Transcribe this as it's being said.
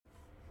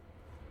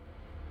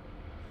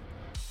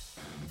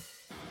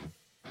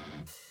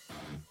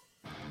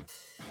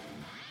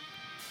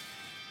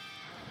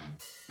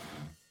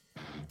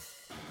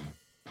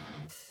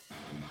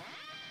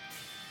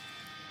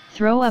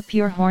Throw up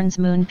your horns,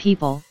 moon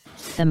people,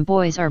 them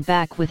boys are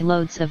back with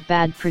loads of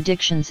bad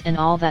predictions and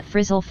all that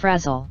frizzle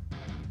frazzle.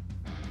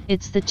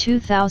 It's the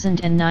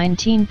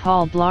 2019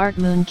 Paul Blart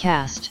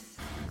Mooncast.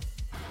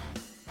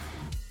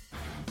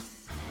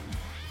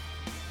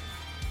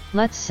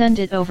 Let's send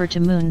it over to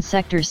Moon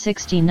Sector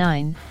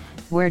 69,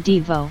 where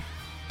Devo,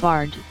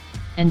 Bard,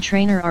 and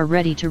Trainer are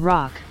ready to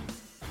rock.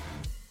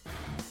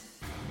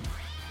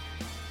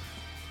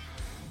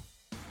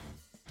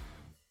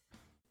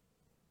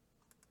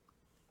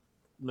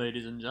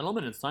 Ladies and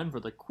gentlemen, it's time for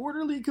the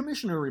Quarterly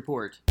Commissioner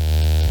Report.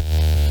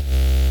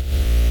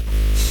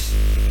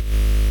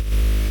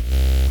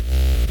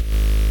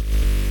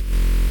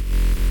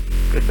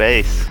 Good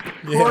bass.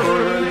 Yeah.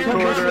 Quarterly.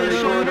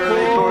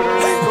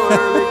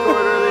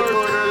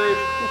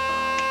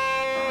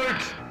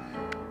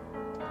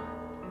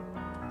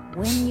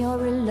 When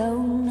you're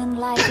alone and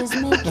life is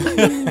making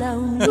you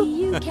lonely,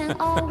 you can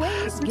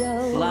always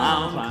go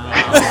Blart.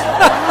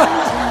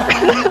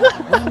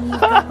 When you've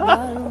got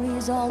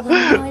worries, all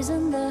the noise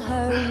and the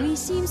hurry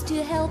seems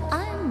to help,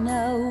 I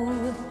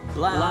know.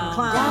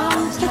 Blart.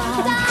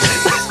 Downtown,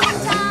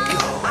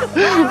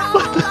 where all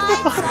the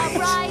lights are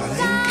bright.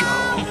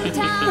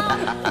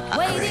 Downtown,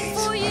 waiting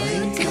for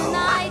you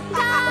tonight.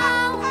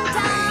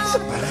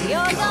 Downtown,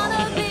 you're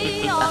gonna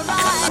be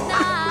alright now.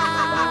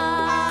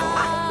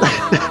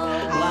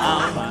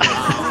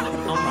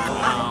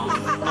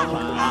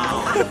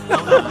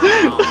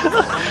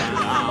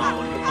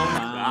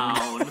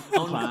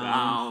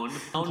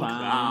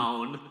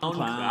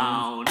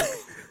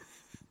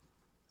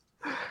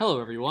 Hello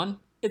everyone,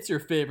 it's your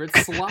favorite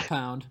slop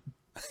hound,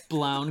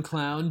 Blown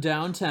Clown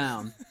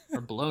Downtown,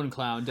 or Blown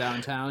Clown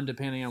Downtown,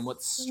 depending on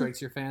what strikes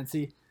your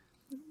fancy.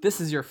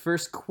 This is your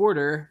first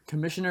quarter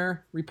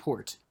Commissioner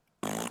Report.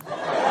 It's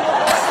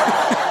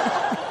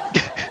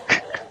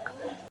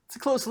a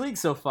close league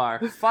so far.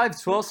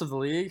 5/12 of the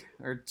league,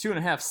 or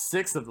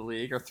 2.5/6 of the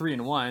league, or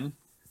 3-1.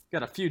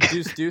 Got a few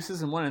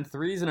deuces and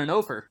 1-3s and an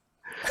over.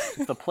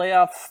 If the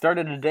playoffs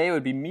started today, it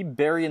would be me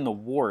burying the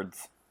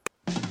wards.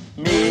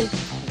 Me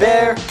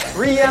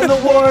burying the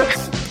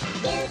wards.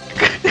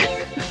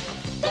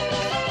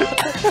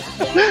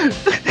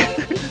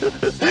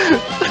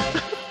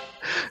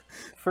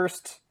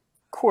 First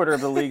quarter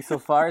of the league so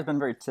far has been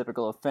very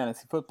typical of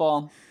fantasy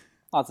football.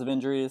 Lots of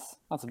injuries,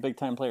 lots of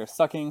big-time players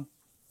sucking.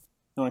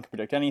 No one can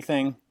predict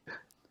anything.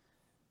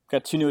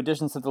 Got two new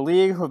additions to the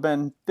league who have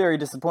been very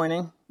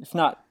disappointing, if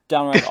not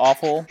downright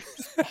awful.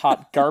 Just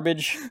hot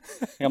garbage.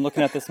 I'm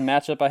looking at this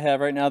matchup I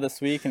have right now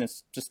this week, and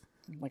it's just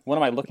like, what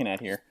am I looking at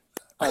here?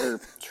 Utter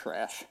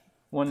trash.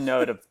 One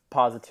note of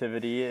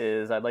positivity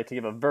is I'd like to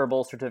give a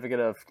verbal certificate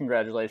of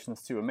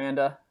congratulations to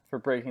Amanda for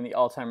breaking the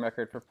all-time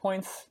record for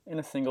points in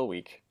a single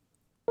week.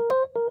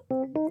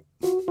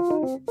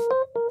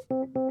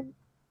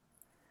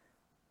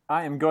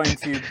 I am going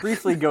to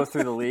briefly go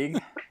through the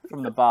league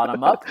from the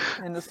bottom up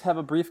and just have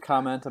a brief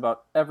comment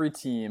about every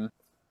team.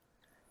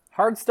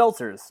 Hard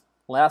Stelzers,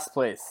 last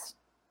place.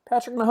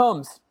 Patrick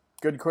Mahomes,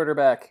 good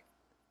quarterback.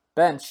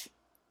 Bench,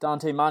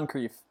 Dante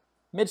Moncrief.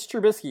 Mitch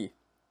Trubisky.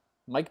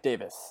 Mike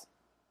Davis,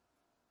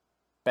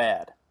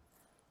 bad.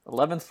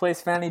 11th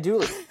place, Fanny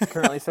Dooley,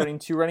 currently starting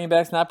two running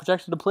backs not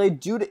projected to play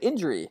due to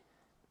injury,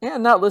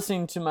 and not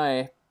listening to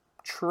my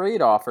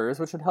trade offers,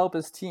 which would help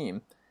his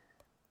team.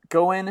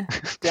 Going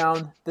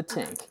down the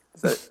tank.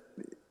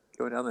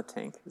 Going down the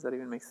tank? Does that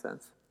even make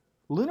sense?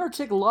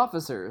 Lunatic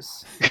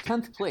Officers,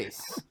 10th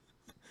place.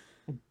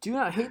 I do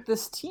not hate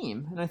this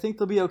team, and I think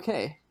they'll be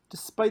okay,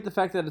 despite the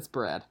fact that it's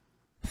Brad.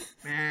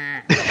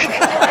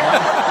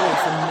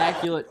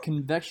 Immaculate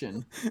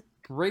Convection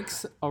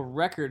breaks a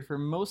record for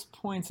most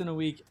points in a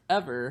week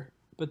ever,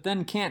 but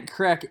then can't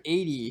crack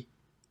 80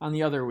 on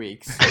the other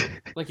weeks.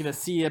 Lucky to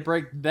see it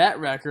break that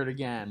record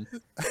again.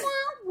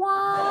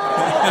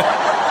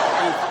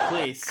 8th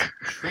place,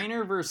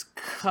 Trainer vs.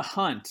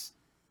 Cunt.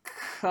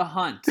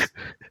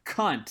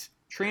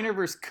 Trainer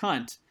vs.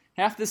 Cunt.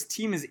 Half this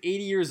team is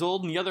 80 years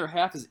old and the other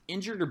half is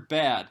injured or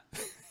bad.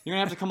 You're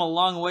going to have to come a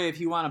long way if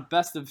you want a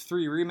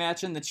best-of-3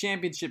 rematch in the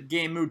championship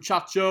game,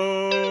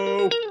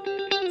 muchacho!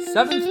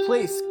 7th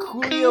place,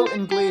 Julio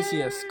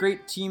Iglesias.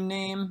 Great team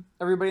name.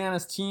 Everybody on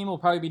his team will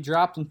probably be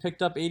dropped and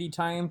picked up 80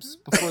 times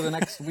before the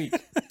next week.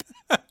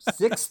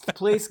 6th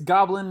place,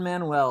 Goblin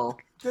Manuel.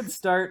 Good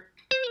start.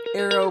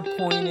 Arrow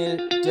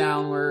pointed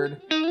downward.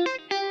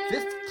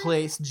 5th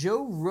place,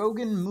 Joe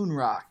Rogan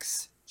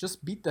Moonrocks.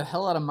 Just beat the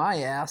hell out of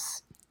my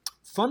ass.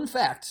 Fun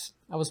fact.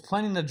 I was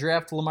planning to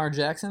draft Lamar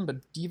Jackson,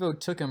 but Devo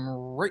took him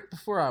right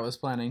before I was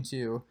planning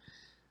to.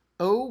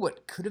 Oh,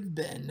 what could have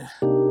been.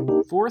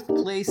 4th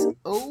place,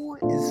 O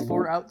is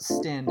for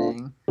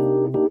outstanding.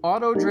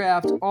 Auto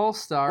Draft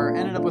All-Star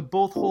ended up with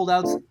both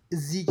holdouts,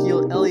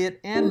 Ezekiel Elliott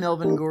and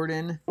Melvin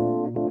Gordon.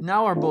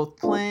 Now are both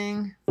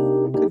playing.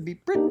 Could be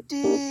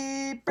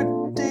pretty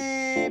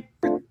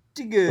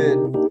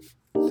good.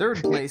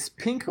 3rd place,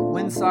 Pink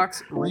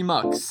Windsox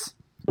Remux.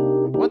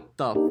 What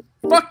the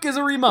fuck is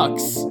a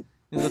remux?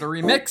 Is it a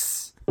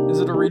remix? Is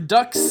it a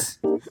redux?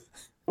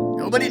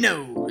 Nobody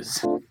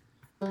knows.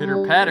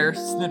 Pitter patter,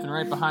 sniffing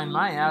right behind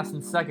my ass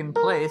in second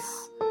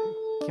place.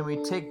 Can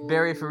we take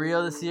Barry for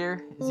real this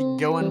year? Is he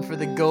going for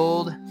the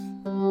gold?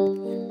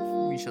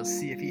 We shall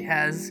see if he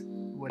has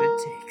what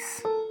it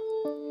takes.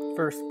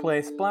 First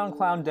place, Blown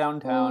Clown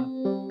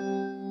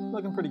Downtown.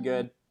 Looking pretty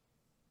good.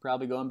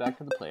 Probably going back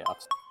to the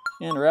playoffs.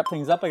 And to wrap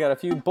things up, I got a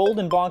few bold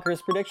and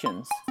bonkers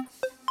predictions.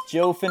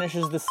 Joe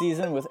finishes the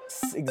season with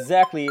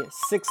exactly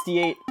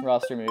 68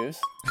 roster moves.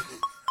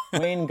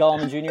 Wayne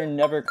Gallman Jr.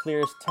 never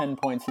clears 10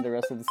 points for the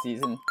rest of the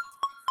season.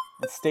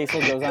 And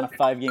Stasel goes on a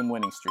 5-game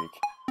winning streak.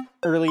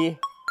 Early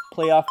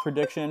playoff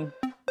prediction,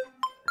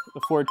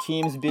 the 4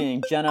 teams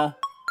being Jenna,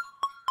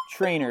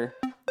 Trainer,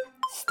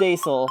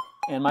 Stasel,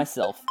 and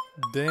myself.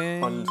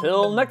 Dang.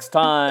 Until next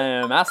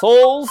time,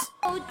 assholes!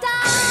 Downtown,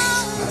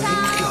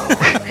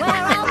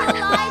 where all the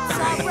lights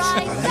are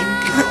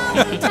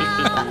bright.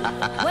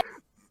 Downtown.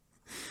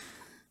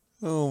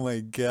 Oh my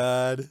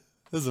god.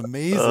 That was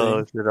amazing. Oh,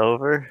 is it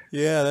over?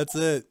 Yeah, that's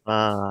it.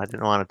 I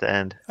didn't want it to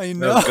end. I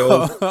Let's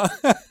know. go.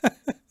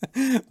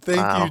 Thank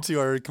Wow. you to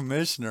our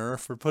commissioner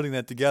for putting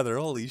that together.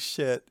 Holy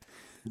shit.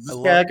 Is I this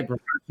love- guy like a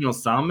professional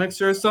sound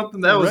mixer or something?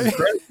 That was Right?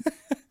 great.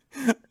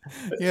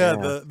 Yeah,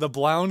 Yeah. the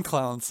Blown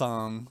Clown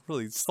song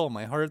really stole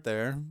my heart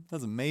there.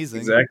 That's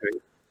amazing. Exactly.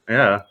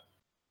 Yeah.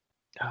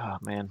 Oh,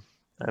 man.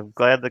 I'm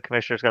glad the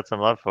commissioner's got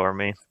some love for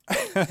me. I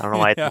don't know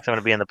why I Yeah. think I'm going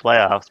to be in the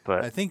playoffs, I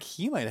but think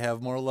he might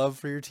have more love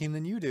for your team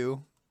than you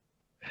do.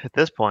 at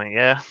this point,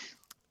 yeah.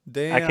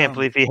 Damn. I can't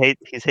believe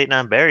he's hating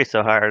on Barry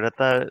so hard. I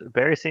thought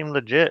Barry seemed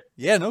legit.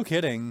 Yeah, no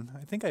kidding.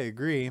 I think I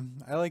agree.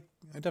 I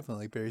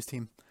definitely like Barry's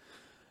team.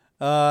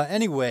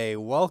 Anyway,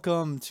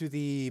 welcome to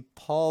the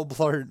Paul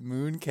Blart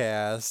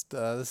Mooncast.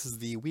 This is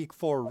the Week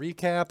 4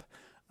 recap.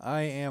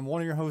 I am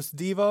one of your hosts,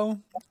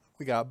 Devo.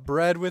 We got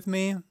Brad with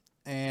me,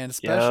 and a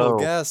special Yo.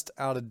 guest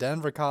out of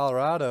Denver,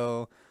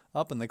 Colorado,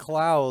 up in the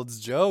clouds,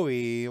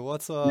 Joey.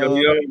 What's up? Yo,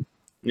 yo.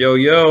 Yo,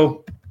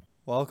 yo.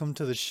 Welcome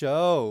to the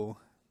show.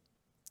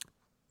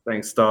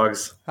 Thanks,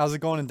 dogs. How's it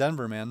going in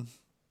Denver, man?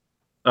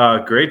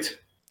 Great.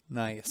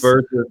 Nice.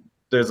 Birds,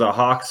 there's a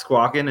hawk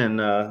squawking and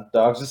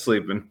dogs are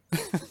sleeping.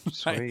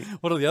 Sweet.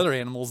 What are the other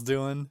animals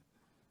doing?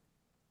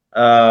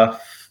 Dicking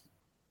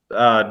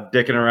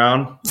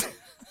around.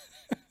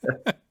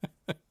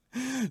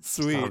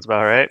 Sweet. Sounds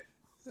about right.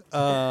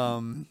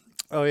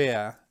 Oh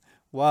yeah.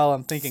 While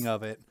I'm thinking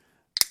of it,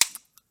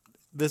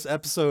 this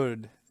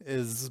episode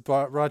is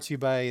brought to you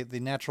by the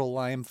natural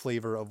lime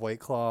flavor of White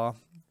Claw.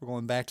 We're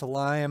going back to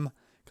lime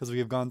because we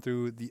have gone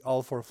through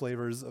all 4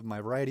 flavors of my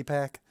variety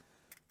pack.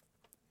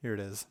 Here it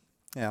is.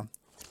 Yeah.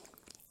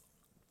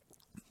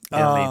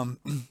 Yummy.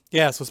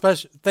 Yeah, so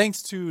special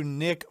thanks to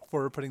Nick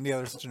for putting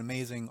together such an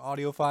amazing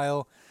audio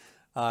file.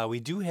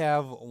 We do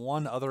have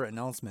one other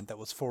announcement that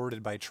was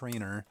forwarded by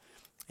Trainer.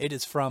 It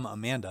is from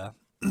Amanda.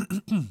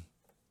 Let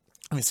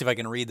me see if I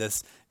can read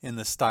this in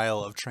the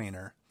style of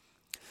Trainer.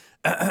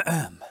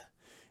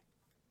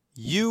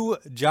 You,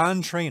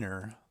 John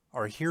Trainer,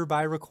 are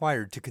hereby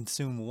required to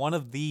consume one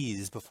of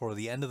these before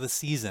the end of the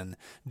season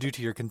due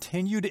to your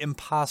continued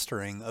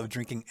impostoring of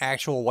drinking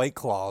actual White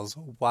Claws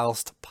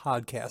whilst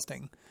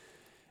podcasting.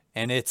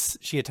 And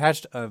she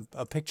attached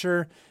a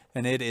picture,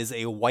 and it is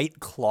a White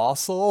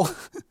Clawsel.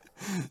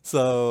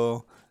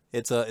 So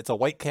it's a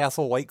White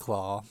Castle White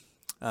Claw,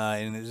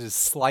 and it is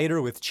slider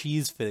with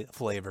cheese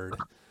flavored.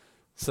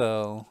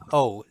 So,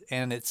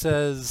 and it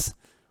says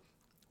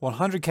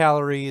 100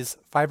 calories,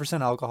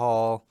 5%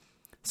 alcohol,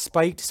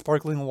 spiked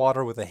sparkling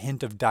water with a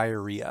hint of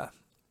diarrhea.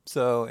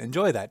 So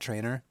enjoy that,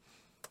 Trainer.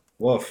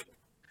 Woof.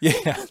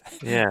 Yeah,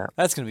 Yeah.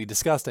 that's gonna be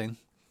disgusting.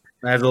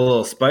 Has a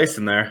little spice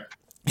in there.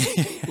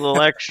 A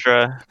little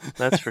extra,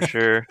 that's for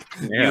sure.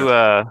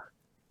 Yeah.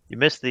 You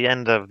missed the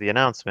end of the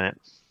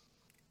announcement.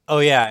 Oh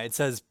yeah, it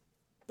says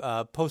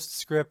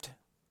postscript,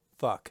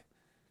 fuck,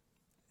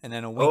 and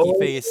then a winky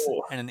face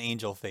and an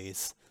angel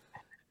face.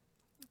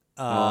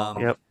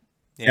 Yep.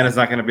 Yeah. And it's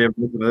not going to be able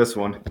to listen to this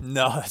one.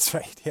 No, that's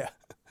right. Yeah,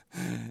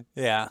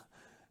 yeah.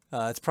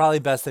 It's probably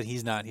best that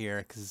he's not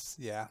here because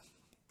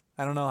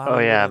I don't know how. Oh,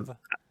 yeah.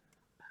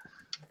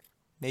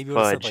 Maybe it would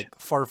have said Fudge. like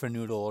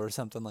farfanoodle or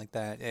something like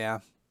that. Yeah.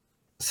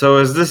 So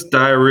is this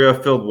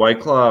diarrhea-filled White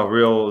Claw a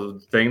real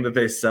thing that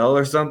they sell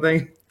or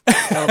something?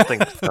 I don't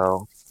think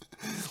so.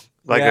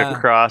 Like Yeah. a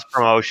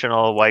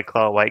cross-promotional White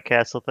Claw, White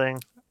Castle thing?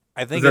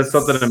 I Is think that it's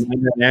something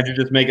Amanda and Andrew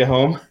just make at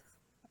home?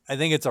 I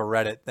think it's a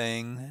Reddit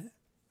thing,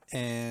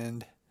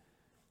 and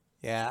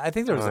I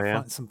think there was Oh,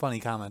 yeah? some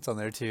funny comments on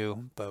there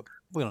too, but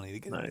we don't need to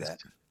get into Nice. that.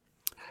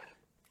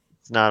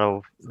 It's not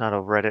a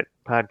Reddit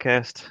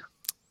podcast.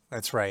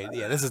 That's right.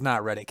 Yeah, this is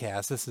not Reddit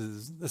cast. This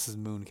is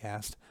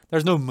Mooncast.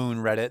 There's no Moon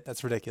Reddit.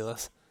 That's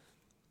ridiculous.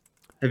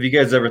 Have you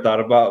guys ever thought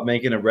about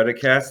making a Reddit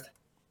cast?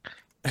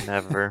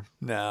 Never.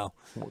 No.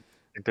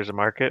 Think there's a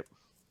market?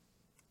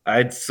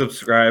 I'd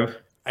subscribe.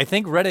 I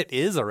think Reddit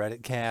is a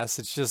Reddit cast.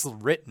 It's just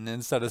written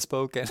instead of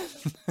spoken.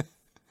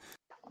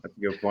 That's a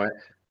good point.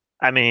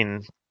 I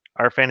mean,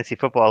 our fantasy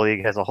football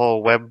league has a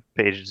whole web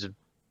page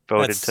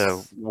devoted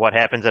to what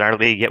happens in our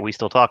league, yet we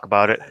still talk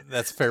about it.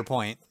 That's a fair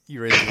point.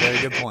 You raised a very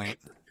good point.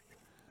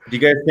 Do you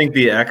guys think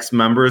the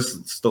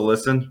ex-members still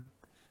listen?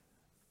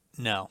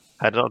 No.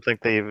 I don't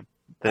think they I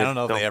don't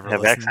know if they ever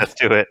have listened. access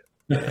to it.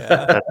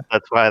 Yeah.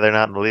 That's why they're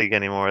not in the league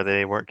anymore.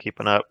 They weren't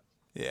keeping up.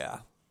 Yeah.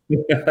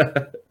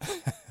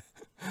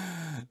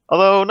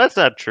 Although that's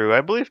not true.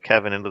 I believe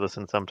Kevin into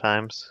listen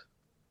sometimes.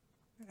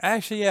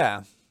 Actually,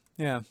 yeah.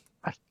 Yeah.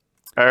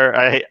 Or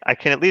I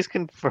can at least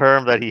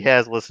confirm that he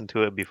has listened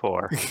to it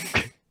before.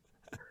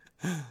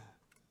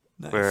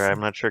 Nice. Where I'm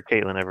not sure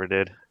Caitlin ever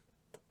did.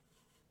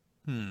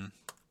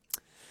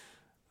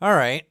 All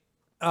right.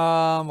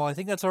 Well, I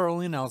think that's our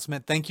only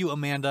announcement. Thank you,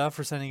 Amanda,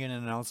 for sending in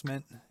an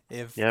announcement.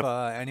 If Yep.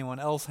 anyone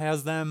else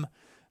has them,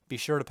 be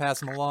sure to pass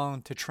them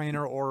along to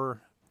Trainer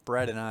or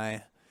Brett and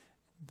I.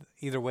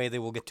 Either way, they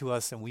will get to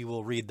us, and we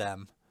will read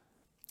them.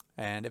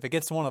 And if it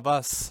gets to one of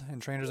us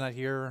and Trainer's not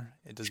here,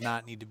 it does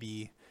not need to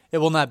be. It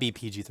will not be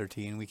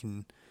PG-13. We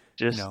can,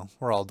 Just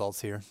we're all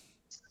adults here.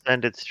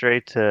 send it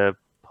straight to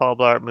Paul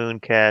Blart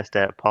Mooncast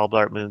at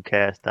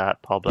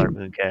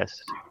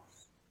paulblartmooncast.paulblartmooncast.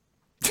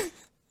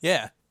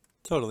 Yeah,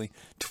 totally.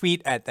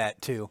 Tweet at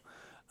that too.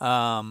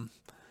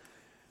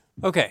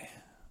 Okay,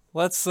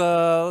 let's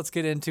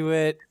get into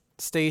it.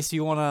 Stace,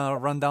 you want to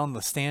run down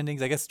the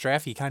standings? I guess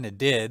Drafty kind of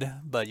did,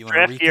 but you want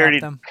to Drafty recap already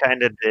them?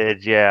 kind of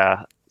did,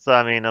 yeah. So,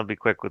 I mean, I'll be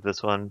quick with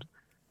this one.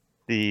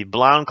 The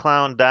Blown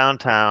Clown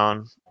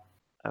Downtown,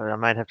 I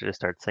might have to just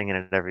start singing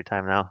it every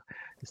time now.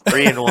 It's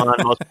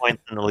 3-1, most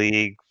points in the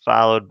league,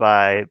 followed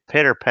by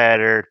Pitter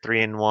Patter,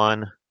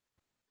 3-1.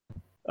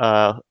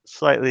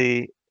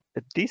 Slightly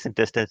a decent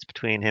distance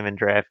between him and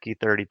Draftkey,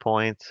 30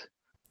 points.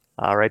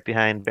 Right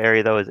behind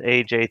Barry, though, is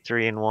AJ,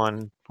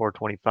 3-1,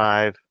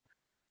 425.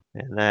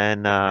 And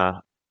then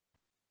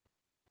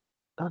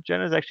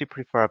Jenna's actually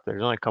pretty far up there.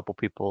 There's only a couple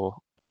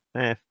people.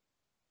 There's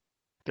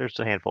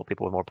a handful of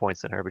people with more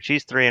points than her, but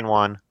she's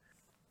 3-1,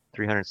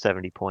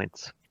 370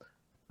 points.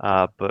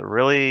 But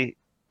really,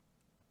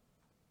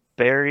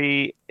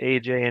 Barry,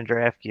 AJ, and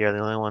Draftkey are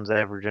the only ones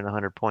averaging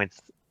 100 points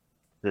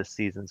this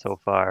season so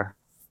far.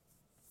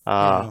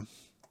 Yeah.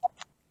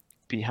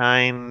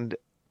 Behind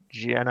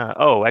Jenna.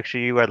 Oh,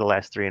 actually, you are the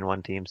last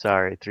 3-1 team.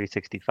 Sorry,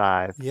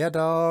 365. Yeah,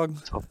 dog.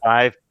 So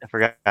 5. I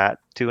forgot.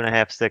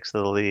 2.5 sixths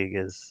of the league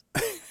is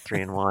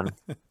 3-1.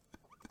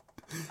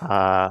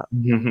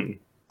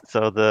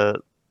 So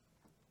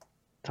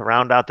to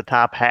round out the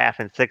top half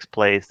in 6th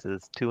place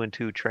is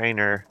 2-2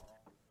 Trainer,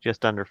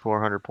 just under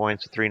 400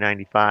 points,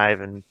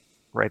 395, and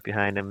right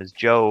behind him is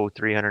Joe,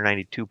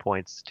 392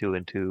 points,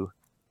 2-2. So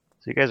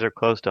you guys are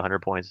close to 100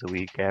 points a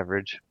week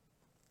average.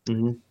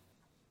 Mhm.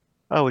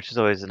 Oh, which is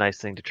always a nice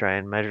thing to try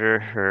and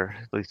measure, or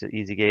at least an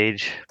easy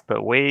gauge.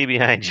 But way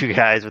behind you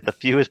guys with the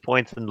fewest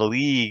points in the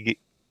league,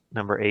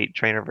 number 8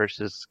 Trainer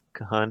versus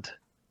Hunt,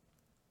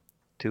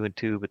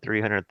 2-2, but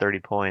 330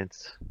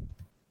 points.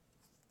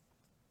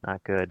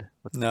 Not good.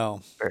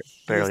 No.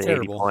 Barely 80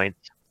 terrible.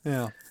 points.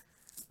 Yeah.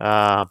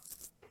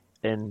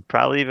 And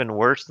probably even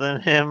worse than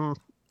him,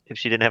 if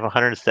she didn't have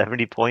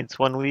 170 points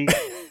one week,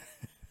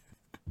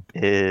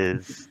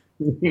 is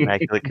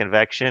Immaculate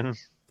Convection.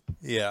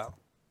 Yeah.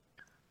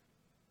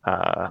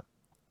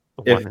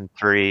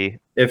 1-3.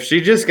 If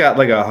she just got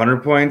like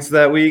 100 points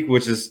that week,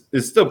 which is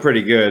still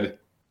pretty good.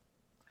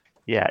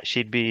 Yeah,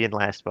 she'd be in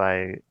last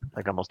by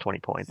like almost 20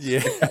 points.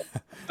 Yeah.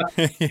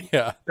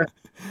 Yeah.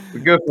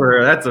 Good for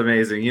her. That's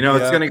amazing. It's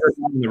Yeah. going to go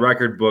down in the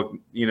record book,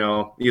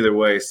 either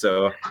way.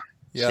 So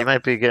She Yeah.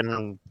 might be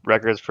getting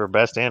records for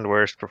best and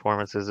worst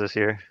performances this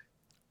year.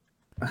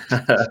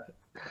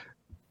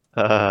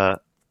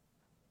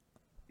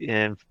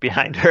 And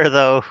behind her,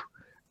 though,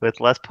 with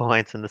less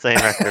points and the same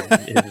record,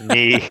 is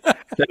me,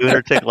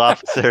 Lunatic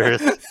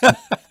Officers.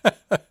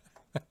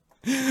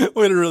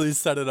 Way to really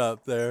set it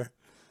up there.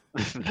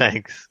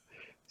 Thanks.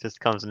 Just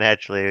comes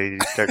naturally. You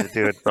start to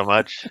do it so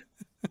much.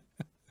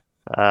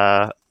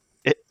 And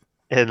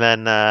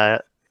then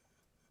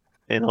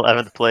in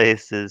 11th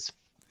place is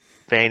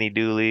Fanny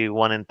Dooley,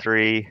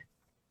 1-3.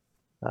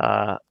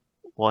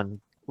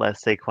 One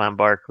less Saquon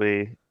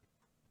Barkley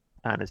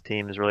on his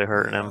team is really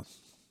hurting him.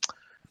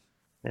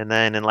 And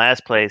then in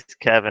last place,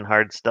 Kevin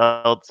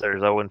Hardstelzer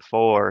is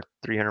 0-4,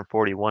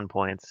 341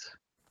 points.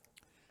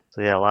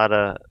 So yeah, a lot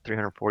of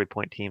 340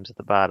 point teams at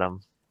the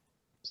bottom.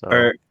 So all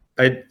right.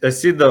 I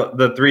see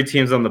the 3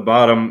 teams on the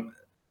bottom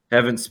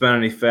haven't spent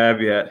any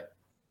fab yet.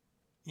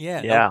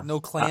 Yeah. Yeah.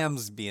 No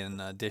clams being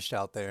dished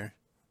out there.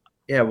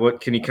 Yeah, what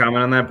can you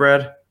comment on that,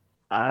 Brad?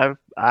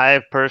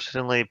 I've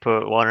personally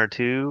put 1 or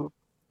 2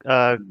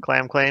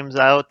 clam claims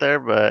out there,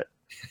 but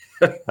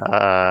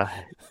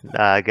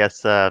I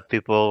guess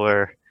people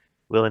were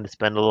willing to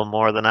spend a little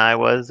more than I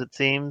was, it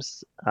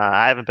seems.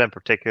 I haven't been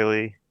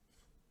particularly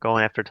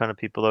going after a ton of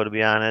people, though, to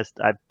be honest.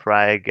 I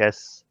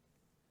guess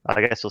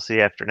we'll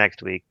see after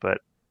next week,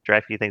 but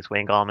Drafty thinks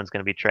Wayne Gallman's going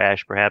to be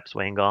trash. Perhaps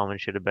Wayne Gallman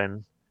should have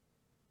been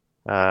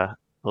a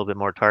little bit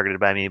more targeted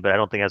by me, but I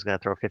don't think I was going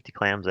to throw 50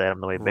 clams at him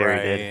the way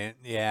Barry did.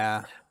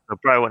 Yeah. So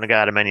probably wouldn't have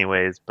got him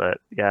anyways, but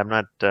yeah, I'm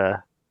not,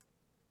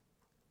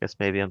 guess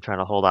maybe I'm trying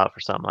to hold out for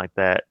something like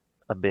that.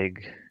 A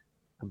big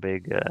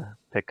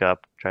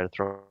pickup, try to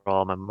throw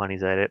all my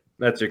monies at it.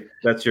 That's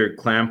your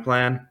clam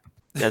plan?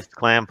 That's the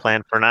clam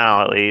plan for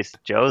now, at least.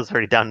 Joe's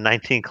already down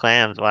 19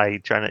 clams. Why you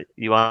trying to?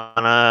 You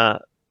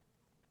wanna?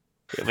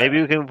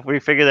 Maybe we can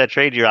refigure that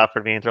trade you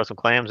offered me and throw some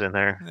clams in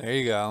there. There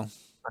you go.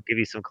 I'll give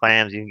you some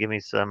clams. You can give me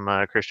some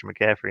Christian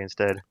McCaffrey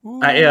instead.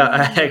 I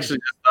actually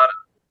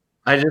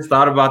just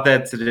thought about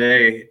that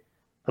today.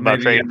 About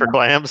Maybe, trading for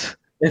clams.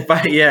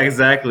 yeah,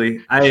 exactly.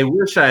 I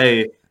wish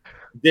I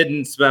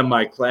didn't spend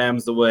my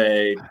clams the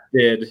way I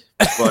did,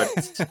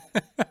 but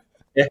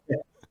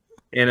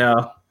you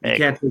know, you Hey.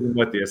 can't take them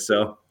with you.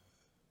 So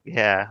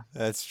Yeah,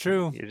 That's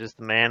true. you're just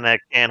the man that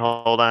can't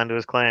hold on to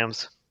his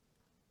clams.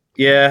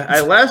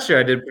 yeah, last year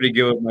I did pretty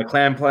good with my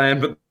clam plan,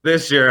 but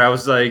this year I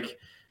was like,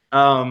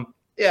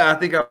 yeah, I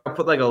think I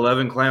put like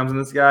 11 clams in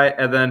this guy,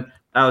 and then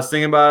I was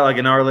thinking about it like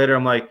an hour later.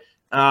 I'm like,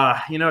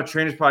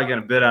 Trainer's probably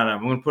gonna bid on him.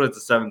 I'm gonna put it to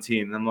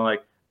 17. And I'm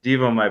like,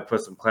 Devo might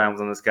put some clams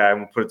on this guy. I'm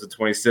gonna put it to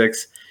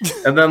 26,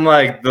 and then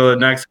like the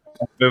next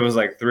bid was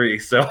like 3.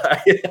 So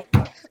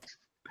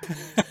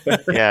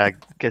Yeah, I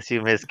guess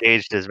you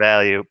misgauged his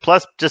value.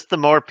 Plus, just the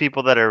more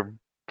people that are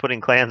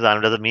putting clams on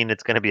him doesn't mean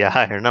it's going to be a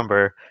higher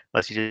number,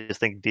 unless you just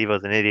think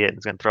Devo's an idiot and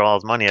is going to throw all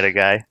his money at a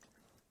guy.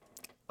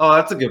 oh,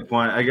 that's a good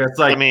point. I guess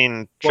like I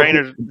mean, well,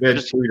 trainer bid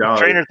just $3.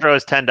 trainer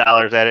throws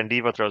 $10 at it, and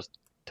Devo throws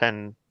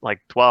 10, like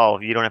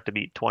 12. You don't have to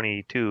beat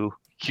 22.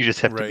 You just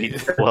have to beat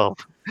 12.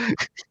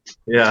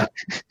 Yeah,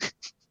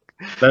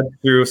 that's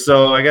true.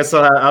 So I guess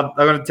I'm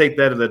going to take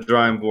that to the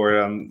drawing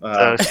board.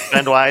 So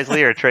spend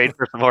wisely or trade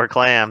for some more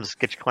clams.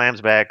 Get your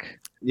clams back.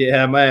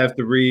 Yeah, I might have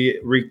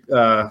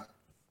to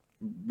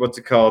what's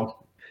it called?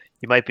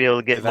 You might be able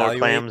to get Evaluate.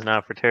 more clams now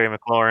for Terry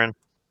McLaurin.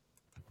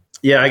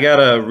 Yeah, I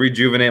gotta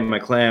rejuvenate my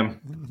clam.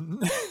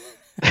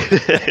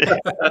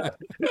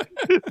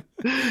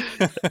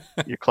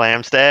 Your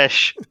clam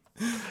stash.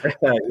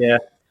 Yeah.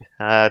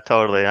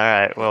 Totally. All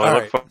right. Well, I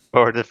look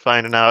forward to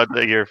finding out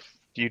that your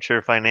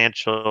future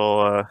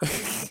financial.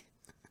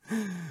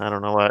 I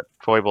don't know what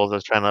foibles I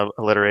was trying to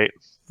alliterate.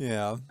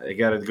 Yeah. I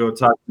gotta go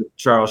talk to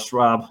Charles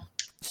Schwab.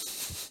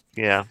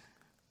 Yeah.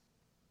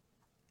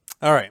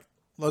 All right.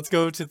 Let's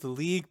go to the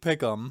league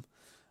pick'em,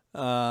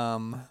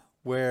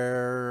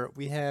 where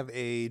we have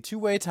a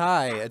two-way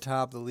tie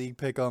atop the league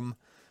pick'em.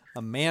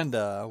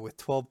 Amanda with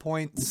 12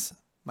 points,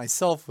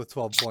 myself with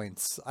 12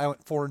 points. I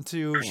went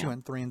 4-2. She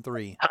went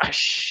 3-3. Oh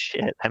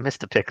shit! I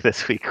missed a pick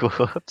this week.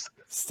 Whoops.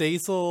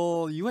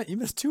 Stasel, you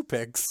missed 2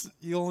 picks.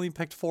 You only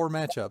picked 4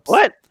 matchups.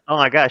 What? Oh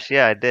my gosh!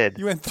 Yeah, I did.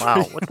 You went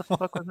Wow. 3 What the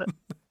fuck was that?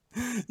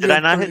 You Did I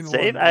went not 3 hit and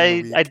save? 1 in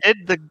the I week.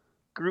 did the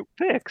group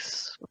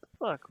picks. What the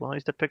fuck? Well, I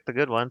used to pick the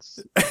good ones.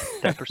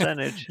 That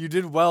percentage. You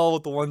did well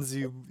with the ones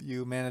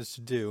you managed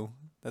to do.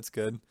 That's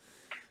good.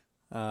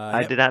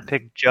 I did not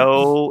pick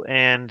Joe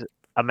and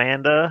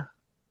Amanda,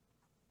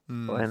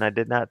 Mm. and I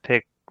did not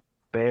pick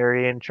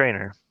Barry and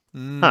Trainer.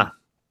 Mm. Huh.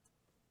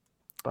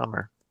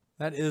 Bummer.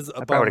 That is a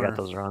I bummer. probably got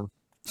those wrong.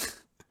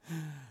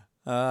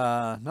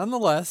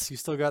 Nonetheless, you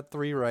still got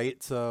 3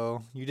 right,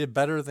 so you did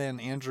better than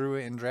Andrew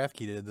and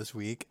Draftkey did this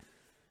week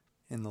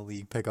in the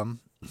league pick'em.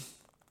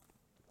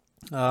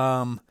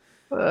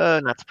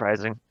 Not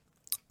surprising.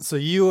 So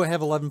you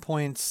have 11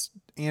 points.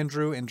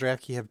 Andrew and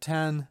Draftkey have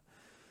 10.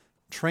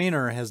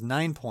 Trainer has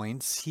 9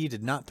 points. He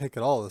did not pick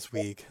at all this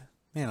week.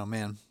 Man, oh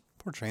man,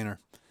 poor Trainer.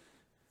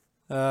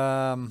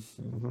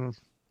 Mhm.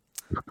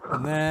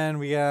 And then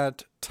we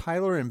got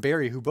Tyler and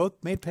Barry, who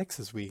both made picks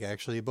this week.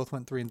 Actually, both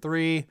went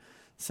 3-3,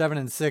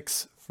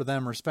 7-6 for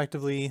them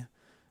respectively.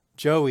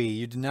 Joey,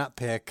 you did not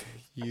pick.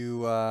 You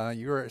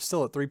were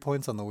still at 3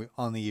 points on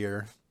the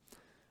year.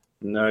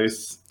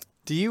 Nice.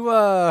 Do you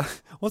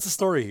what's the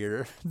story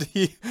here? Do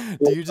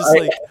you just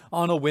like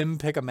on a whim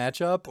pick a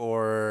matchup,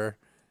 or?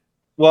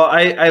 Well,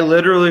 I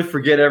literally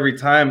forget every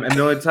time, and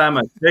the only time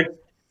I picked,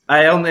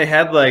 I only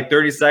had like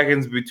 30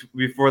 seconds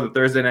before the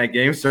Thursday night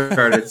game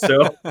started.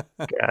 So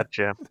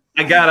Gotcha.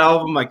 I got all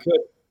of them I could.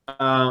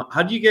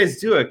 How do you guys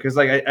do it? Because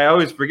like I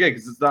always forget,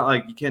 because it's not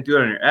like you can't do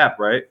it on your app,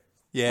 right?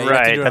 Yeah, you have to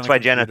Right. do it That's on why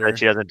the Jenna computer. said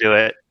she doesn't do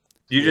it.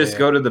 You just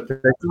go to the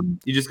pick'em?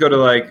 You just go to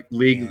like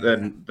league,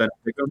 then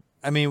pick them.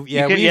 I mean,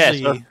 yeah, You we can,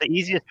 usually. so the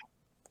easiest.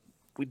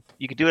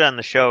 You could do it on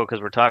the show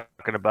because we're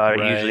talking about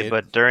it usually,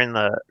 Right. but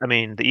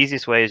the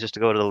easiest way is just to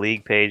go to the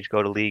league page,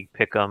 go to league,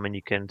 pick them, and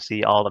you can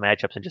see all the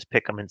matchups and just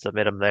pick them and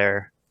submit them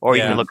there. Or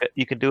Yeah.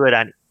 you could do it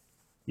on.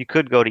 You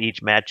could go to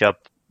each matchup,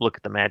 look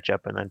at the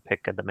matchup, and then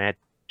pick at the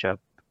matchup.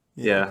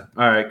 Yeah.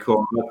 All right.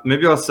 Cool.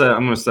 Maybe I'm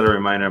gonna set a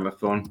reminder on my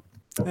phone.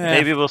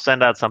 Maybe we'll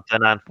send out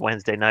something on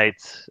Wednesday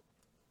nights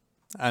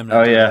I'm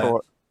not. Oh doing yeah.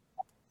 that.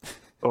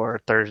 or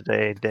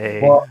Thursday day.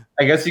 Well,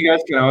 I guess you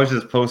guys can always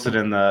just post it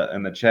in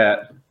the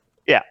chat.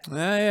 Yeah,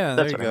 there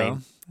That's you what I go.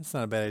 mean. That's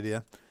not a bad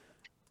idea.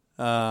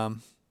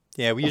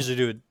 Yeah, we usually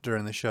do it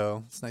during the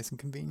show. It's nice and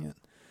convenient.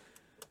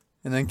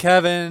 And then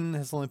Kevin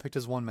has only picked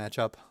his one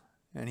matchup,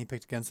 and he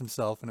picked against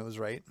himself, and it was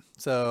right.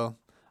 So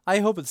I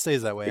hope it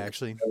stays that way,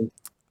 actually.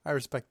 I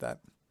respect that.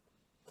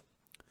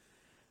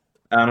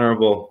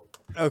 Honorable.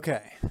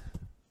 Okay.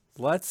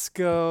 Let's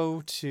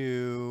go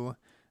to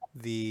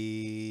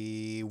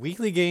the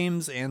weekly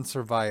games and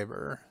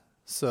Survivor.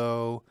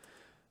 So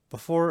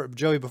before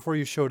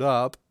you showed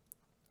up,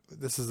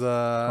 this is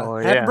a Oh,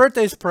 happy yeah.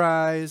 birthday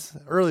surprise.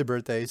 Early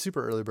birthday,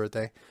 super early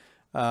birthday.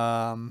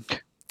 I'd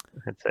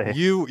say.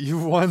 You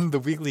won the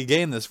weekly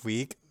game this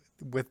week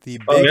with the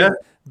Oh, yeah?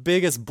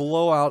 biggest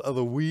blowout of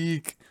the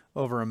week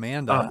over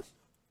Amanda.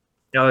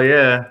 Oh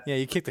yeah, Yeah,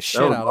 you kicked the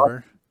shit was out of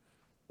her.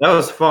 that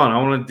was fun.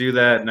 I want to do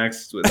that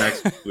next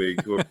week.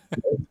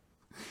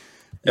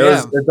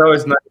 Yeah. It's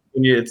always nice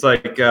when it's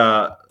like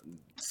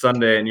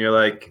Sunday and you're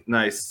like,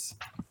 nice.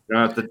 You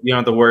don't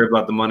have to worry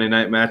about the Monday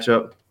night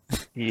matchup.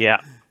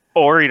 Yeah.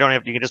 Or you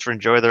can just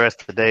enjoy the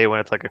rest of the day when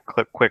it's like a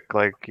quick,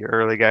 like your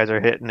early guys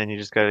are hitting and you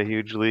just got a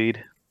huge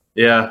lead.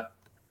 Yeah.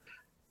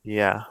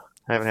 Yeah.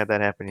 I haven't had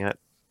that happen yet.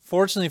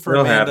 Fortunately for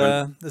It'll Amanda,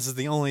 happen. this is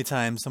the only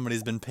time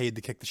somebody's been paid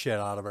to kick the shit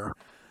out of her.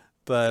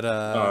 But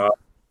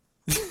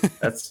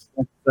That's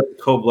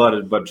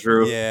cold-blooded, but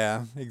true.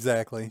 yeah,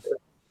 exactly.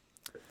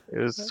 It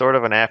was sort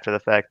of an after the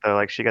fact though.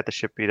 Like she got the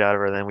shit beat out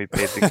of her, then we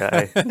paid the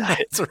guy.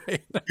 That's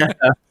right.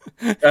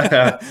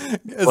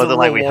 It wasn't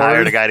like we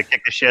hired a guy to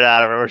kick the shit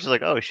out of her. We're just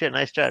like, oh shit,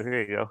 nice job.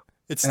 Here you go.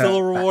 It's still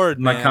a reward,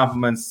 My man.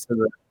 compliments to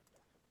the.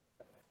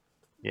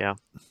 Yeah.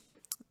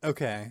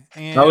 Okay.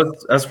 And I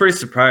was pretty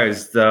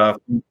surprised from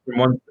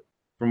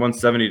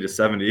 170 to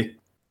 70.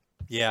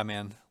 yeah,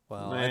 man.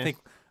 Well, I Man.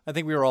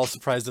 think we were all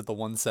surprised at the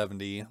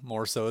 170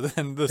 more so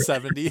than the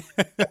 70.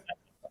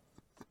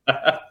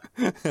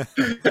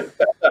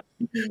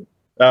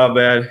 Oh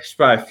man, she's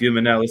probably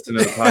fuming now listening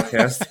to the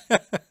podcast.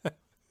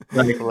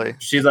 Hopefully.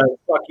 She's like,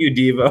 "Fuck you,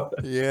 Devo."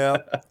 Yeah,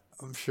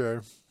 I'm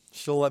sure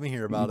she'll let me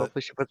hear about it.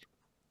 Hopefully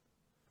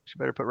she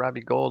better put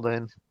Robbie Gold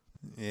in.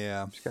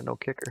 Yeah, She's got no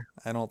kicker.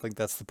 I don't think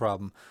that's the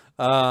problem.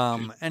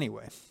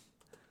 Anyway,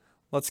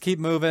 let's keep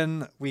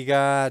moving. We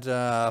got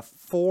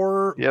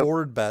 4 Yep.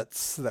 board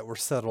bets that were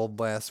settled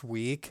last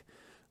week,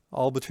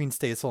 all between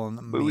Stasel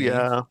and me.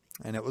 Booyah.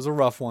 And it was a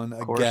rough one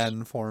course.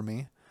 again for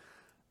me.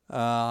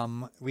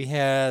 We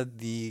had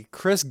the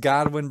Chris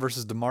Godwin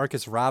versus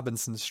Demarcus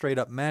Robinson straight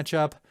up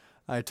matchup.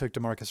 I took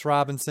Demarcus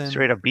Robinson.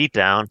 Straight up beat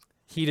down.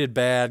 He did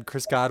bad.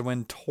 Chris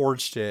Godwin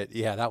torched it.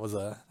 Yeah, that was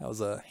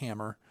a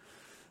hammer.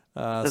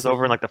 This is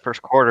over in like the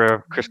first quarter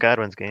of Chris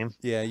Godwin's game.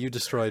 Yeah, you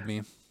destroyed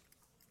me.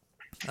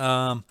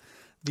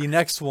 The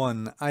next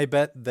one, I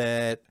bet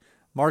that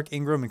Mark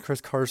Ingram and Chris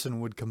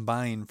Carson would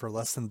combine for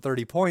less than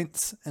 30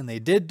 points, and they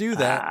did do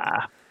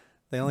that.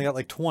 They only got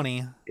like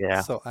 20.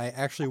 Yeah. So I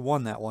actually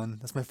won that one.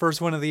 That's my first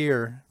win of the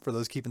year for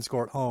those keeping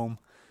score at home.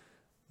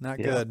 Not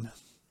Yeah. good.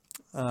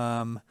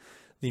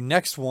 The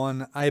next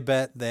one, I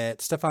bet that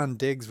Stephon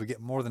Diggs would get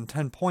more than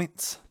 10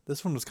 points.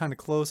 This one was kind of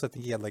close. I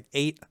think he had like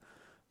 8,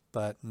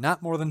 but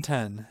not more than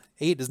 10.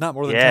 8 is not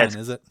more than Yeah, 10,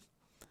 is it?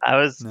 I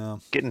was No.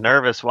 getting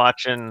nervous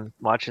watching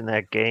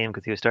that game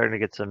because he was starting to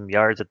get some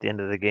yards at the end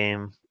of the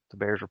game. The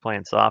Bears were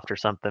playing soft or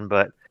something,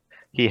 but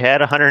he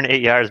had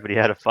 108 yards, but he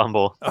had a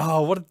fumble.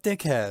 Oh, what a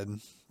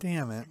dickhead.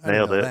 Damn it. I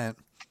Nailed didn't know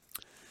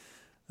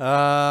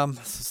that.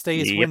 So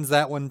Stace Yep. wins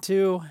that one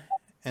too.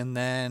 And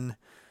then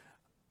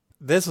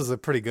this was a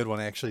pretty good one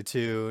actually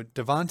too.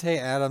 Devontae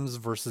Adams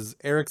versus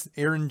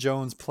Aaron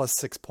Jones plus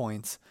 6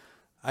 points.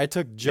 I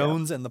took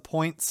Jones and the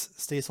points.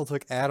 Stacel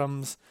took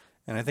Adams,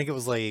 and I think it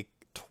was like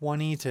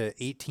 20 to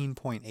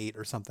 18.8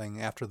 or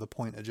something after the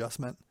point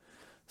adjustment.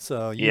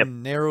 So you Yep.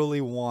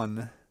 narrowly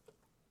won,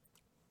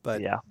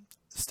 but Yeah.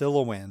 still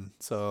a win.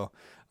 So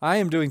I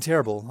am doing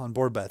terrible on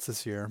board bets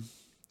this year.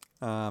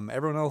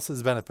 Everyone else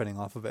is benefiting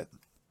off of it.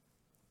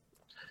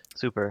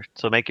 Super.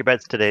 So make your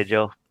bets today,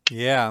 Joe.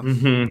 Yeah.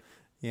 Mm-hmm.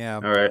 Yeah.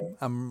 All right.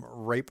 I'm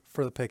ripe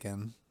for the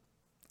picking.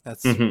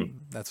 That's Mhm.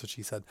 that's what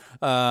she said.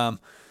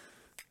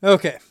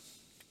 Okay.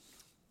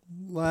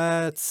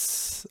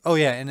 Oh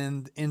yeah,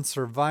 and in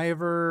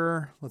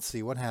Survivor, let's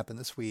see what happened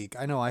this week.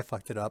 I know I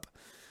fucked it up.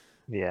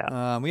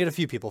 Yeah. We had a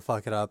few people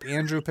fuck it up.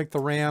 Andrew picked the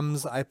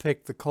Rams, I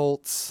picked the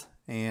Colts,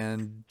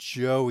 and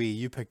Joey,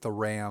 you picked the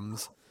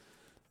Rams.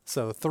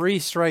 So 3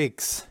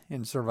 strikes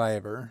in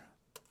Survivor.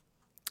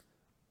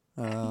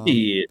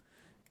 Yeah.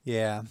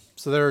 Yeah.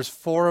 So there's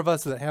 4 of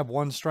us that have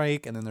 1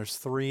 strike, and then there's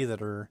 3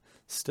 that are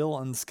still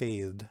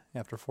unscathed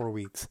after 4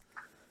 weeks.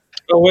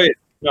 Oh wait,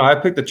 no, I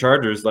picked the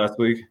Chargers last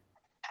week.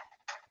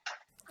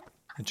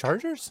 The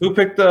Chargers? Who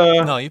picked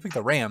the? No, you picked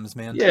the Rams,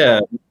 man. Yeah.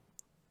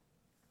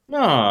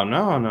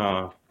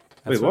 No.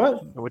 That's Wait,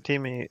 what? What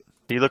team are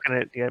you looking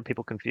at? You got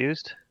people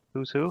confused?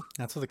 Who's who?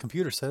 That's what the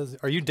computer says.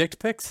 Are you dick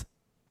pics?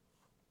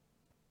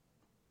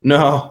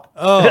 No.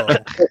 Oh,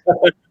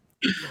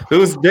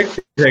 Who's Dick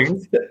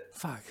Pigs?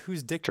 fuck.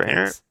 Who's dick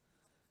Trainer? pics?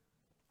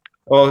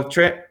 Oh,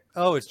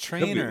 Oh, it's be-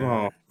 Trainer.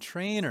 oh.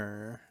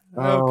 Trainer.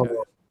 Oh. Okay.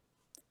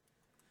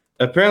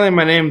 Apparently,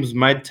 my name's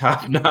My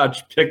Top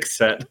Notch Pick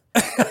Set.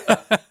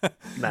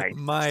 Nice.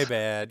 My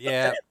bad.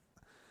 Yeah.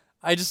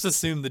 I just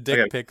assumed the dick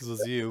Okay. pics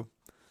was you.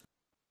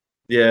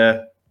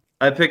 Yeah,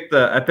 I picked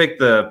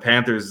the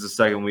Panthers the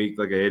second week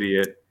like an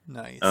idiot.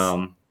 Nice.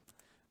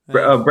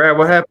 Brad,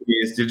 what happened?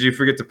 Did you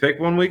forget to pick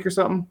one week or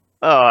something?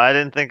 Oh, I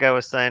didn't think I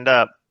was signed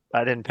up.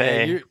 I didn't Yeah,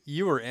 pay.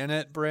 you were in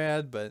it,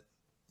 Brad, but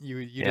you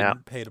Yeah.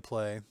 didn't pay to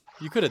play.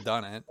 You could have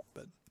done it,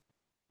 but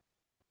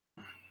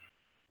You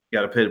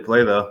got to pay to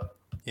play though.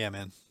 yeah,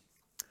 man.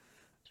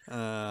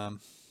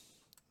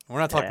 We're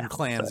not talking Yeah,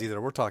 clams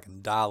either. We're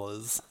talking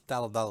dollars.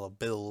 Dollar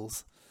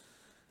bills.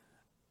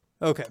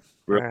 Okay.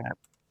 All right.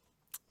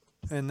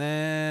 And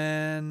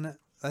then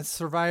that's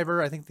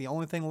Survivor. I think the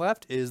only thing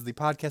left is the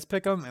podcast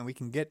pick'em, and we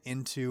can get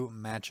into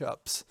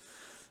matchups.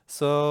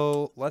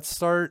 So let's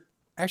start.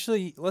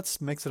 Actually,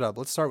 let's mix it up.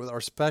 Let's start with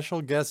our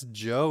special guest,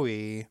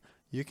 Joey.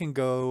 You can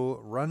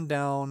go run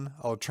down.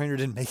 Oh, Trainer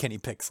didn't make any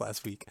picks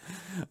last week.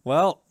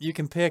 Well, you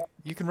can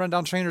run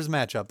down Trainer's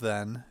matchup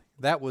then.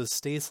 That was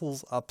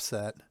Stacel's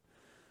upset.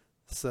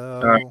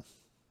 So, right.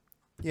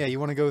 yeah, you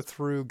want to go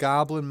through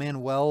Goblin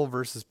Manuel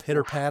versus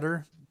Pitter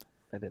Patter?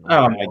 I didn't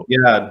Oh like my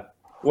god,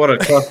 what a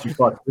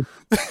clusterfuck!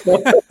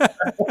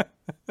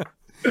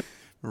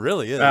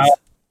 Really is.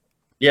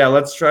 Yeah,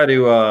 let's try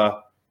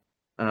to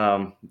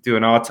do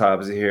an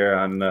autopsy here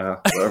on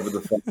whatever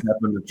the fuck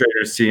happened to the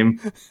Traders team.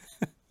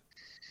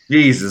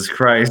 Jesus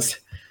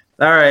Christ!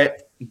 All right,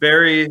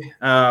 Barry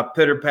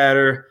Pitter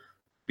Patter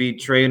beat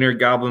Trainer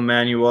Goblin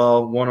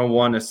Manuel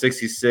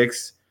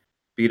 101-66.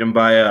 Beat him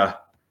by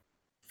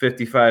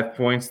 55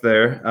 points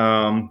there.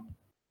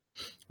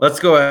 Let's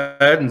go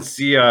ahead and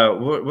see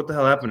what the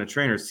hell happened to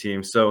Trainer's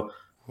team. So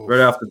right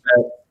off the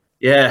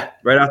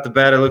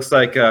bat, it looks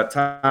like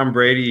Tom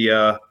Brady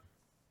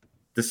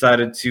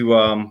decided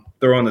to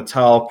throw in the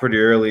towel pretty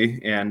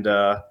early, and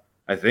I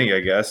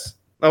guess.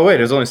 Oh wait,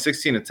 it was only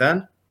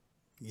 16-10.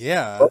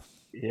 Yeah.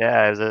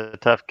 Yeah, it was a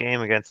tough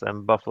game against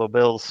them Buffalo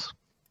Bills.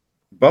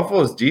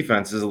 Buffalo's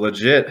defense is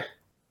legit.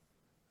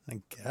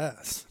 I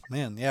guess.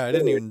 Man, yeah, I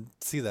didn't even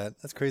see that.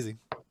 That's crazy.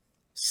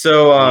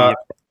 So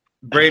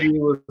Brady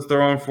was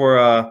throwing for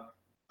an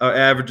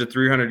average of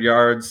 300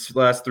 yards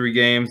last 3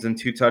 games and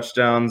 2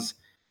 touchdowns.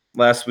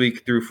 Last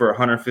week threw for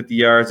 150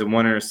 yards and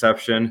 1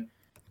 interception.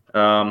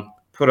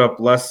 Put up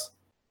less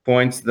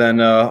points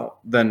than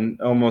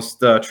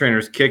almost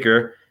Trainer's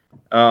kicker.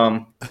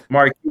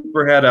 Mark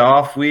Cooper had an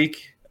off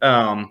week.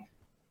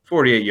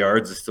 48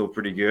 yards is still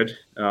pretty good.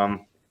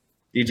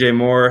 DJ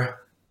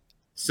Moore,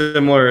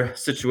 similar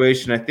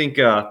situation. I think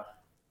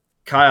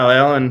Kyle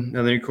Allen,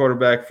 the new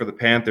quarterback for the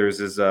Panthers,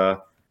 is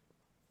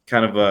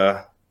kind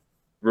of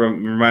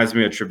reminds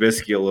me of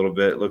Trubisky a little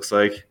bit. It looks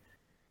like.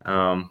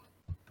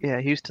 Yeah,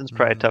 Houston's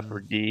probably tougher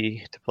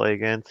D to play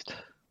against.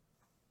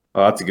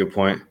 Oh, that's a good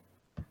point.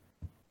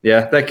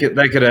 Yeah, that could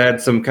have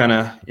had some kind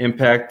of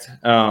impact.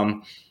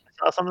 I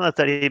saw something that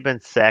said he'd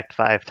been sacked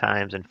 5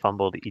 times and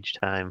fumbled each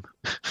time.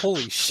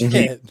 Holy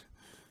shit.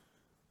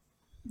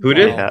 Who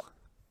did? Yeah.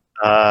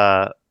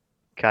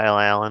 Kyle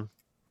Allen.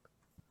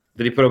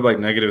 Did he put up like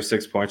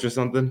 -6 points or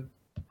something?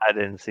 I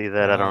didn't see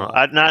that. I don't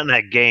know. Not in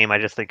that game. I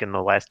just think in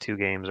the last 2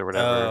 games or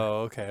whatever.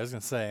 Oh, okay. I was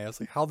gonna say. I was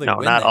like, how they No,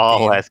 win not that all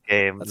game? last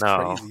game. That's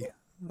no. crazy.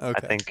 Okay.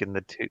 I think in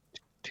the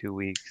two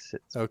weeks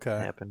it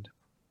happened.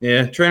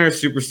 Yeah, Trainer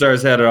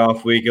Superstars had an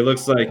off week. It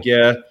looks like,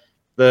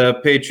 the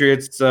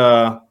Patriots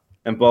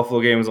and Buffalo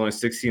game was only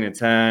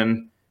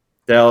 16-10.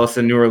 Dallas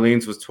and New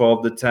Orleans was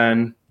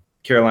 12-10.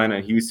 Carolina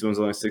and Houston was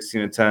only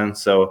 16-10.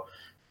 So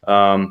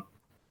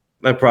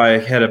that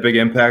probably had a big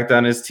impact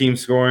on his team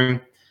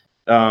scoring.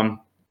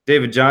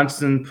 David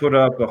Johnson put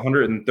up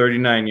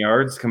 139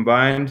 yards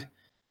combined.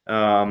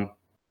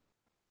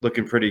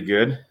 Looking pretty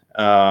good.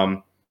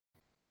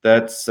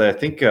 That's, I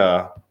think,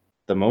 the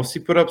most he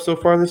put up so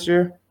far this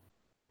year.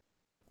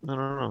 I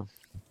don't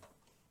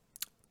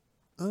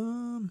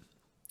know.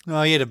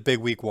 No, he had a big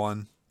week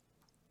 1.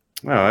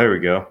 Oh, there we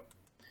go.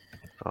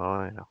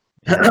 Oh, yeah.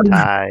 In that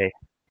tie.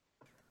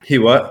 He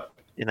what?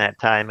 In that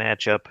tie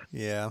matchup.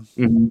 Yeah.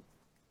 Mm-hmm.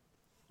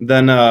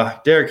 Then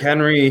Derrick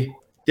Henry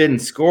didn't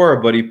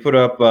score, but he put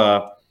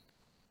up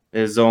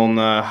his own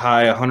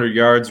high 100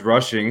 yards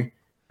rushing.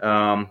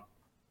 Man,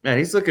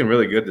 he's looking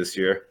really good this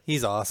year.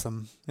 He's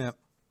awesome. Yep.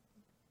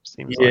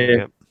 Seems like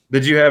it.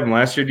 Did you have him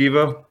last year,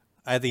 Devo?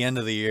 At the end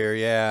of the year,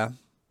 yeah.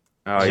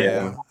 Oh,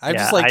 yeah. I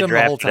just liked him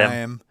the whole drafted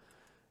time.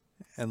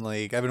 And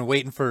like I've been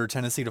waiting for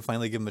Tennessee to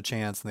finally give him a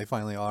chance, and they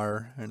finally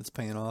are, and it's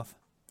paying off.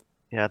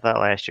 Yeah, I thought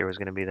last year was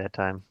going to be that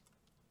time.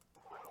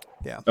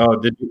 Yeah. Oh,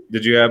 did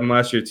you have him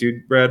last year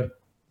too, Brad?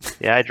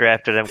 Yeah, I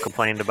drafted him,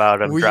 complained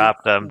about him,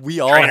 dropped him. We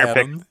all had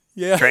him.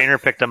 Yeah. Trainer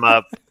picked him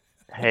up,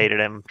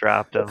 hated him,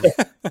 dropped him.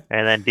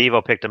 And then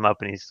Devo picked him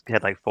up, and he's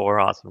had like 4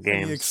 awesome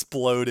games. He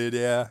exploded,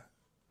 yeah.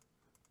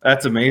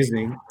 That's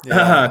amazing.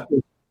 Yeah.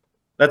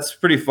 That's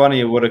pretty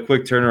funny. What a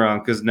quick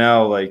turnaround! Because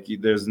now, like,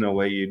 there's no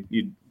way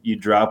you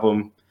drop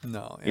him.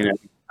 No. Yeah. You know,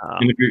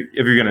 and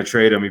if you're gonna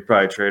trade him, you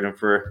probably trade him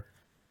for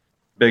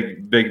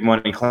big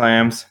money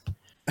clams.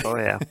 Oh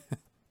yeah.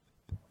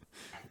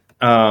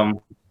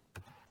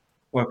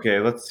 Okay,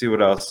 let's see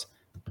what else.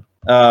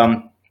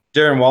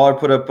 Darren Waller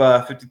put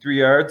up 53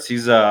 yards.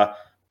 He's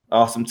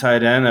awesome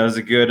tight end. That was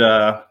a good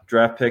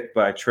draft pick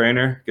by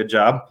Trainer. Good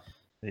job.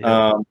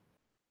 Yeah.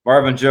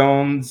 Marvin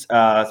Jones,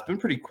 it's been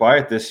pretty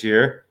quiet this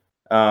year.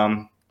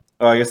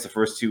 I guess the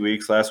first 2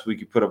 weeks. Last week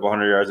he put up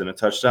 100 yards and a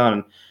touchdown,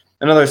 and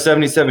another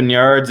 77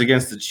 yards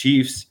against the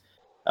Chiefs.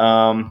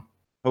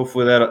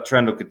 Hopefully that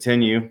trend will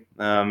continue.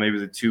 Maybe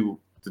the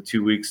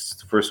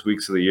first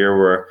weeks of the year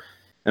were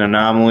an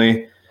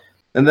anomaly.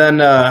 And then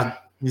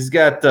He's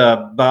got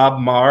Bob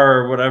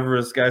Marr or whatever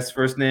this guy's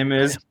first name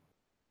is.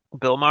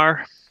 Bill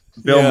Maher.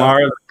 Bill Yeah.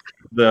 Maher,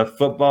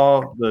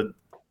 the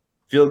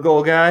field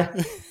goal guy.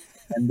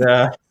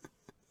 And,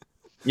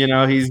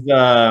 he's,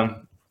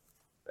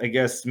 I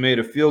guess, made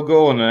a field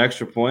goal and an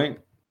extra point.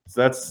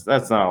 So that's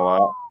not a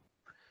lot.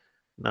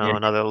 No, Yeah.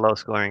 another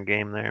low-scoring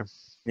game there.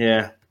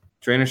 Yeah.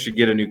 Trainer should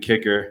get a new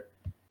kicker.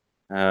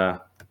 And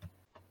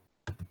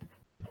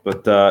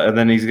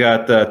then he's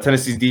got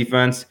Tennessee's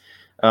defense.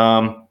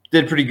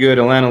 Did pretty good.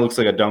 Atlanta looks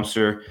like a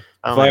dumpster.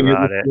 Tell me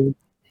about it.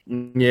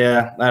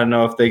 Yeah, I don't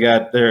know if they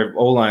got their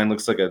O-line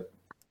looks like a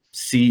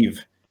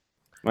sieve.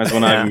 Might as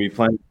well not even be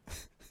playing.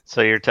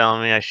 So you're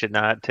telling me I should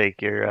not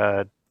take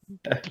your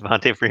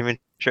Devontae Freeman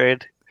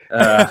trade?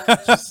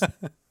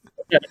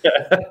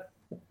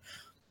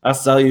 I'll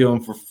sell you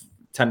them for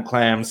 10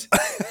 clams.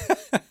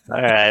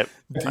 All right,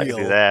 I can Deal.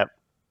 do that.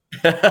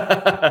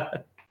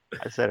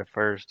 I said it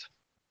first.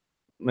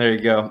 There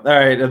you go. All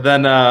right, and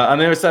then on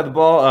the other side of the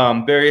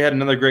ball, Barry had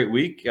another great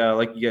week.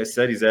 Like you guys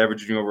said, he's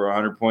averaging over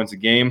 100 points a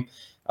game.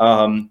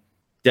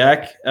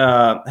 Dak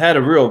had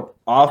a real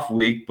off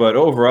week, but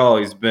overall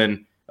he's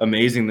been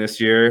amazing this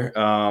year,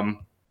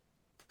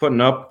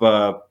 putting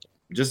up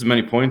just as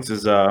many points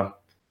as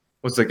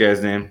what's that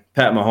guy's name?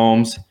 Pat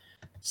Mahomes.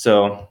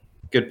 So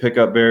good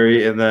pickup,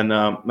 Barry. And then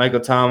Michael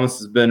Thomas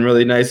has been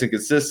really nice and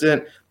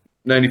consistent,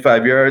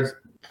 95 yards.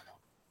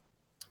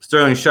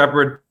 Sterling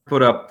Shepard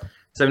put up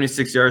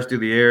 76 yards through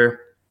the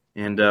air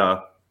and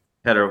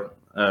had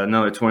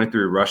another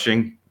 23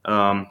 rushing.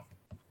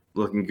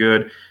 Looking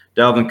good.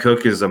 Dalvin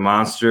Cook is a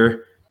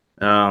monster.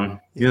 He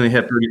only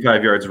had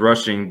 35 yards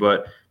rushing,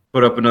 but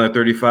put up another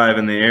 35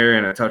 in the air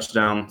and a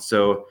touchdown.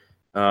 So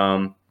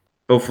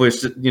hopefully,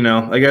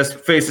 I guess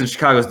facing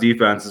Chicago's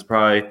defense is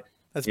probably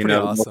That's pretty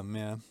awesome,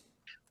 yeah.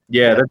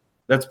 Yeah,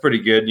 that's pretty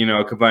good.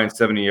 Combined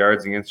 70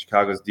 yards against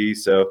Chicago's D.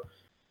 So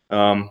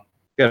got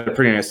a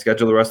pretty nice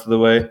schedule the rest of the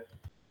way.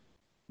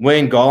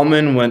 Wayne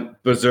Gallman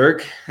went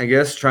berserk, I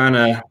guess, trying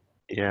to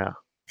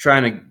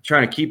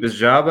keep his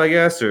job, I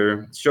guess,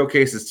 or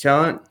showcase his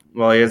talent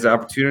while he has the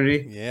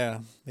opportunity. Yeah,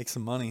 make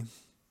some money.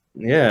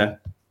 Yeah,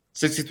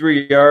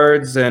 63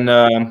 yards and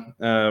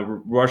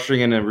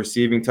rushing and a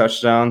receiving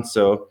touchdown.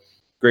 So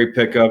great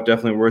pickup,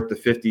 definitely worth the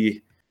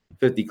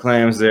 50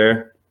 clams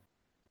there.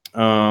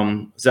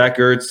 Zach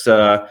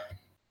Ertz,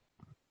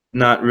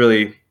 not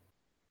really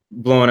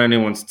blowing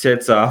anyone's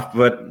tits off,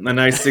 but a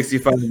nice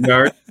 65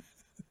 yards.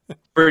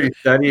 Pretty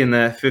steady in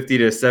that 50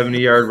 to 70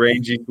 yard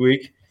range each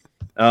week.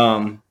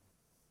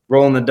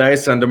 Rolling the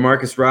dice on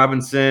Demarcus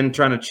Robinson,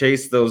 trying to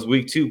chase those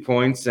week 2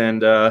 points,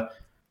 and I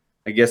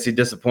guess he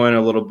disappointed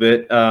a little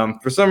bit.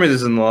 For some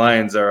reason, the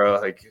Lions are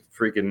like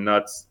freaking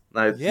nuts.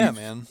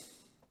 Man.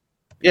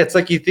 Yeah, it's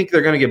like you think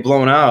they're gonna get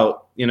blown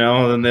out, and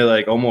then they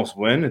like almost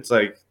win. It's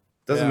like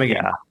doesn't make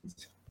any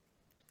sense.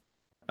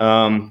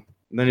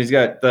 Then he's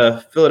got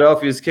the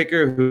Philadelphia's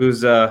kicker,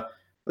 who's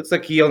looks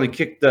like he only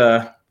kicked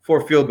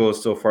 4 field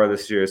goals so far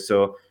this year.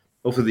 So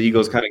hopefully the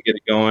Eagles kind of get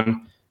it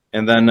going.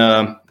 And then,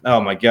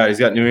 oh my God, he's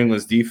got New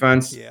England's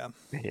defense. Yeah.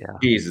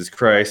 Jesus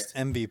Christ.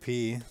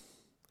 MVP.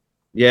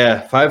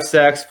 Yeah, 5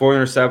 sacks, 4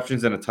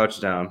 interceptions, and a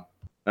touchdown.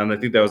 And I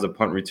think that was a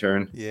punt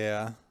return.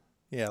 Yeah.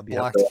 Yeah,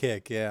 blocked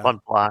kick, yeah.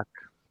 Punt block.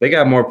 They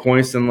got more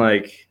points than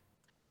like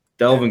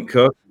Delvin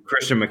Cook,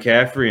 Christian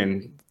McCaffrey,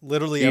 and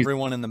literally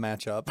everyone in the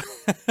matchup.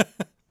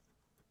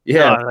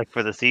 yeah, No, like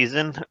for the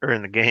season or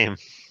in the game.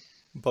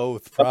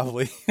 Both,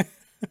 probably.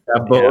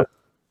 both.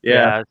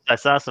 Yeah, I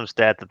saw some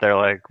stat that they're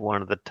like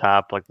one of the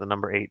top, like the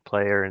number 8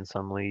 player in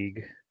some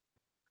league.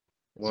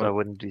 So I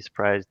wouldn't be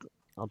surprised.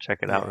 I'll check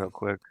it out real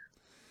quick.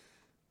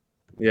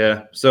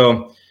 Yeah.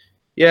 So,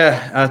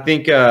 I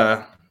think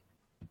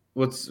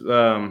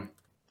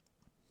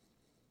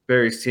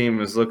Barry's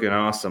team is looking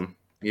awesome.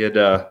 He had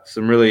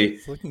some really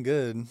It's looking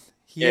good.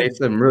 He had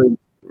some really,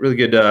 really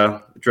good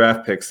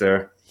draft picks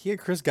there. He had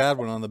Chris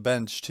Godwin on the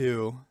bench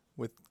too,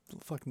 with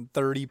fucking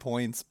 30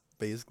 points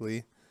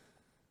basically.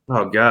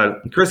 Oh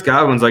God, Chris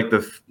Godwin's like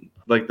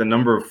the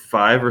number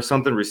 5 or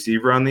something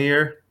receiver on the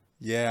year.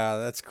 Yeah,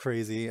 that's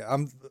crazy. I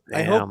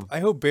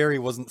hope Barry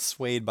wasn't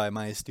swayed by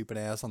my stupid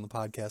ass on the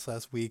podcast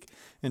last week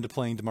into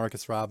playing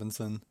Demarcus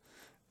Robinson.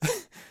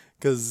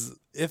 Because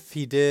if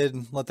he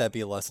did, let that be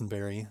a lesson,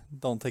 Barry.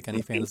 Don't take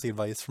any fantasy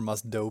advice from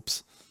us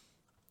dopes.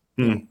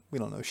 We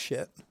don't know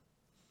shit.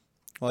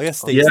 Well, I guess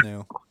State's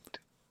new.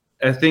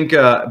 I think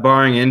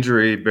barring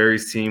injury,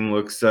 Barry's team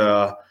looks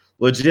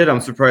legit.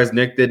 I'm surprised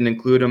Nick didn't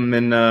include him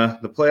in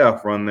the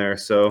playoff run there.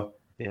 So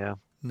yeah,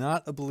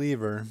 not a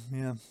believer.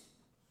 Yeah.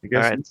 I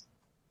guess. All right.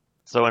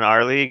 So in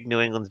our league, New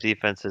England's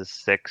defense is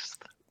 6th.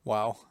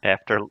 Wow.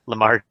 After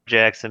Lamar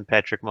Jackson,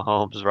 Patrick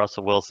Mahomes,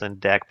 Russell Wilson,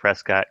 Dak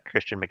Prescott,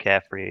 Christian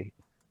McCaffrey.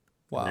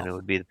 Wow. And then it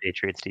would be the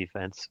Patriots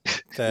defense.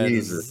 That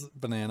is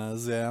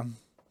bananas, yeah.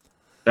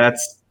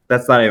 That's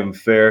not even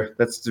fair.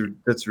 That's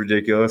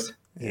ridiculous.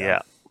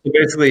 Yeah.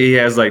 Basically, he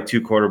has like 2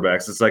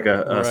 quarterbacks. It's like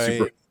a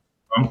super.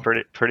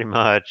 Pretty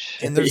much.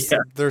 And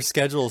their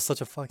schedule is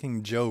such a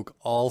fucking joke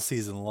all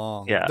season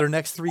long. Yeah. Their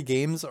next 3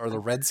 games are the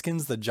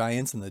Redskins, the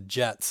Giants, and the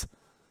Jets.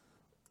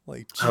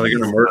 Like, How are they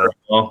gonna jeez. murder them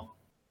all?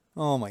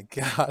 Oh my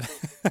god.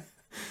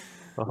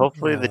 Well,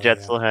 hopefully the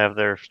Jets yeah. will have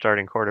their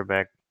starting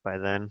quarterback by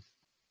then.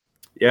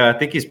 Yeah, I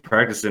think he's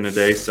practicing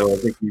today, so I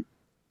think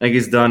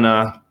he's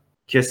done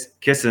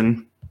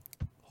kissing.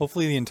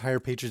 Hopefully the entire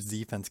Patriots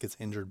defense gets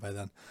injured by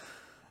then.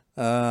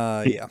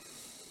 Yeah.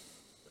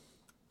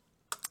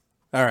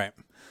 All right.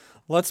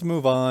 Let's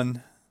move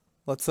on.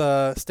 Let's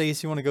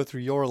Stace, you want to go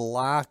through your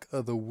lock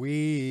of the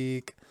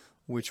week,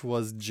 which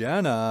was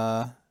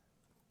Jenna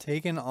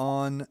taking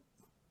on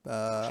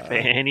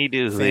Fanny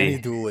Dooley. Fanny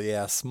Dooley.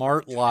 Yeah,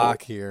 smart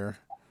lock here.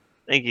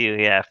 Thank you.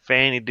 Yeah,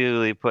 Fanny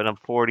Dooley putting up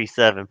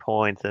 47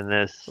 points in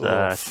this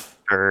Oof.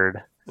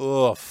 third.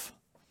 Oof.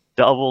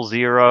 Double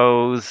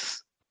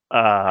zeros.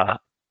 O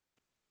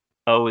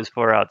is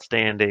for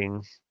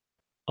outstanding.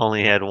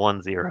 Only had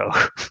 1 0.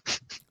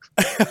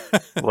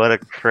 What a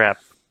crap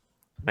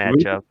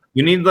matchup.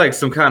 We need like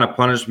some kind of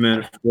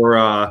punishment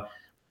for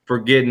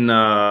getting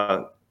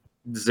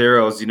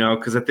zeros,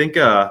 because I think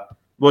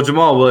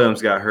Jamal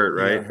Williams got hurt,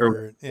 He right? got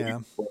hurt, yeah.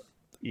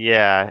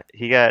 Yeah,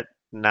 he got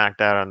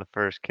knocked out on the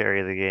first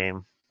carry of the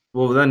game.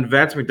 Well, then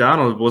Vance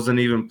McDonald wasn't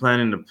even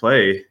planning to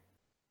play.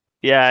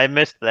 Yeah, I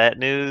missed that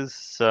news,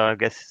 so I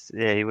guess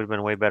he would have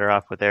been way better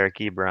off with Eric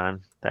Ebron,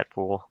 that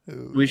fool.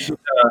 Ooh, We yeah. should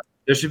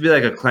there should be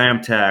like a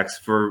clam tax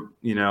for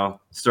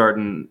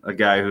starting a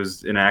guy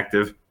who's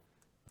inactive.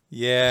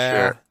 Yeah.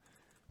 Sure.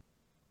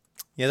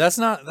 Yeah, that's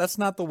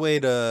not the way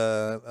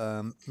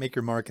to make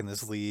your mark in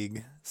this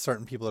league.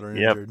 Starting people that are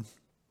Yep. injured.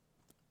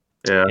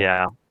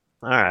 Yeah.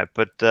 All right,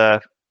 but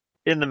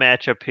in the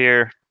matchup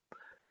here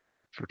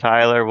for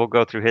Tyler, we'll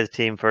go through his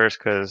team first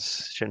because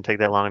it shouldn't take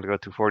that long to go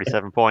through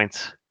 47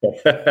 points.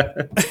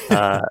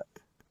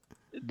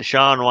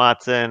 Deshaun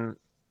Watson,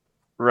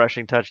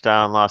 rushing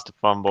touchdown, lost a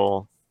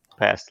fumble,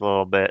 passed a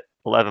little bit,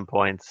 11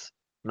 points.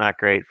 Not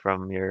great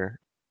from your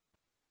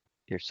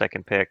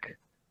second pick.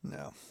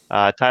 No.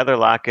 Tyler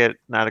Lockett,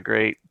 not a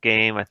great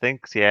game. I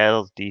think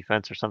Seattle's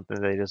defense or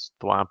something, they just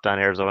thwomped on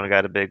Arizona,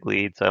 got a big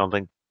lead, so I don't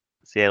think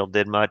Seattle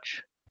did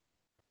much.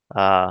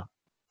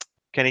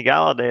 Kenny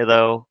Galladay,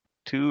 though,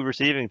 2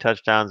 receiving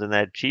touchdowns in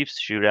that Chiefs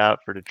shootout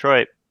for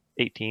Detroit,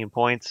 18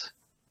 points,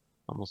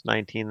 almost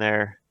 19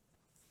 there.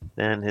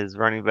 Then his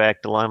running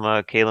back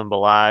dilemma, Kalen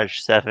Ballage,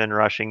 7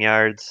 rushing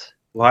yards.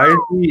 Why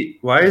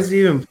is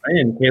he even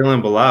playing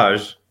Kalen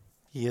Ballage?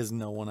 He has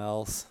no one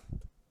else.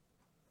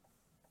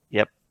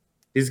 Yep.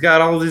 He's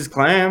got all these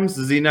clams.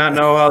 Does he not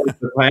know how the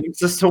clam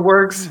system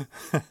works?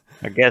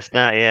 I guess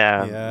not.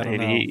 Yeah. Yeah, I don't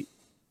Maybe.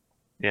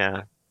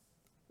 Yeah.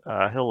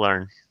 He'll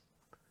learn.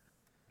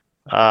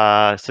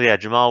 So yeah,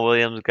 Jamal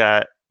Williams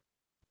got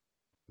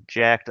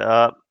jacked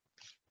up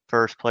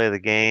first play of the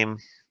game.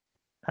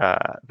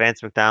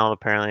 Vance McDonald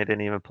apparently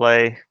didn't even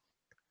play,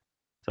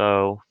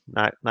 so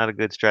not a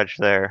good stretch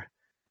there.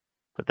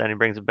 But then he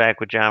brings it back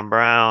with John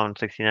Brown,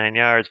 69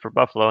 yards for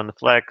Buffalo in the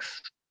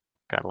flex.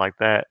 Kind of like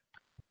that.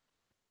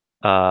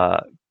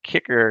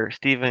 Kicker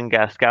Steven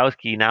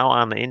Gaskowski now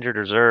on the injured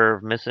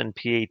reserve, missing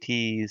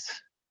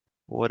PATs.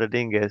 What a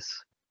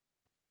dingus.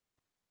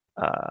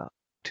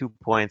 2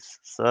 points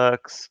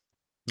sucks.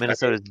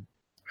 Minnesota's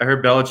I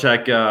heard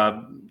Belichick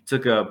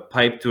took a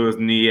pipe to his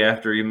knee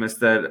after he missed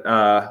that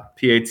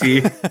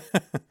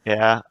PAT.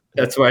 yeah,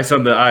 That's why he's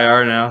on the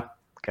IR now.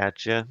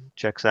 gotcha.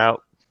 Checks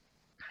out.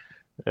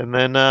 And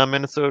then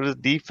Minnesota's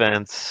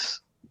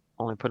defense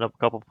only put up a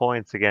couple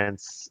points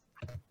against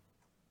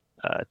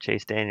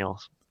Chase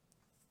Daniels.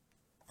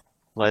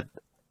 Led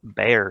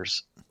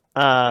Bears.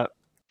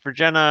 For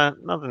Jenna,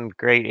 nothing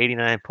great.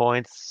 89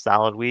 points,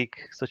 solid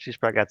week. So she's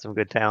probably got some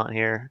good talent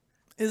here.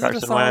 Is Carson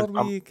it a solid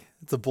Wentz, week?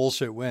 It's a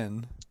bullshit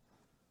win.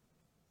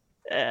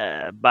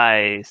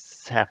 By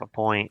half a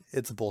point.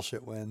 It's a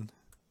bullshit win.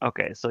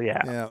 Okay, so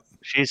yeah, Yeah.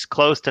 she's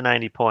close to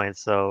 90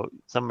 points. So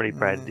somebody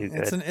probably do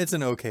good. It's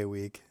an okay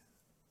week.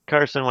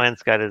 Carson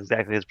Wentz got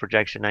exactly his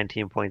projection,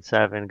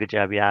 19.7. Good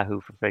job, Yahoo,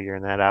 for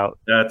figuring that out.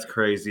 That's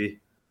crazy.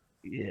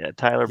 Yeah,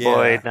 Tyler Yeah.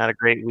 Boyd, not a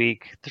great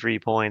week, 3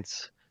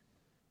 points.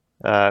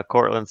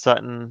 Cortland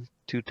Sutton,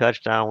 2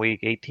 touchdown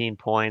week, 18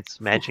 points.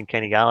 Matching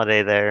Kenny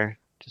Galladay there,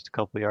 just a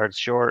couple yards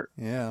short.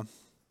 Yeah.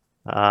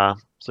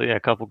 So yeah,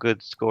 a couple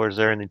good scores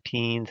there in the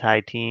teens,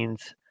 high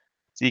teens.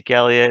 Zeke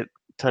Elliott,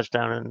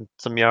 touchdown and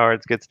some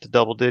yards, gets to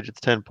double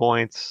digits, 10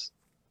 points.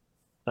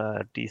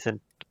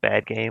 Decent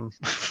bad game.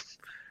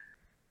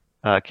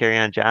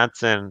 Kerryon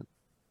Johnson,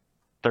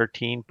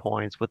 13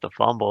 points with the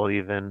fumble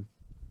even.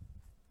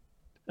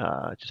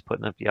 Just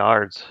putting up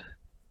yards.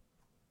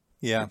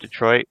 Yeah.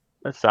 Detroit,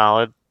 that's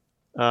solid.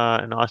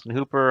 And Austin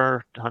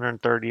Hooper,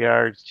 130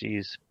 yards.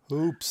 Jeez.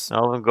 Oops.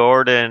 Melvin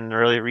Gordon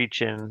really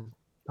reaching,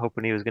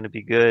 hoping he was going to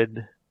be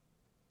good.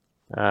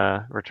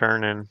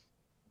 Returning.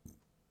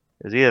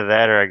 It was either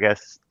that or I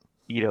guess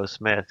Ito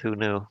Smith. Who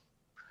knew?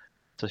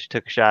 So she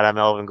took a shot at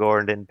Melvin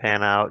Gordon, didn't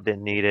pan out,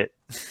 didn't need it.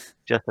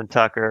 Justin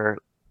Tucker,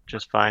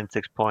 just fine,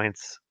 6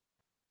 points.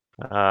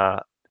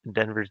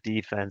 Denver's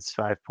defense,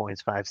 5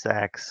 points, 5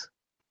 sacks.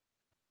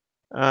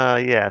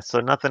 Yeah, so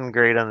nothing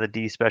great on the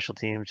D special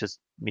teams, just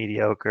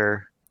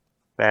mediocre,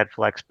 bad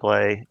flex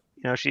play.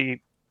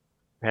 She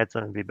had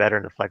something to be better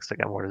in the flex. I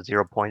got more to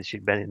 0 points.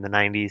 She'd been in the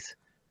 90s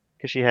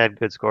because she had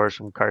good scores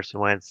from Carson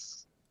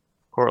Wentz,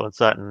 Cortland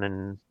Sutton,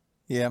 and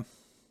Yeah.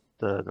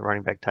 the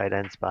running back tight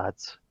end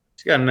spots.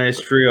 She's got a nice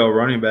trio of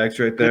running backs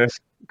right there.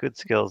 Good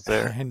skills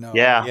there. I know.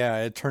 Yeah.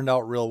 Yeah, it turned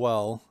out real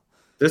well.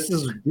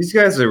 These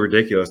guys are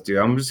ridiculous, dude.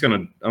 I'm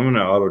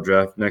gonna auto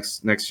draft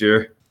next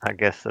year. I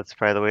guess that's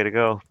probably the way to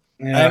go.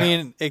 Yeah. I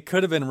mean, it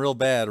could have been real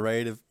bad,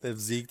 right? If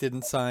Zeke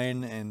didn't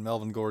sign and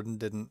Melvin Gordon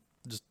didn't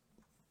just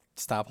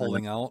stop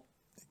holding out.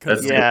 It could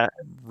have Yeah.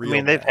 been I real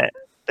mean, bad.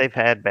 they've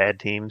had bad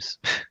teams.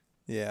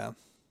 Yeah.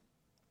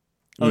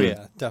 Oh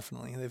yeah,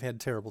 definitely. They've had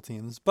terrible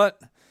teams, but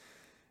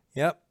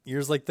yep,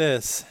 years like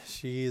this,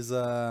 she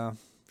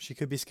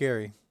could be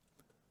scary.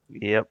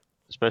 Yep.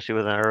 Especially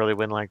with an early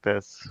win like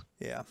this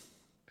Yeah.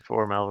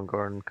 before Melvin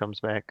Gordon comes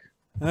back.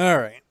 All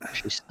right.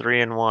 She's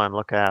 3-1.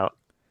 Look out.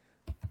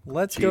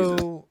 Let's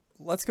Jesus.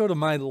 go to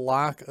my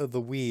lock of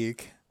the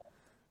week.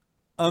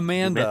 You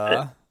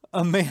Amanda.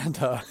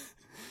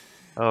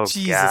 Oh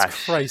Jesus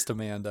gosh. Christ,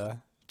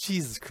 Amanda.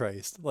 Jesus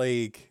Christ.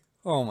 Like,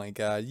 oh my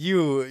God.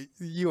 You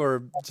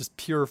are just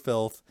pure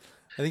filth.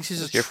 I think she's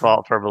It's just your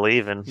fault for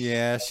believing.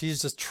 Yeah,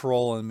 she's just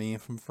trolling me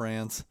from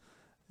France.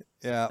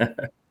 Yeah.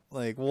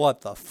 Like,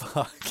 what the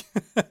fuck?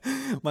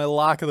 My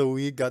lock of the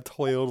week got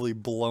totally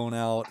blown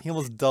out. He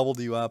almost doubled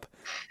you up.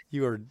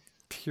 You are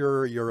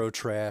pure Euro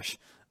trash.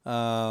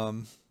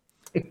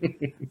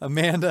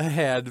 Amanda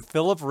had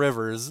Phillip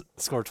Rivers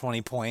score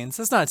 20 points.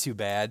 That's not too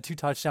bad. 2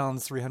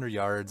 touchdowns, 300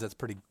 yards. That's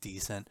pretty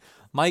decent.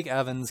 Mike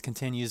Evans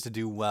continues to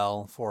do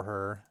well for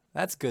her.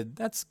 That's good.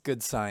 That's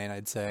good sign,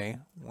 I'd say,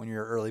 when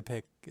your early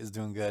pick is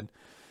doing good.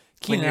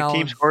 When Keenan your Allen,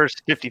 team scores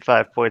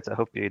 55 points, I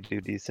hope you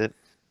do decent.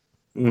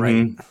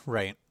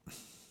 right.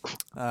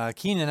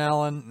 Keenan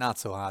Allen, not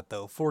so hot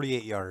though.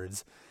 48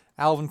 yards.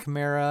 Alvin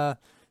Kamara,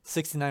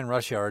 69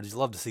 rush yards. You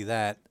love to see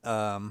that.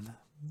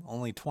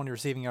 Only 20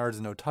 receiving yards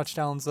and no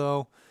touchdowns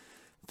though.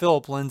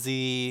 Philip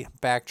Lindsay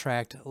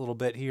backtracked a little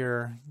bit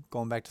here,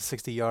 going back to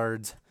 60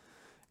 yards.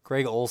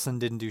 Greg Olson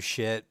didn't do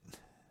shit.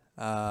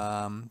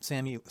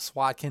 Sammy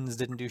Swatkins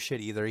didn't do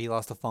shit either. He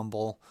lost a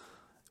fumble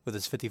with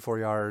his 54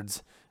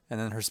 yards. And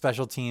then her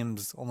special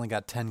teams only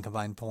got 10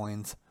 combined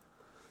points.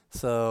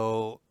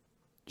 So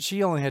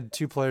she only had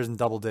 2 players in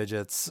double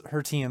digits.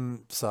 Her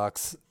team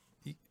sucks.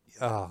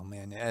 Oh,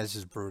 man, it's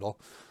just brutal.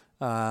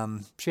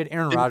 She had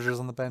Aaron Rodgers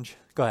on the bench.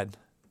 Go ahead.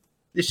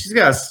 She's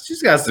got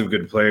some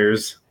good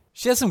players.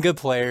 She has some good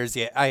players.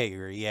 Yeah, I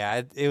agree.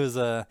 Yeah, it's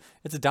a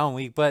down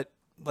week, but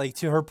like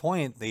to her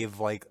point, they've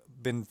like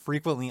been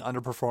frequently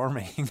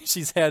underperforming.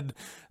 She's had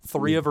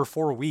 3 of her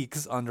 4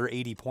 weeks under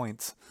 80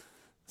 points.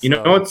 You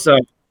know what's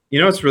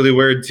really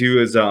weird too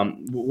is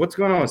what's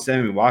going on with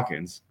Sammy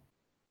Watkins?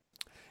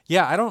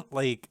 Yeah, I don't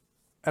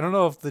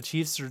know if the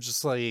Chiefs are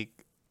just like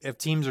if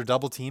teams are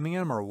double teaming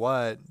him or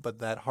what, but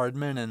that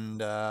Hardman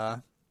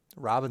and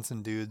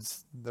Robinson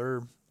dudes,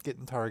 they're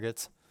getting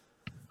targets.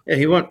 Yeah,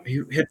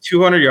 he hit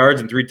 200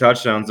 yards and 3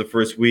 touchdowns the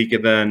first week,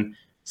 and then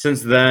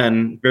since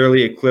then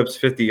barely eclipsed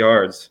 50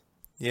 yards.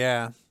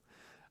 Yeah.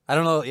 I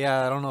don't know.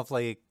 Yeah, I don't know if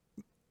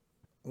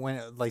when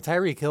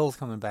Tyreek Hill's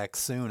coming back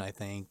soon, I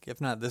think.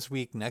 If not this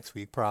week, next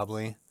week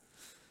probably.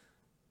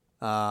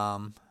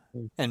 And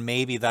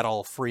maybe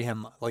that'll free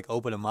him,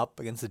 open him up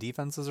against the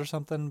defenses or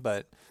something.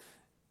 But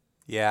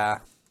yeah,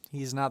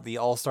 he's not the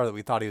all-star that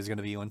we thought he was going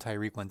to be when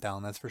Tyreek went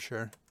down. That's for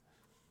sure.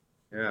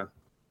 Yeah.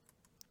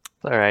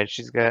 It's all right.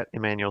 She's got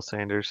Emmanuel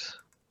Sanders.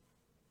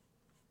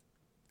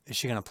 Is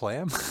she going to play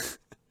him?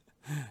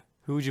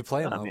 Who would you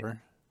play him over?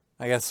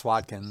 I guess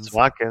Watkins.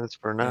 Watkins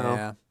for now.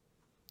 Yeah.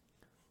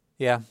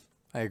 Yeah,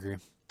 I agree.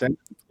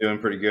 Doing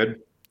pretty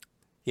good.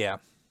 Yeah.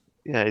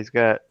 Yeah, he's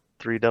got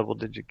 3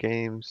 double-digit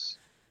games.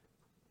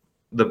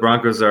 The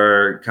Broncos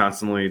are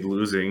constantly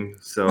losing,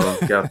 so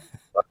yeah.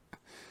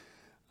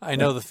 I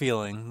know the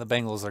feeling. The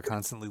Bengals are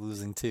constantly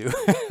losing too.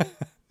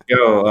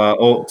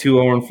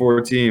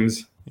 2-0-4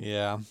 teams.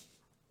 Yeah.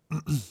 You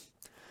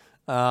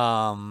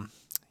know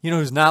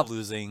who's not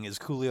losing is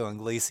Julio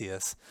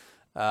Iglesias.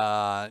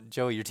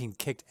 Joey, your team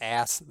kicked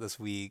ass this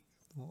week,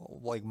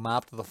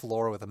 mopped the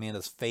floor with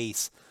Amanda's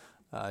face.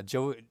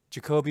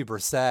 Jacoby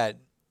Brissett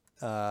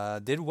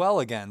did well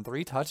again,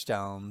 3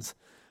 touchdowns.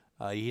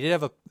 He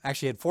did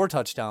actually had 4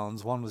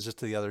 touchdowns. One was just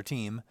to the other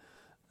team.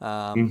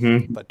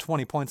 But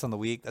 20 points on the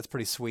week. That's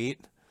pretty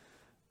sweet.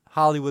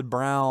 Hollywood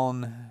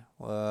Brown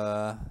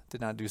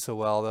did not do so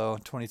well though.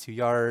 22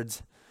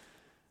 yards.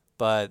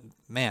 But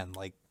man,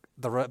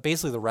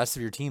 basically the rest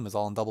of your team is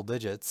all in double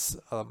digits.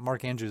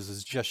 Mark Andrews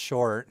is just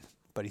short,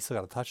 but he still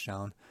got a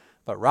touchdown.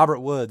 But Robert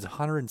Woods,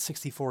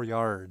 164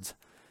 yards,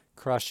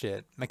 crushed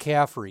it.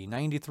 McCaffrey,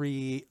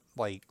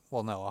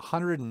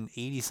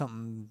 180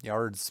 something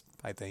yards,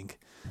 I think,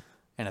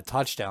 and a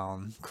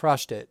touchdown,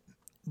 crushed it.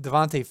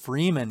 Devontae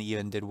Freeman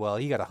even did well.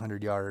 He got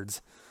 100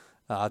 yards.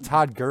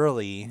 Todd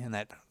Gurley in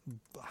that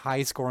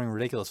high-scoring,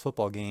 ridiculous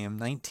football game,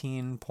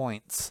 19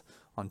 points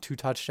on 2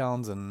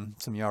 touchdowns and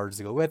some yards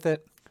to go with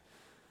it.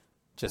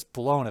 Just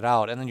blowing it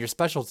out. And then your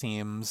special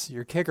teams,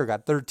 your kicker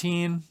got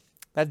 13.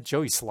 That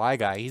Joey Sly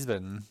guy, he's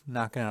been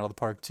knocking it out of the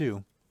park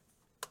too.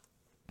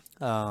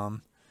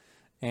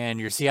 And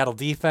your Seattle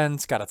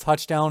defense got a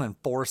touchdown and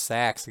 4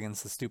 sacks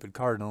against the stupid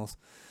Cardinals.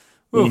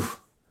 Oof.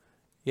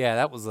 Yeah,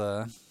 that was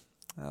a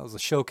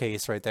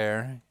showcase right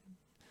there.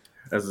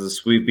 That's a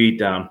sweet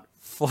beatdown.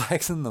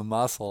 Flexing the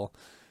muscle.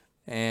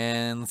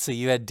 And let's see,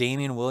 you had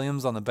Damian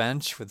Williams on the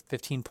bench with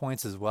 15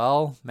 points as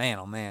well. Man,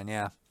 oh man,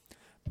 yeah.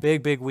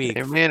 Big week.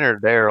 Damian or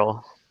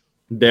Daryl?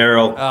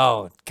 Daryl.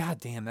 Oh, god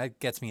damn, that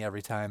gets me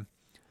every time.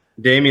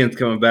 Damian's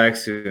coming back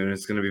soon.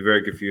 It's going to be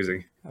very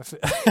confusing.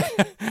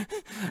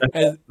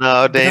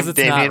 No, because it's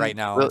Damian not right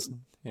now.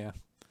 Yeah.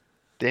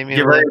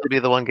 Damian Williams will be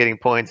the one getting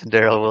points, and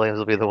Daryl Williams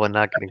will be the one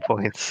not getting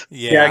points.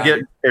 Yeah.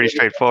 Get Pretty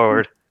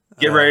straightforward.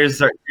 ready to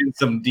start getting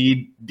some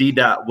D.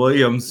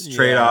 Williams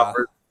trade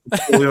offers.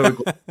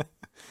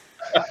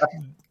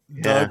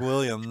 Doug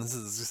Williams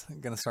is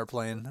gonna start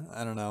playing.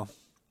 I don't know.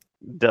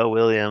 Doug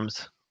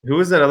Williams. Who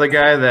was that other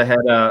guy that had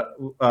a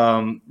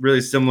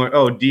really similar?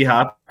 Oh, D.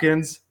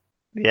 Hopkins.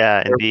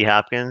 Yeah, and D.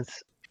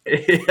 Hopkins.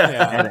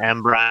 Yeah. And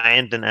M.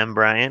 Bryant and M.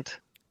 Bryant.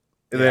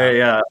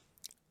 Yeah.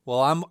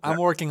 Well, I'm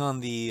working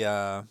on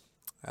the.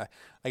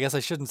 I guess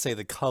I shouldn't say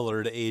the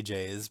colored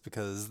AJs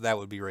because that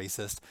would be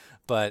racist.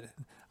 But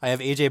I have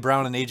AJ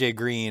Brown and AJ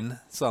Green,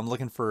 so I'm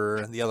looking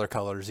for the other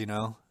colors. You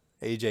know,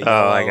 AJ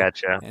yellow I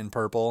gotcha. and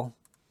purple.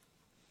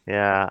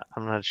 Yeah,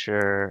 I'm not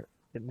sure.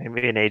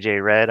 Maybe an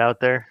AJ Red out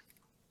there.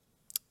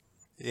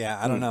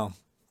 Yeah, I don't know. You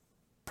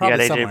Probably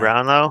got AJ somewhere.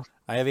 Brown though.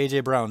 I have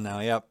AJ Brown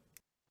now. Yep.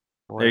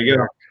 There you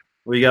go.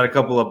 We got a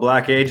couple of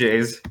black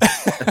AJs.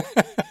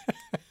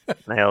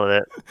 Nailed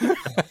it.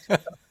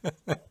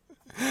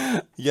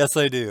 Yes,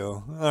 I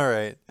do. All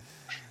right.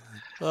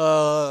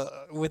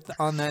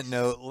 On that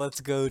note,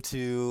 let's go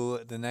to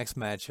the next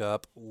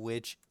matchup,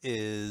 which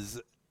is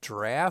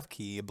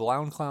Draftkey,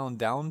 Blown Clown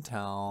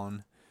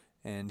Downtown,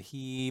 and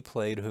he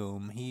played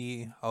whom?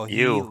 He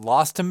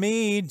lost to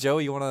me. Joe,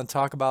 you want to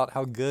talk about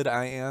how good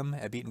I am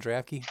at beating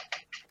Draftkey?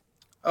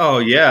 Oh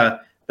yeah,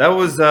 that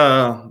was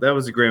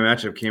a great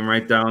matchup. Came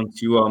right down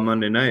to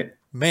Monday night.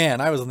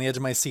 Man, I was on the edge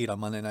of my seat on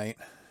Monday night.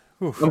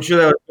 Oof. I'm sure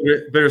that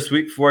was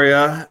bittersweet for you.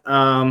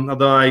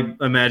 Although I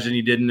imagine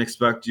you didn't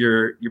expect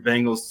your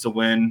Bengals to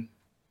win.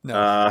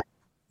 No.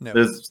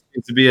 There's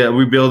seems to be a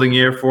rebuilding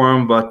year for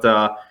them, but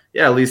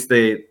yeah, at least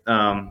they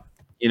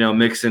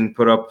Mixon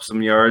put up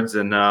some yards,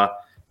 and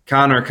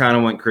Connor kind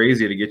of went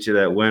crazy to get you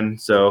that win.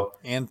 So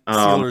and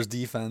Steelers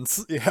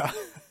defense, yeah.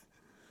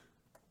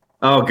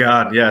 Oh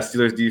God, yeah,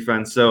 Steelers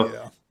defense. So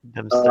Yeah.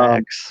 Them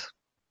sacks.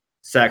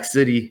 Sack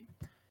City,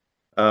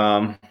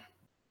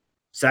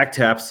 sack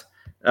taps.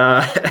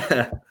 All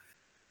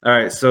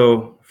right,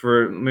 so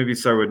for maybe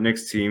start with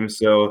Nick's team.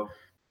 So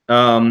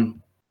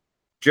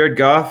Jared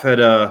Goff had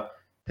a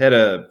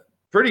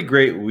pretty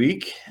great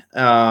week.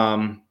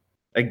 I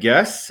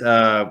guess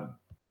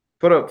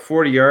put up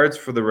 40 yards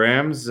for the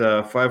Rams,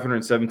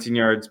 517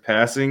 yards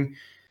passing.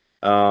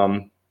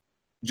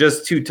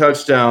 Just 2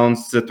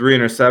 touchdowns to 3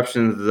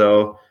 interceptions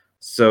though.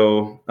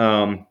 So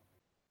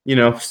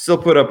still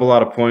put up a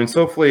lot of points.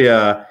 Hopefully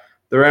the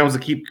Rams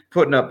will keep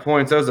putting up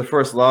points. That was the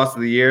first loss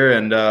of the year,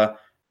 and the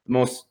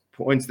most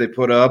points they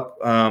put up.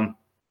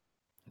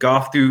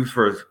 Goff threw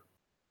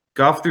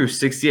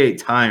 68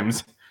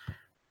 times,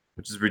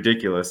 which is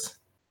ridiculous.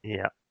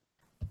 Yeah.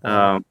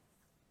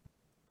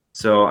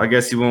 So I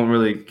guess you won't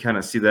really kind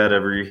of see that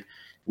every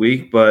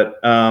week. But,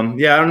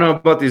 yeah, I don't know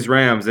about these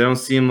Rams. They don't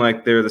seem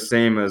like they're the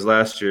same as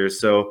last year.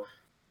 So it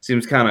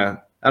seems kind of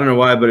 – I don't know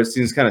why, but it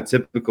seems kind of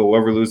typical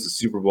whoever loses the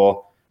Super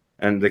Bowl,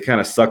 and they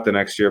kind of suck the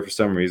next year for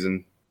some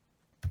reason.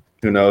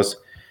 Who knows?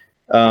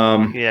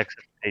 Yeah,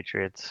 except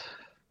Patriots.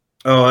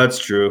 Oh, that's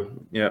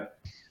true. Yeah.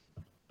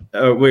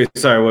 Oh, wait,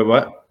 sorry. Wait,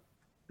 what?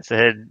 I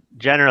said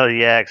generally,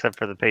 yeah, except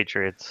for the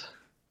Patriots.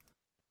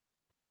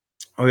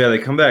 Oh, yeah, they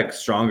come back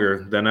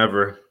stronger than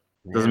ever.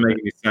 Doesn't make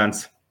any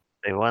sense.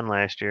 They won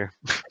last year.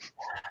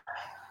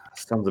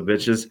 Sons of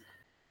bitches.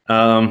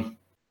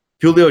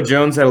 Julio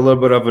Jones had a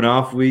little bit of an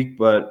off week,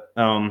 but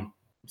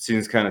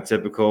seems kind of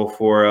typical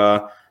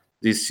for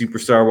these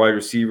superstar wide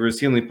receivers.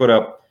 He only put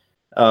up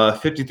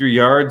 53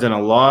 yards and a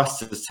loss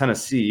to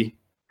Tennessee.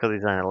 Because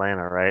he's on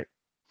Atlanta, right?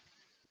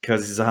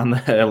 Because he's on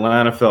the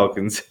Atlanta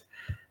Falcons.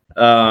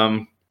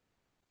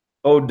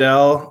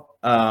 Odell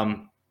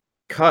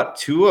caught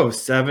 2 of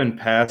 7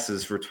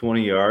 passes for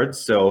 20 yards.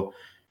 So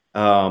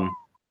I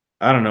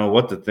don't know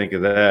what to think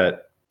of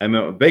that. I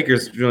mean,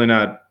 Baker's really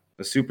not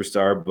a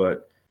superstar,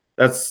 but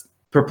that's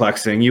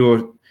perplexing. You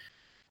would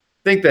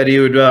think that he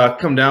would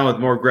come down with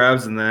more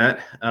grabs than that.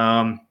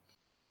 I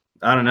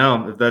don't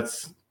know if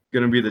that's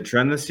going to be the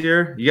trend this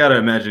year. You got to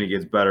imagine he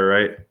gets better,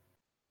 right?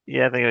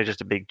 Yeah, I think it was just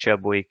a big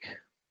Chubb week.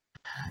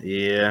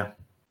 Yeah.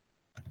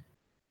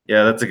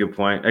 Yeah, that's a good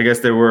point. I guess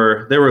they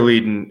were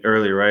leading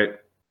early, right? I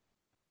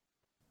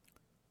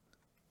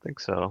think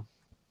so.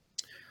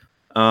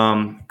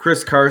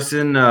 Chris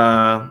Carson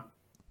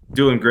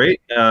doing great.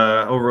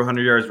 Over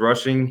 100 yards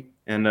rushing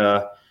and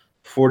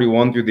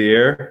 41 through the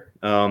air.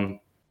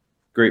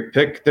 Great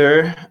pick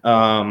there.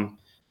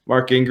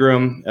 Mark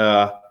Ingram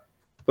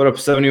put up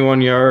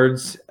 71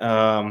 yards.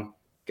 Got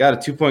got a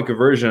 2-point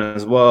conversion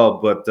as well,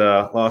 but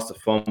lost a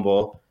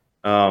fumble.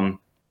 Yeah,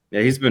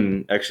 he's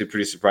been actually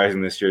pretty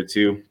surprising this year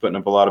too, putting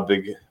up a lot of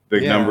big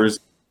numbers.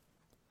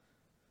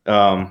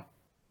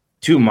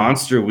 2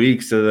 monster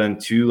weeks and then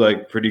 2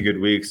 like pretty good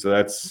weeks, so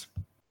that's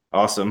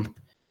awesome.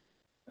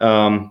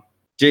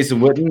 Jason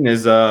Witten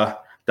is a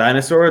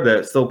dinosaur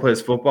that still plays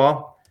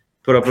football.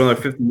 Put up another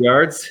 50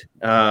 yards.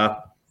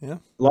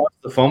 Lost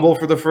the fumble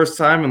for the first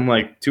time in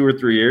like 2 or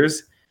 3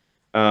 years.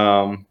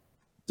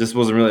 Just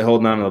wasn't really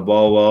holding on to the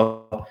ball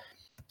well.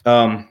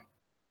 And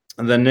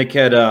then Nick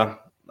had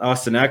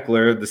Austin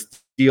Eckler, the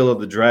steal of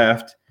the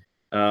draft,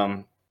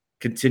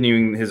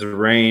 continuing his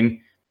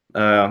reign.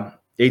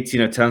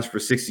 18 attempts for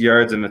 60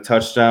 yards and a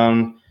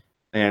touchdown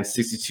and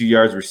 62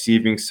 yards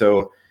receiving.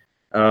 So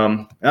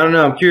I don't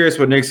know. I'm curious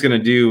what Nick's going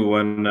to do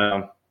when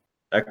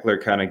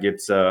Eckler kind of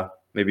gets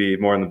maybe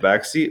more in the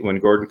backseat when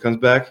Gordon comes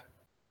back.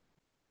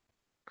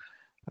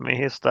 I mean,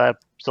 he'll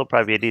still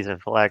probably be a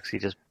decent flex. He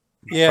just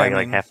probably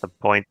like half the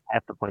points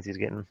he's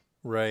getting.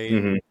 Right.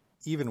 Mm-hmm.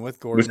 Even with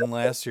Gordon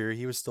last year,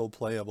 he was still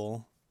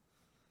playable.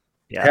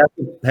 Yeah.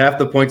 Half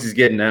the points he's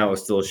getting now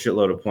is still a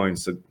shitload of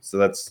points. So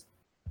that's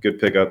good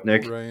pickup,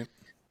 Nick. Right.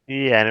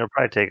 Yeah, and it'll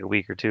probably take a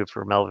week or two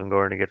for Melvin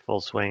Gordon to get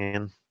full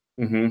swinging.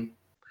 Mm-hmm.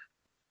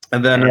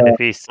 And then if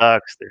he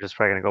sucks, they're just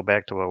probably going to go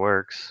back to what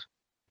works.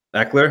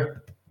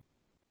 Eckler?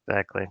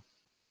 Exactly.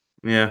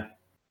 Yeah.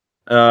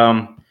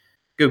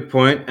 Good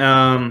point.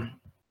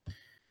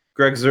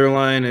 Greg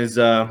Zerline is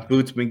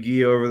Boots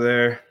McGee over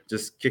there,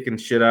 just kicking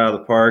shit out of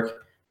the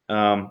park.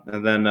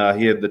 And then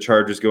he had the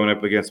Chargers going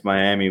up against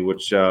Miami,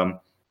 which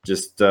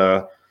just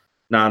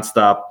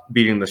nonstop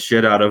beating the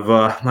shit out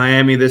of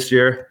Miami this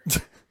year.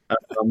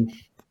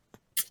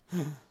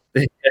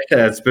 Yeah,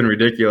 it's been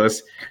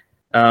ridiculous.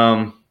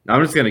 I'm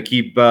just gonna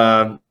keep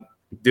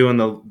doing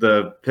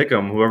the pick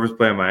 'em. Whoever's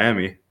playing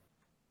Miami.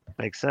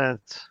 Makes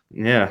sense.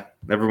 Yeah,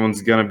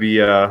 everyone's gonna be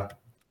all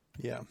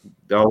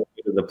the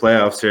way to the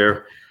playoffs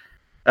here.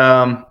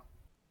 And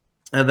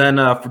then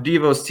for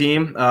Devo's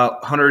team,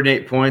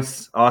 108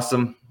 points,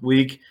 awesome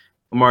week.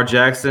 Lamar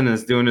Jackson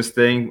is doing his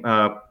thing.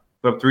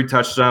 Put up 3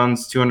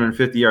 touchdowns,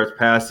 250 yards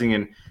passing,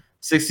 and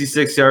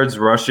 66 yards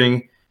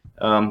rushing.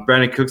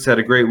 Brandon Cooks had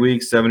a great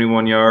week,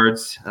 71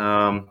 yards.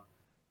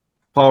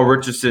 Paul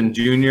Richardson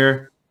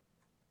Jr.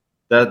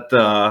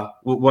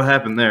 What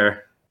happened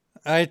there?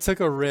 I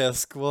took a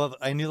risk. Well,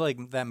 I knew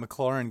like that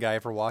McLaurin guy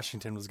for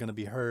Washington was going to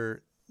be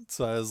hurt,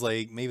 so I was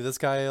like, maybe this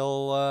guy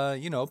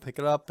will, pick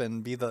it up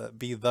and be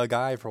the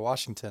guy for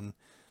Washington.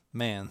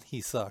 Man,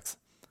 he sucks.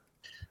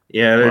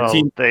 Yeah,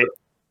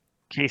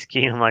 Case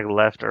Keenum like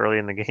left early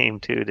in the game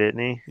too, didn't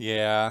he?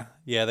 Yeah.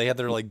 They had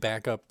their like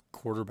backup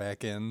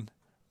quarterback in.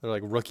 They're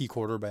like rookie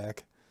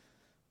quarterback.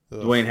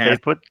 Dwayne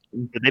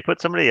Did they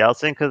put somebody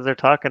else in? Because they're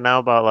talking now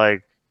about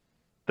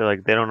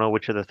they don't know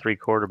which of the 3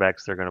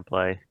 quarterbacks they're going to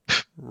play.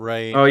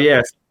 Right. Oh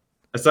yes,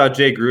 I saw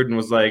Jay Gruden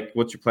was like,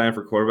 "What's your plan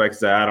for quarterbacks?" He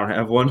said, "I don't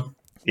have one." Well,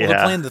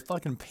 they're playing the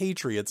fucking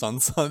Patriots on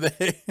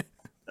Sunday.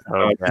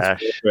 Oh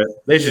gosh,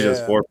 they should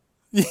just forfeit.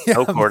 Yeah,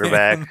 no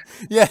quarterback. Man.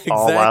 Yeah, exactly.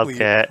 All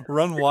Wildcat.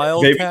 Run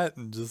Wildcat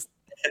and just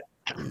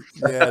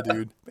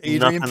dude.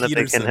 Adrian Nothing Peterson. that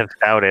they can have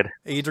scouted.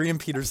 Adrian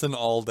Peterson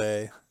all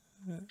day.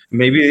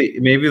 Maybe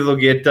they'll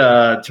get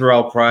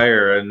Terrell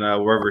Pryor and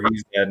wherever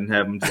he's at and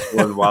have him just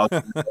run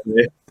Wildcat.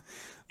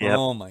 Yep.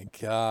 Oh my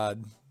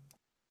god.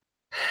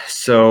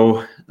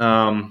 So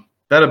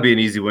that'll be an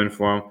easy win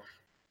for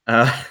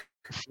him.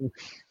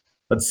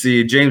 Let's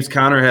see. James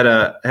Conner had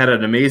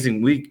an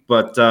amazing week,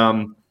 but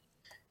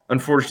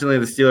unfortunately,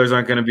 the Steelers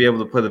aren't going to be able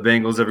to play the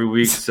Bengals every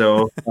week.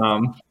 So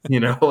we'll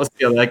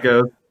see how that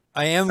goes.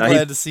 I am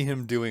glad to see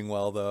him doing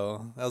well,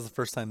 though. That was the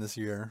first time this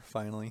year,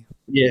 finally.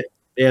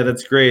 Yeah,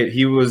 that's great.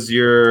 He was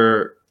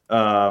your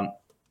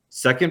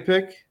second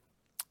pick.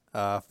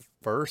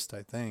 First,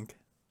 I think.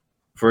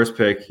 First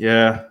pick,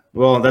 yeah.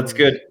 Well, that's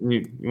good.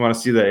 You want to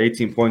see the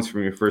 18 points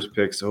from your first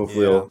pick, so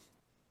hopefully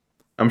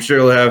I'm sure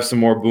he'll have some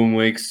more boom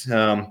weeks.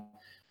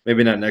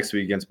 Maybe not next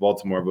week against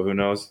Baltimore, but who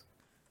knows?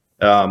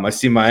 I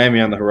see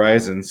Miami on the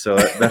horizon, so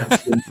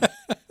that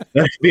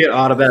could be an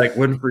automatic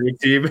win for your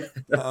team.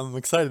 I'm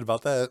excited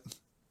about that.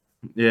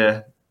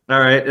 Yeah. All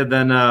right, and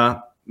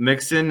then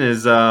Mixon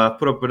is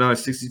put up another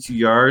 62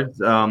 yards.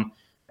 Hasn't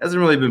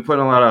really been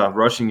putting a lot of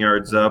rushing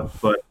yards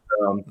up, but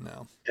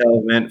No.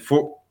 hell, man,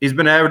 he's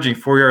been averaging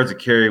 4 yards a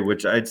carry,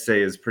 which I'd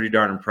say is pretty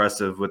darn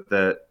impressive with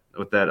that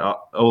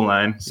O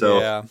line. So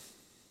Yeah.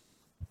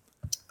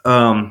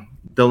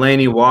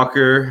 Delaney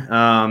Walker,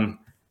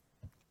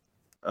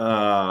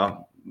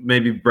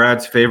 maybe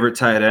Brad's favorite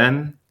tight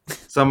end,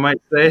 some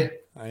might say.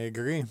 I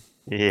agree.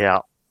 Yeah.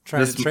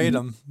 Trying to trade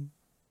him.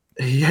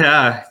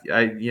 Yeah,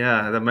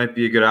 that might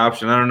be a good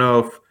option. I don't know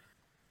if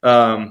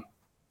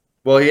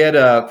well, he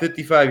had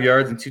 55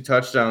 yards and 2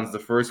 touchdowns the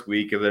first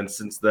week, and then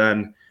since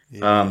then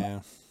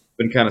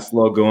been kind of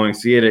slow going.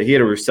 So he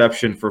had a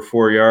reception for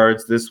 4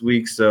 yards this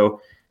week.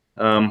 So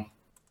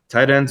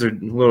tight ends are a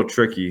little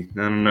tricky.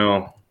 I don't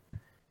know.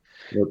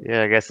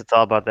 Yeah, I guess it's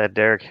all about that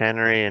Derrick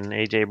Henry and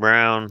A.J.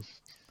 Brown.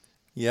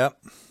 Yep.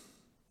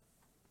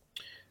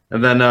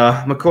 And then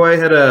McCoy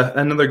had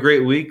another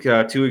great week,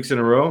 2 weeks in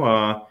a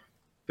row.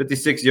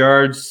 56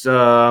 yards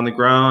on the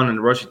ground and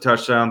a rushing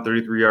touchdown,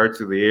 33 yards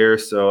through the air.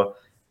 So,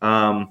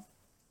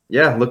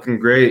 yeah, looking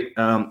great.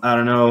 I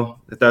don't know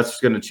if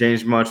that's going to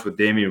change much with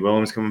Damian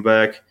Williams coming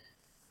back,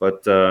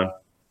 but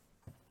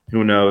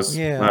who knows?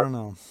 Yeah, I don't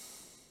know.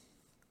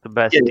 The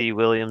best Yeah. D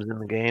Williams in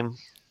the game.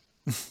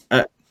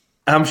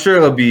 I'm sure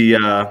he'll be.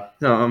 No,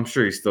 I'm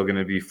sure he's still going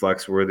to be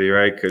flex worthy,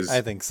 right? Because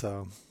I think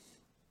so.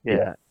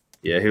 Yeah.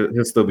 yeah,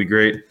 he'll still be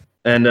great.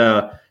 And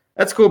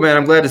that's cool, man.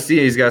 I'm glad to see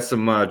he's got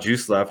some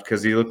juice left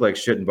because he looked like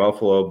shit in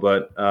Buffalo.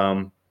 But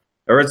I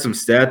read some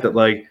stat that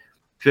like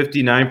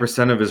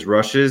 59% of his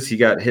rushes he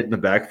got hit in the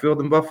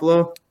backfield in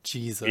Buffalo.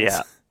 Jesus.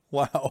 Yeah.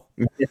 Wow.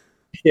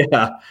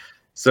 Yeah.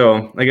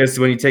 So I guess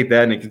when you take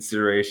that into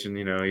consideration,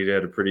 you know, he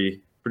had a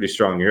pretty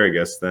strong year, I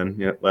guess,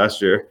 then,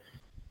 last year,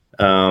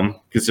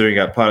 considering he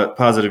got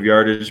positive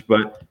yardage.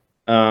 But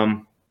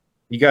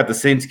you got the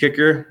Saints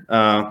kicker,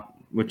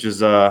 which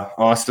is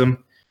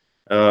awesome.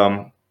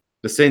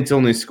 The Saints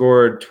only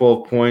scored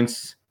 12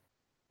 points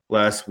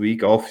last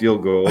week, all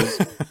field goals.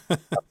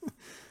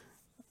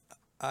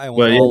 I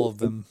want all of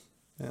them.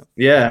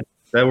 Yeah,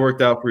 that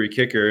worked out for your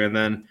kicker. And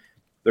then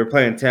they're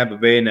playing Tampa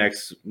Bay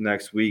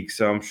next week,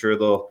 so I'm sure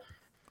they'll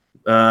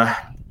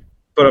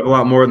put up a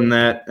lot more than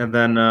that. And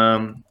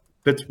then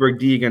Pittsburgh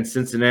D against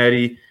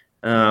Cincinnati,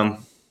 playing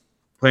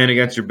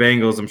against your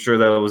Bengals. I'm sure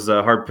that was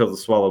a hard pill to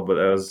swallow, but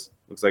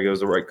looks like it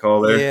was the right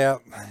call there.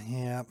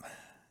 Yeah.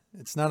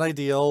 It's not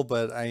ideal,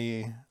 but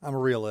I'm a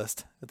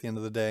realist at the end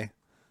of the day.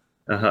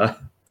 Uh-huh.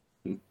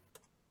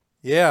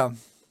 Yeah.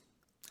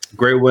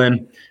 Great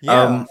win.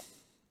 Yeah.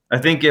 I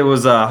think it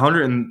was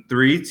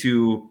 103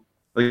 to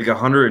like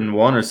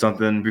 101 or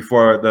something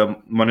before the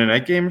Monday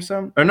night game or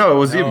something. Or no, it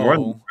was even more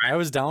than that. I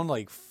was down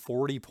like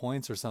 40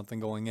 points or something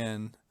going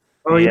in.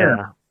 Oh,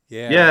 yeah.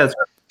 Yeah. Yeah,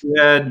 we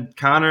had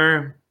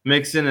Connor,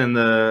 Mixon, and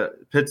the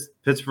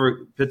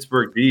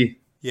Pittsburgh D.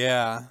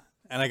 Yeah.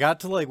 And I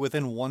got to like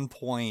within 1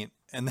 point,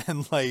 and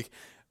then like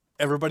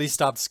everybody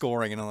stopped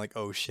scoring, and I'm like,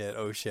 oh shit,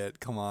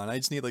 come on. I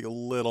just need like a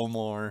little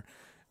more.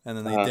 And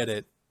then they did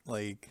it.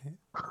 Like,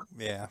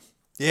 yeah.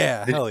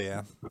 Yeah, hell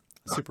yeah.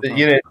 Super pumped.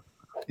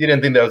 You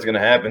didn't think that was going to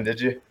happen, did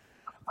you?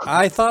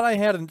 I thought I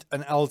had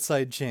an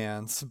outside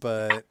chance,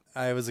 but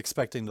I was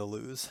expecting to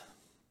lose.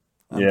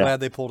 I'm glad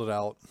they pulled it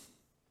out.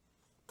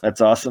 That's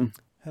awesome.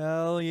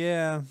 Hell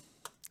yeah.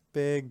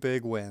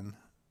 Big win.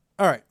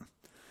 All right.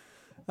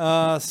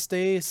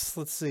 Stace,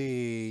 let's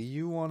see.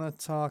 You want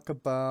to talk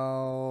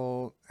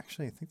about...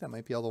 Actually, I think that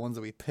might be all the ones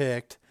that we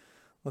picked.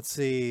 Let's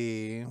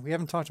see. We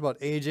haven't talked about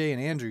AJ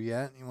and Andrew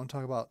yet. You want to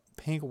talk about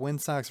Pink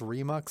Windsox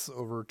Remux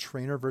over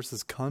Trainer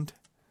versus Cunt?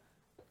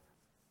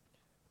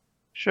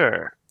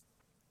 Sure.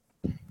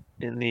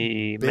 In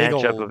the Big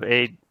matchup old of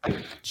eight,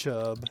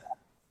 Chubb.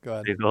 Go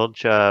ahead. big old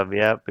Chubb.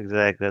 Yep,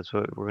 exactly. That's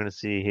what we're gonna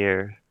see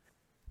here.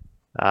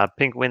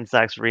 Pink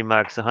Windsox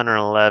Remux,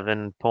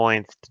 111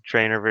 points to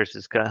Trainer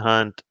versus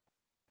Hunt.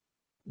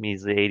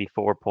 Measly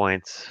 84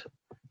 points.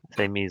 I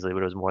say measly,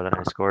 but it was more than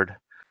I scored.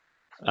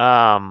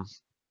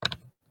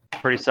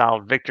 Pretty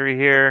solid victory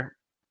here.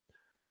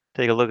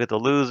 Take a look at the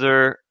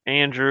loser,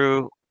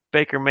 Andrew.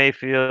 Baker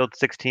Mayfield,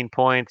 16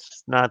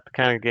 points. Not the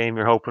kind of game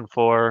you're hoping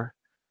for,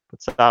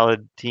 but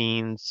solid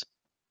teams.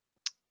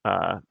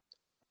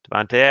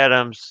 Devontae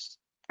Adams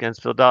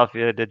against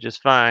Philadelphia did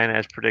just fine,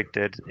 as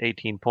predicted,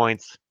 18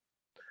 points.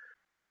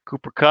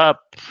 Cooper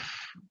Kupp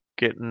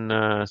getting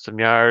some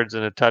yards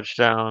and a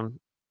touchdown,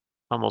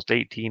 almost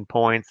 18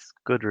 points.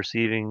 Good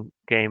receiving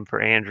game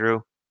for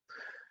Andrew.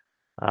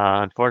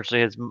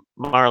 Unfortunately, his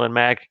Marlon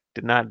Mack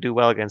did not do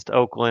well against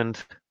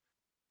Oakland.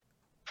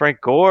 Frank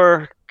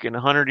Gore getting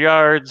 100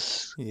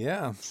 yards.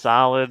 Yeah.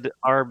 Solid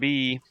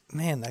RB.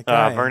 Man, that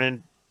guy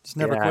Vernon just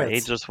never quits.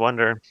 Ageless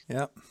wonder.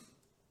 Yep.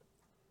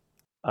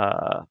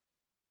 And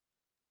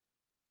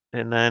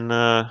then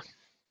I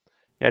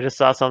just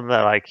saw something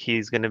that like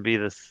he's going to be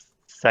the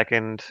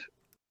second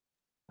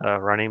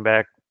running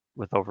back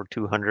with over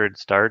 200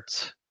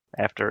 starts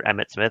after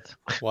Emmitt Smith.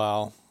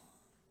 Wow.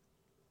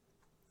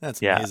 That's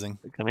amazing.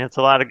 I mean, it's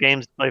a lot of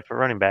games to play for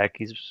running back.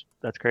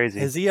 That's crazy.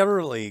 Has he ever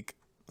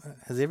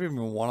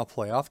even won a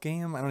playoff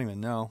game? I don't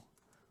even know.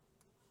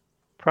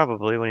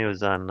 Probably when he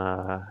was on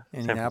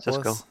San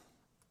Francisco.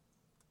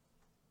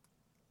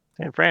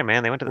 San Fran,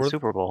 man, they went to the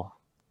Super Bowl.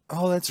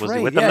 Oh, that's right. Was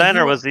he with them then,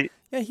 or was he?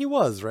 Yeah, he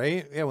was,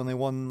 right? Yeah, when they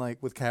won like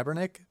with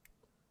Kaepernick.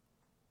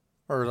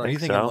 Or are you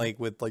thinking like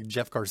with like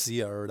Jeff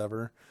Garcia or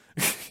whatever?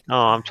 No,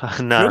 I'm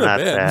talking not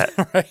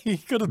that. Right? He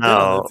could have been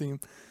on that team.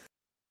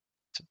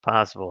 It's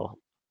possible.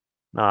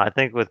 No, I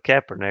think with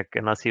Kaepernick,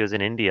 unless he was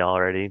in India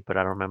already, but I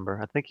don't remember.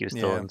 I think he was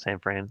still in San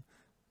Fran.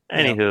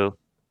 Anywho,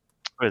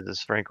 what is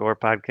this, Frank Gore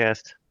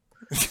podcast?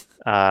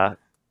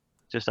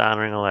 Just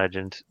honoring a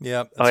legend.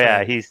 Yep. Oh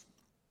yeah, he's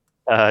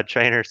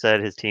Trainer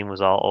said his team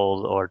was all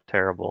old or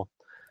terrible.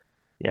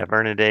 Yeah,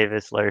 Vernon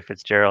Davis, Larry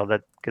Fitzgerald.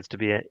 That gets to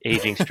be an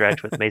aging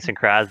stretch with Mason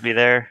Crosby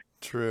there.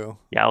 True.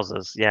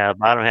 Yowzas. Yeah,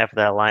 bottom half of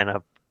that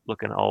lineup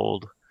looking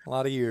old. A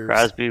lot of years.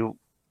 Crosby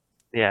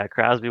Yeah,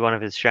 Crosby, one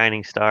of his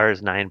shining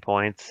stars, 9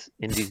 points.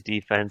 Indy's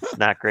defense,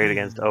 not great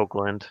against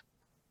Oakland.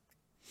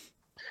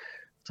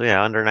 So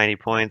yeah, under 90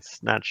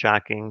 points, not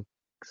shocking.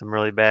 Some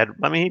really bad.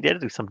 I mean, he did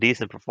do some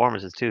decent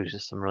performances too,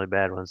 just some really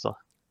bad ones. So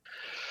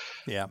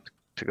Yeah.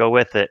 to go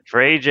with it.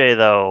 For AJ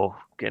though,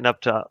 getting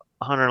up to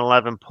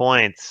 111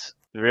 points,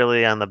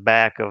 really on the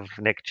back of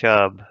Nick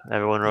Chubb.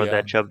 Everyone rode Yeah.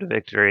 that Chubb to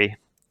victory.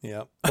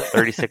 Yep.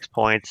 36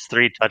 points,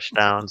 3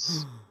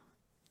 touchdowns.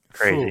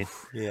 Crazy.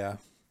 Oof, yeah.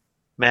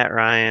 Matt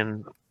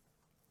Ryan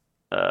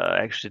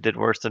actually did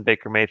worse than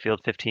Baker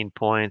Mayfield, 15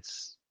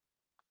 points.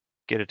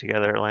 Get it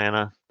together,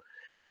 Atlanta.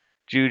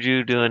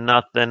 Juju doing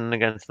nothing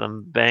against the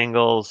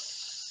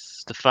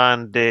Bengals.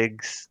 Stephon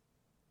Diggs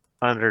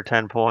under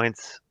 10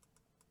 points.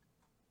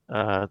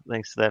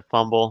 Thanks to that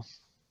fumble.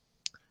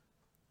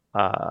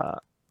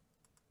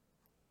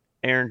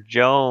 Aaron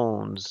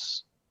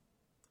Jones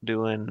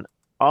doing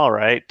all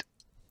right.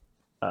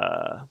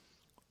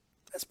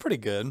 That's pretty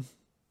good.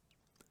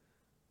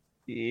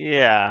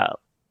 Yeah,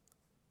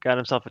 got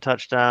himself a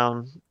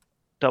touchdown,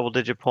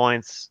 double-digit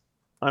points,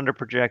 under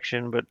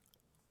projection, but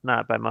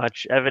not by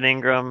much. Evan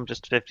Ingram,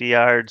 just 50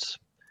 yards.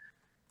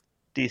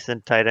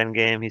 Decent tight end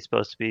game. He's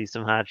supposed to be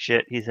some hot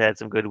shit. He's had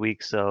some good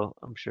weeks, so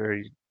I'm sure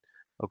he's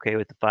okay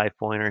with the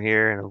 5-pointer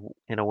here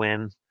and a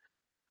win.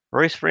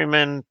 Royce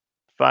Freeman,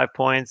 5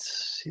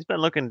 points. He's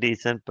been looking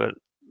decent, but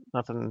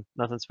nothing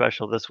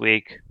special this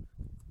week.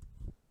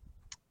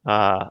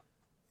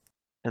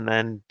 And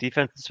then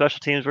defense and special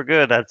teams were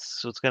good.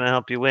 That's what's going to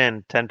help you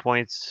win. 10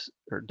 points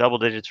or double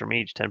digits from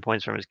each. 10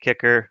 points from his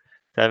kicker.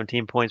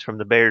 17 points from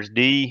the Bears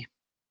D.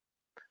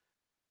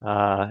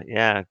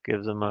 Yeah,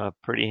 gives them a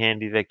pretty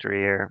handy victory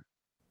here.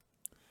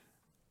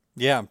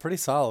 Yeah, pretty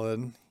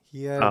solid.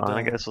 He had.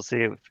 I guess we'll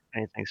see if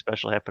anything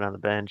special happened on the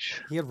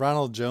bench. He had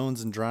Ronald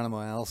Jones and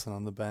Geronimo Allison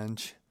on the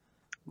bench.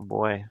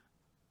 Boy,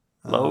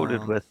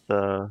 loaded with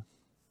some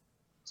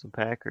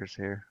Packers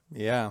here.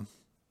 Yeah,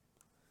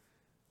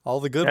 all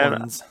the good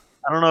ones.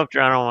 I don't know if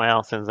Geronimo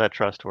Allison's that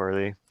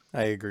trustworthy.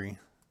 I agree.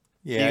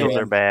 Yeah, Eagles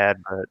are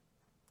bad, but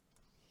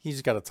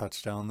he's got a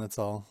touchdown. That's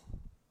all.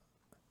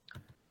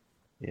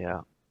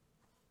 Yeah.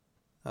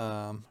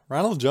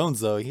 Ronald Jones,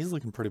 though, he's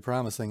looking pretty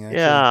promising, actually.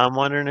 Yeah, I'm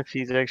wondering if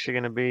he's actually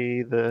going to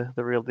be the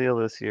real deal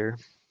this year.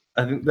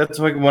 I think that's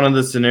like one of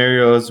the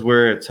scenarios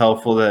where it's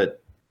helpful that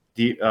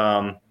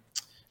AJ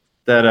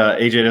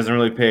doesn't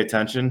really pay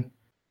attention,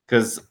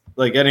 because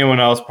like anyone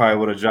else probably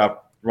would have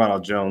dropped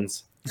Ronald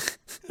Jones,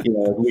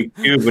 week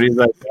 2. But he's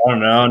like, I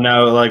don't know.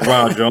 Now like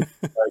Ronald Jones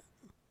is, like,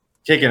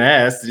 kicking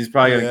ass. He's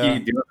probably gonna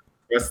keep doing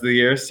it the rest of the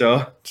year.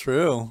 So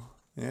true.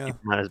 Yeah.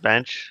 Keep him on his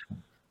bench.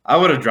 I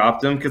would have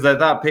dropped him because I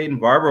thought Peyton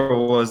Barber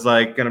was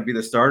like going to be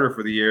the starter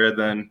for the year.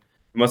 Then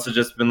it must have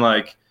just been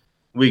like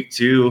week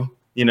 2,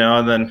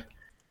 and then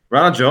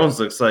Ronald Jones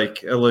looks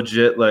like a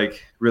legit,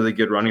 like really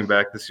good running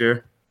back this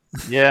year.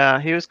 Yeah,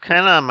 he was kind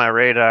of on my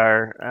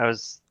radar.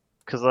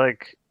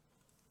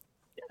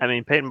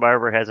 Peyton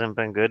Barber hasn't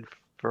been good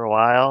for a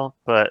while,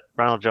 but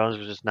Ronald Jones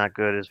was just not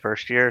good his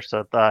first year.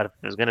 So I thought if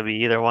it was going to be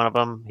either one of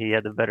them, he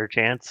had the better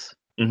chance.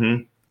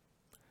 Mm-hmm.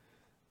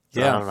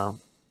 So I don't know.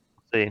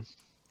 We'll see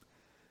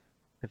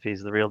if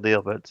he's the real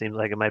deal, but it seems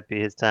like it might be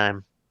his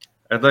time.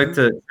 I'd like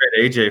to trade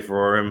AJ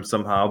for him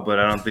somehow, but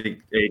I don't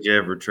think AJ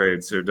ever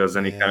trades or does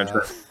any kind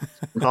of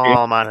trade.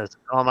 Call him on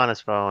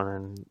his phone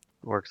and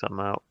work something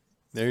out.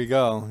 There you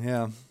go.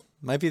 Yeah,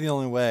 might be the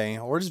only way,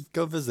 or just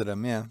go visit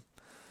him. Yeah.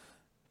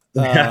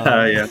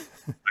 Yeah.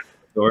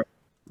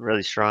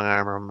 Really strong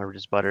armor him, or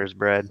just butter his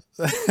bread.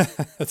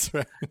 That's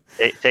right.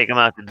 Take him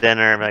out to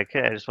dinner. I'm like,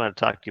 hey, I just want to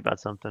talk to you about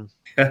something.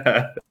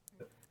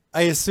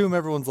 I assume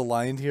everyone's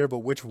aligned here, but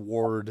which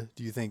ward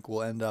do you think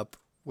will end up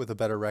with a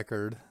better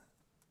record?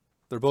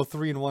 They're both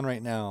 3-1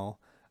 right now.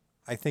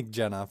 I think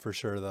Jenna for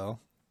sure, though.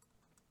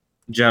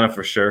 Jenna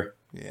for sure.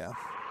 Yeah.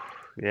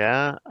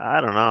 Yeah,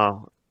 I don't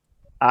know.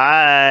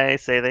 I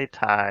say they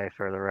tie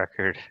for the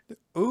record.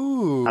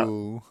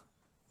 Ooh.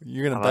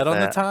 You're going to bet on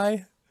the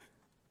tie?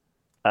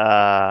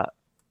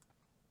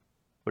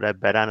 Would I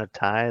bet on a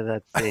tie?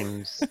 That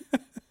seems...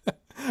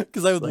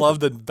 Because I would love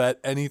to bet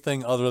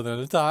anything other than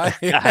a tie.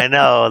 I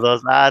know.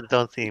 Those odds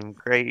don't seem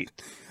great.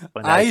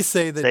 I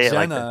say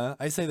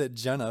that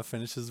Jenna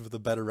finishes with a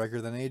better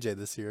record than AJ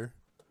this year.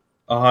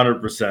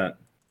 100%.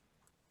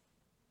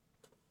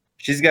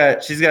 She's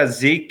got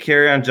Zeke,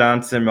 Kerryon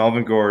Johnson,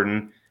 Melvin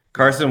Gordon.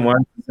 Carson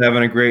Wentz is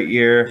having a great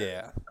year.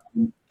 Yeah.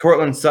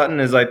 Cortland Sutton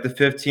is like the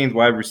 15th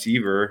wide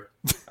receiver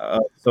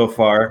so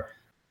far,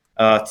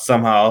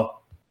 somehow.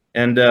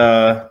 And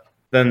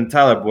then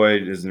Tyler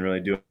Boyd isn't really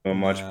doing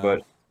much,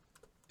 but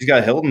she's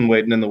got Hilton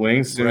waiting in the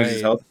wings as soon as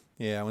he's healthy.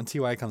 Yeah, when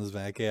T.Y. comes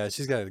back,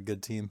 she's got a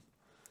good team.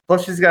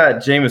 Plus, she's got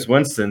Jameis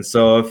Winston,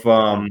 so if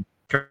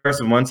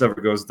Carson Wentz ever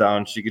goes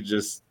down, she could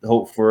just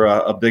hope for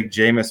a big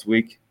Jameis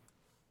week.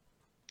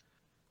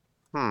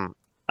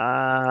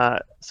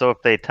 So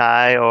if they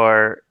tie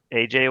or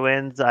AJ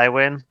wins, I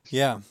win?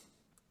 Yeah.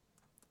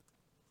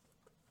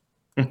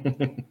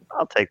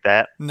 I'll take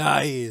that.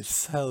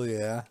 Nice. Hell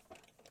yeah.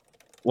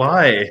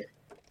 Why?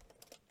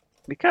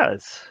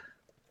 Because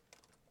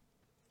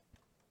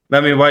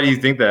I mean, why do you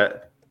think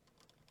that?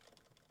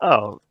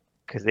 Oh,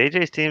 because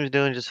AJ's team's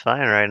doing just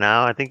fine right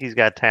now. I think he's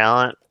got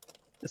talent.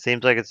 It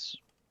seems like it's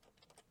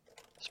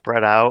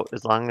spread out.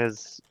 As long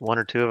as one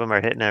or two of them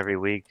are hitting every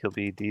week, he'll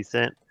be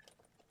decent.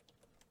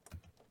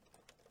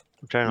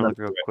 I'm trying to look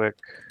real quick.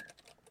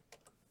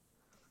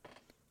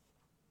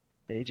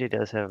 AJ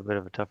does have a bit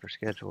of a tougher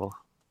schedule,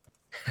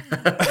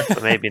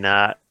 but maybe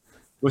not.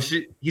 Well,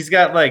 he's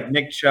got like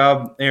Nick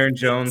Chubb, Aaron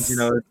Jones. You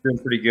know, it's been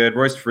pretty good.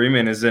 Royce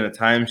Freeman is in a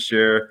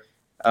timeshare.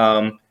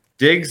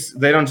 Diggs,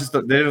 they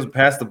just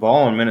pass the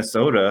ball in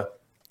Minnesota.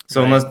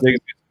 So Right.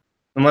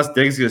 unless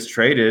Diggs gets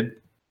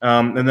traded,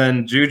 and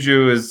then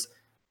Juju is,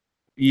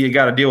 you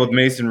got to deal with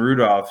Mason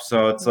Rudolph.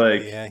 So it's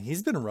like, Yeah,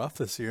 he's been rough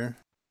this year.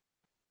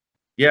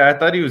 yeah, I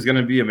thought he was going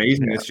to be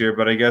amazing this year,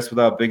 but I guess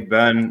without Big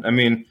Ben, I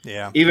mean,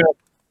 Yeah. even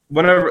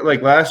whenever,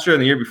 like last year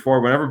and the year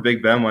before, whenever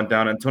Big Ben went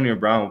down, Antonio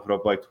Brown would put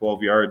up like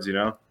 12 yards. You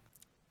know,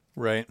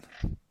 Right.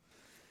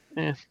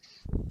 Yeah,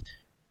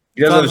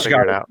 he does have a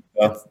figure it Chicago.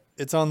 out.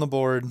 It's on the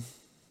board.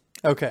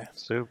 Okay.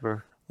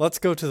 Super. Let's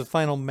go to the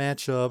final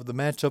matchup. The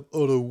matchup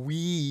of the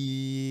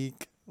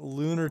week.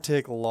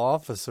 Lunatic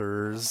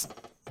Lawficers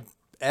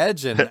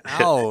edging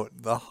out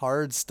the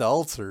Hard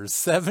Stelzers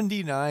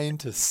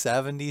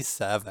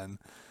 79-77.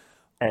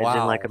 Edging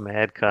Wow. like a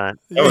mad cunt.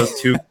 That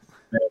was two.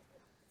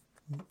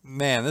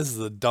 Man, this is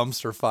a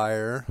dumpster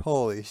fire.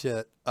 Holy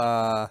shit.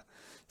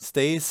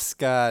 Stace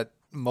got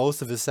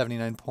most of his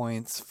 79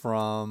 points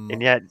from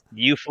And yet,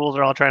 you fools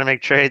are all trying to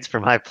make trades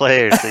for my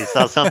players, so you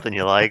saw something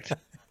you liked.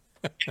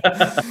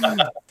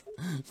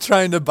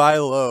 trying to buy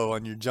low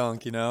on your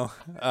junk, you know?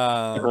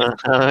 Yeah,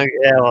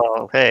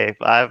 well, hey,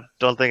 I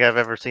don't think I've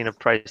ever seen a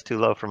price too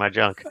low for my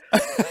junk.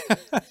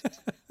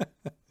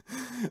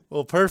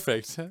 Well,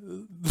 perfect.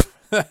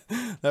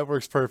 That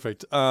works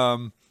perfect.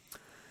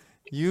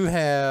 You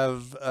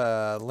have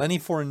Lenny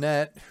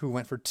Fournette, who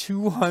went for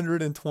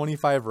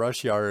 225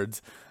 rush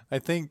yards. I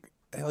think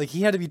like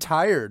he had to be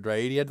tired,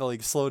 right? He had to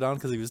like slow down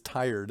because he was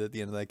tired at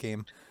the end of that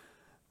game.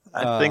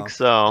 I think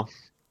so.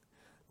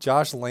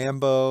 Josh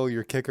Lambo,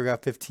 your kicker,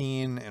 got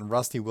 15, and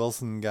Rusty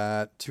Wilson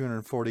got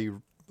 240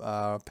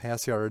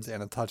 pass yards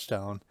and a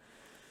touchdown.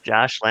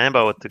 Josh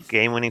Lambo with the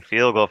game-winning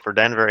field goal for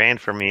Denver and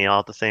for me all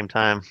at the same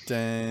time.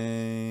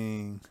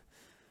 Dang.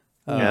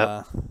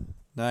 Yep.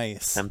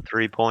 Nice. Them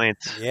 3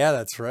 points. Yeah,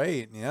 that's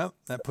right. Yep,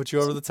 that put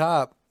you over the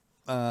top.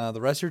 The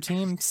rest of your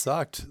team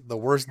sucked. The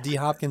worst D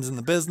Hopkins in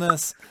the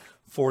business.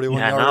 41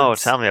 Yeah, yards. no,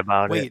 tell me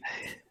about Wait, it.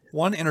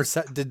 one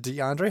intercept. Did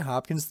DeAndre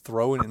Hopkins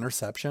throw an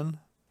interception?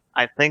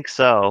 I think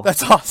so.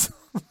 That's awesome.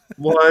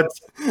 What?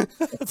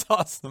 That's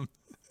awesome.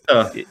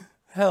 Uh,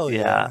 Hell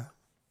yeah.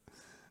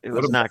 It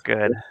was not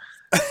good.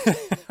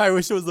 I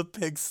wish it was a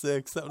pick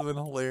six. That would have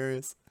been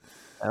hilarious.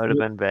 That would have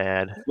been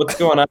bad. what's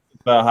going on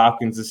with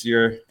Hopkins this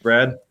year,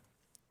 Brad?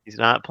 He's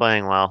not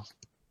playing well.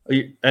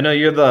 I know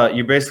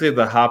you're basically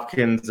the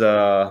Hopkins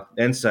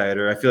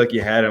insider. I feel like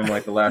you had him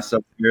like the last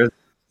several years.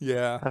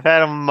 Yeah. I've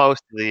had him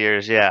most of the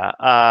years, yeah.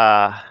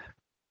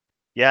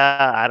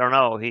 Yeah, I don't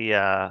know.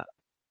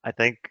 I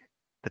think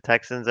the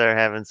Texans are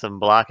having some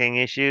blocking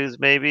issues,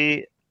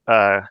 maybe.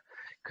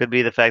 Could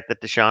be the fact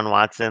that Deshaun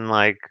Watson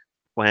like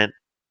went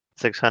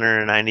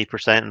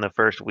 690% in the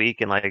first week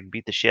and like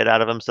beat the shit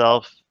out of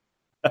himself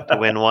to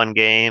win one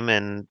game,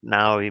 and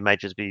now he might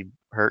just be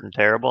hurt and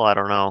terrible. I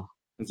don't know.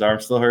 His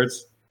arm still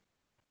hurts.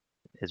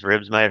 His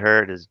ribs might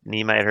hurt, his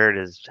knee might hurt,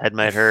 his head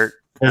might hurt.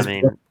 His, I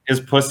mean, his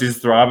pussy's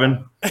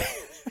throbbing.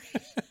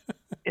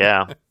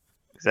 yeah,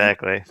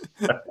 exactly.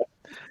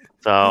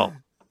 So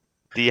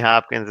D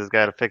Hopkins has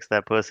got to fix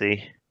that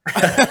pussy,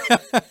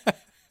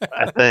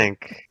 I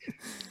think.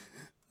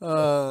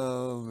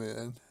 Oh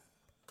man.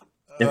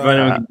 If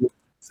anyone can do it,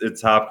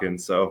 it's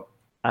Hopkins. So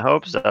I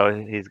hope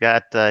so. He's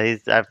got.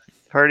 I've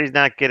heard he's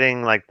not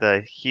getting like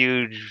the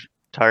huge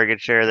target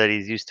share that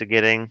he's used to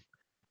getting.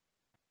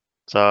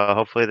 So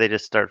hopefully they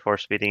just start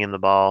force feeding him the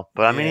ball.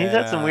 But I mean, he's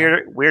had some Yeah.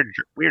 weird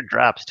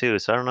drops too.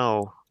 So I don't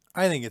know.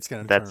 I think it's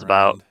gonna. That's turn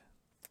about- around.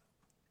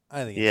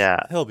 I think. Yeah.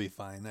 He'll be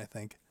fine. I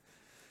think.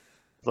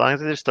 As long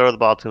as they just throw the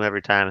ball to him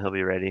every time, he'll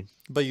be ready.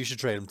 But you should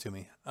trade him to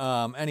me.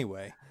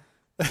 Anyway,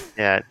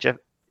 Yeah, Jeff.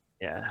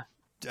 Yeah,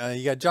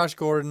 you got Josh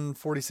Gordon,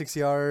 46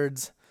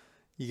 yards.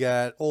 You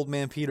got Old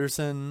Man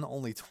Peterson,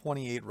 only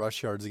 28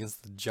 rush yards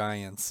against the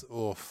Giants.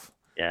 Oof.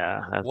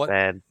 yeah, that's What-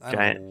 bad. I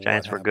don't know what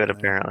Giants were good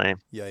happened there.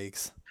 apparently.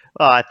 Yikes.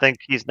 Well, I think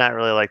he's not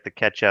really like the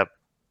catch-up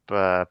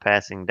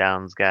passing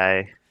downs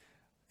guy.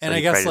 And So I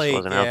he guess probably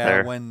just like wasn't out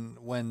there.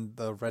 when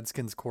the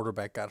Redskins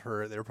quarterback got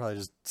hurt, they were probably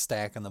just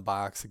stacking the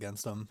box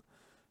against him.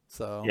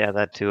 So Yeah,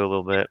 that too a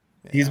little bit.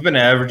 yeah. he's been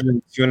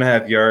averaging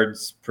 2.5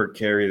 yards per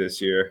carry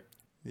this year.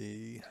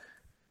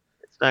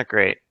 It's not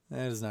great.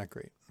 That is not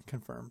great.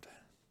 Confirmed.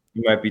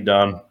 He might be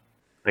done.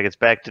 Like it's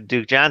back to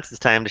Duke Johnson's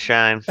time to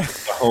shine, I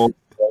hope.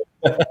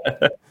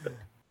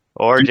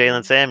 or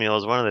Jalen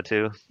Samuels, one of the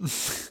two.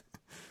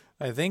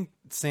 I think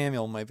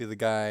Samuel might be the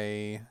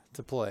guy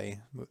to play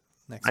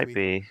next Might week.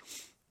 be.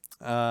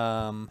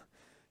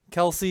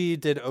 Kelsey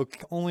did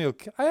only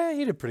okay.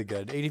 He did pretty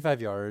good.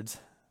 85 yards.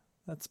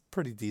 That's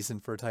pretty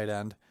decent for a tight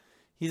end.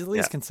 He's at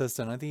least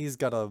consistent. I think he's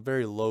got a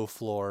very low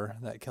floor,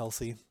 that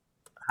Kelsey.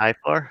 High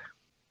floor?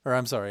 Or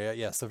I'm sorry,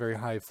 yes, a very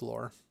high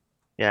floor.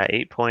 Yeah,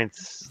 8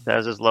 points. That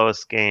was his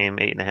lowest game,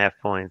 8.5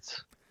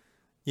 points.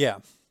 Yeah.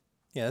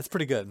 Yeah, that's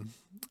pretty good.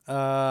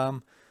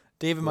 David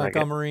Like it.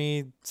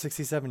 Montgomery,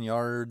 67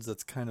 yards.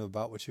 That's kind of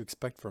about what you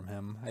expect from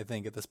him, I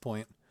think, at this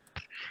point.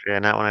 Yeah,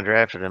 not when I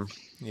drafted him.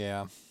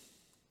 Yeah.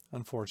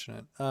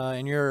 Unfortunate.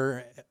 And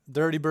your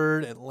Dirty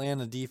Bird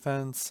Atlanta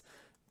defense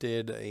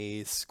did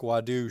a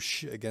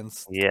squadouche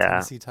against the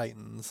Tennessee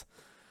Titans.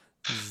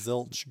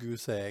 Zilch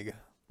goose egg.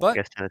 But I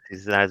guess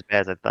Tennessee's not as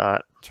bad as I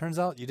thought. Turns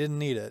out you didn't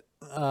need it.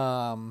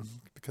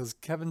 Because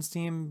Kevin's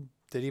team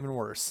did even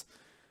worse.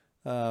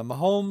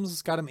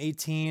 Mahomes got him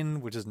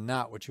 18, which is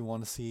not what you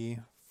want to see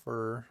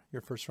for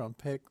your first round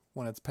pick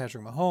when it's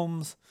Patrick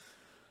Mahomes.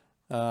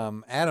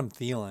 Adam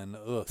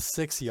Thielen,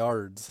 6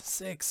 yards.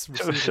 6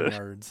 receiving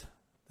yards.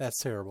 That's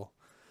terrible.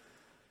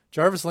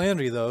 Jarvis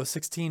Landry, though,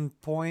 16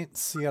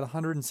 points. He got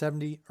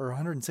 170 or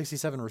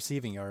 167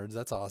 receiving yards.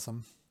 That's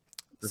awesome.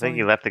 I think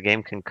he left the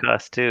game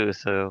concussed, too,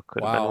 so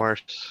could have been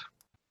worse.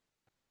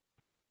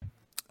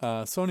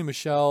 Sony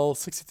Michel,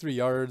 63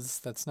 yards.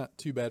 That's not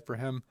too bad for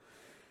him.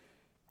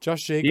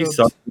 Josh Jacobs. He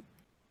sucks.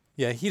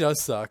 Yeah, he does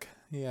suck.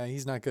 Yeah,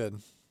 he's not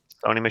good.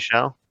 Sony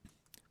Michel?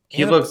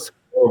 He looks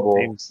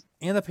horrible.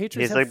 And the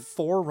Patriots have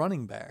 4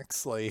 running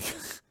backs. Like,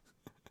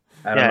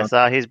 I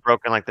saw he's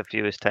broken like the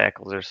fewest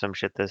tackles or some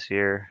shit this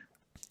year.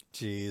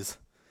 Jeez.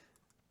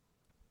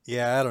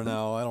 Yeah, I don't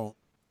know. I don't.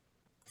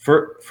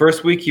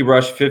 First week he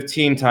rushed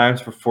 15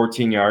 times for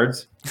 14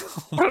 yards.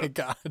 Oh my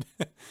god.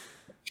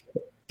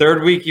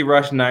 Third week he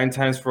rushed 9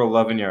 times for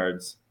 11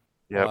 yards.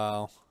 Yep.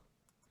 Wow.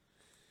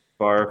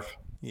 Barf.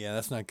 Yeah,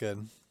 that's not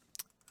good.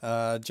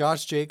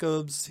 Josh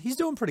Jacobs, he's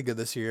doing pretty good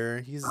this year.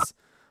 He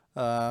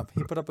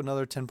put up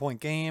another 10-point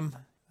game.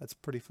 That's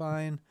pretty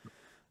fine.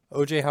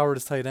 OJ Howard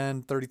is tight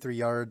end, 33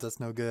 yards. That's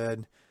no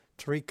good.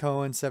 Tariq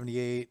Cohen,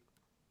 7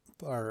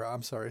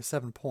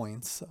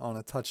 points on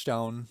a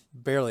touchdown.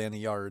 Barely any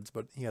yards,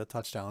 but he had a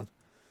touchdown.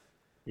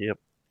 Yep.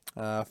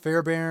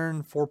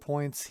 Fairbairn, 4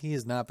 points. He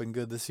has not been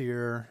good this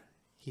year.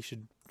 He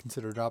should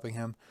consider dropping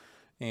him.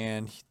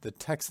 And the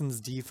Texans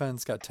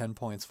defense got 10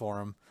 points for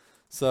him.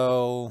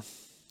 So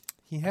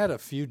he had a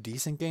few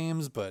decent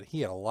games, but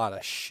he had a lot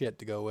of shit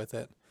to go with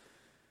it.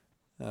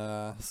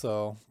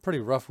 So pretty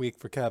rough week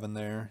for Kevin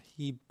there.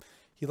 He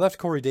left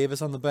Corey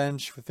Davis on the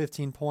bench with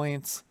 15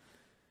 points.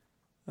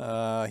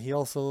 He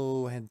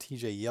also had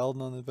TJ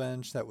Yeldon on the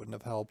bench. That wouldn't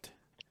have helped.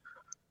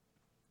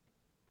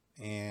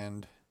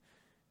 And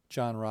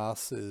John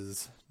Ross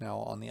is now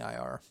on the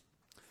IR.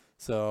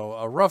 So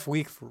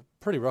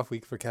pretty rough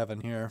week for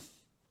Kevin here.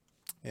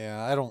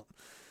 Yeah, I don't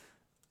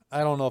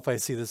know if I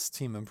see this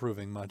team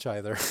improving much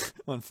either,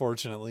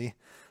 unfortunately.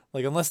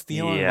 Like, unless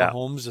Thielen and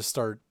Mahomes just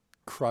start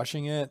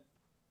crushing it,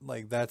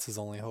 like, that's his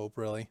only hope,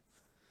 really.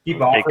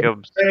 Keep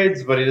offering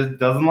trades, but he just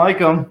doesn't like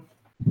them.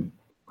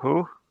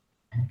 Who?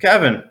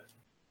 Kevin.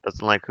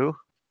 Doesn't like who?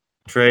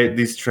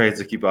 These trades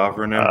that keep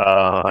offering him.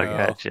 Oh, I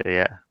gotcha,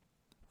 yeah.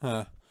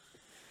 Huh.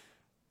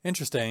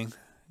 Interesting.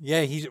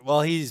 Yeah,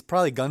 he's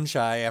probably gun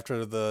shy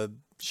after the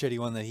shitty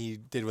one that he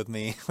did with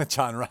me with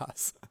John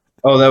Ross.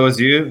 Oh, that was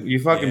you? You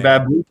fucking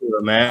bamboozled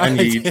him, man.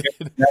 You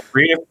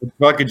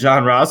fucking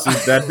John Ross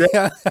is that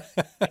day.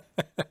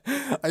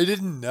 I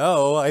didn't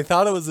know. I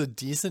thought it was a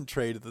decent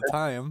trade at the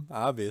time,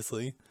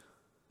 obviously.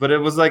 But it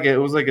was like a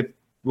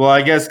well,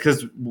 I guess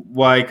because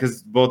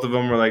both of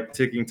them were like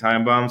ticking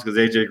time bombs because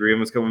AJ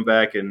Green was coming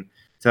back and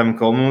Tevin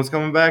Coleman was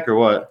coming back, or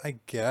what? I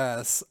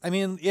guess. I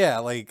mean, yeah,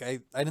 like I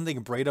didn't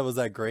think Breda was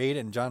that great,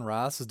 and John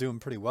Ross was doing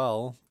pretty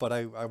well, but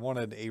I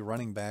wanted a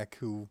running back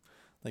who,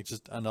 like,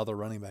 just another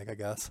running back, I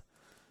guess.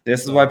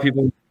 This is why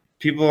people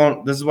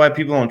don't. This is why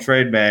people don't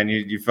trade, man.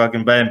 You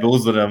fucking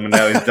bamboozled him, and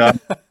now he's done.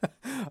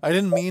 I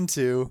didn't mean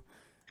to.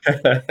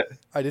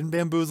 I didn't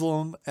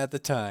bamboozle him at the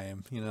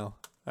time, you know.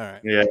 All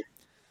right. Yeah.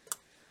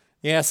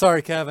 Yeah.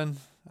 Sorry, Kevin.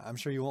 I'm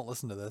sure you won't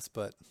listen to this,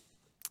 but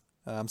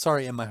I'm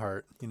sorry in my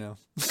heart. You know.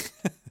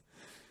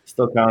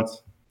 Still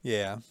counts.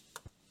 Yeah.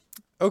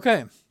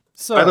 Okay.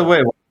 So. By the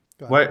way,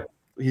 why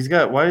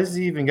does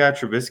he even got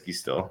Trubisky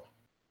still?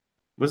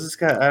 What's this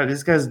guy?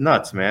 This guy's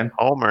nuts, man.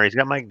 Homer. He's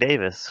got Mike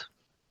Davis.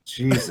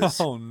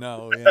 Jesus. Oh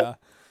no! Yeah,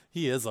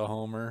 he is a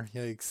homer.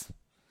 Yikes!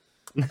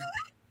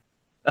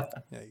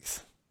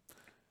 Yikes!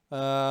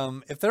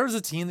 If there was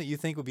a team that you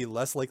think would be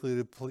less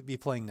likely to be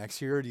playing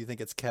next year, do you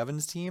think it's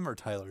Kevin's team or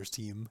Tyler's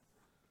team?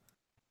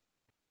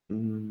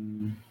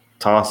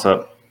 Toss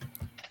up.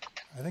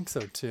 I think so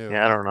too.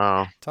 Yeah, I don't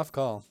know. Tough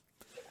call.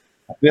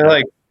 I feel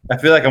like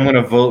I'm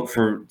gonna vote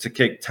to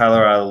kick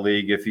Tyler out of the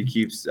league if he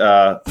keeps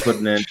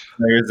putting in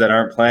players that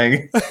aren't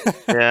playing.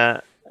 Yeah.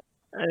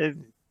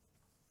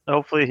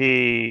 Hopefully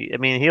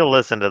he'll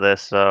listen to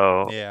this.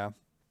 So yeah,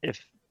 if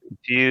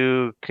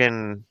you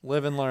can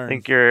live and learn, I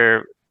think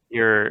you're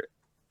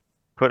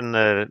putting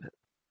a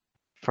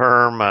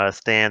firm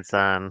stance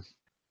on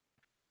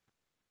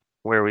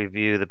where we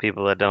view the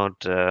people that don't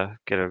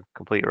get a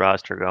complete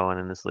roster going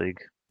in this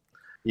league.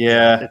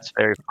 Yeah, it's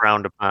very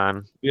frowned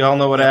upon. We all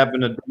know what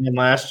happened to Dan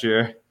last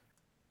year.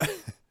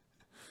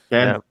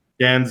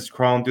 Dan's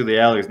crawling through the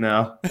alleys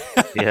now.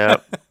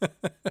 Yep.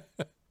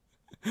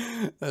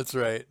 That's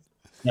right.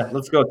 Yeah,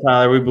 let's go,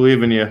 Tyler. We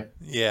believe in you.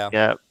 Yeah.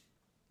 Yep.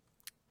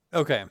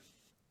 Okay.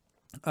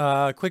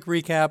 Quick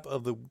recap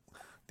of the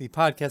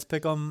podcast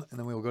pick'em, and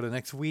then we will go to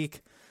next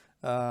week.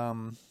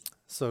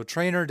 So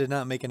Trainer did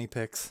not make any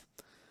picks,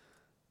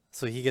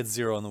 so he gets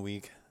 0 in the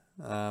week.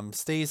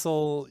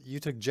 Stasel, you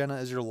took Jenna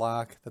as your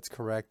lock. That's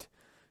correct.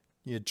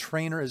 You had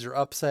Trainer as your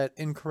upset,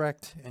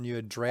 incorrect, and you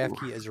had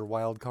Draftkey as your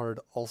wild card,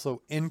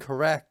 also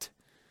incorrect.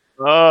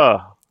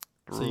 Oh,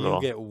 So brutal.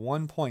 you get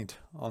 1 point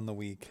on the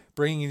week,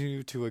 bringing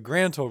you to a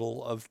grand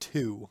total of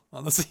 2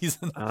 on the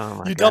season. Oh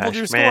my You doubled gosh,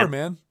 your score,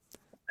 man.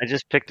 I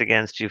just picked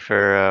against you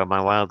for my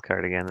wild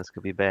card again. This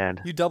could be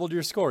bad. You doubled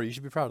your score. You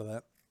should be proud of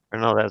that. Or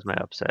no, that was my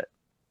upset.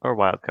 Or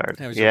wild card.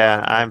 That was your Yeah,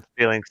 wild card. I'm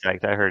feeling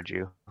psyched. I heard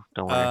you.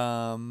 Don't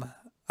worry.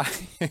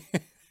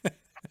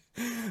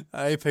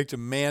 I picked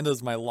Amanda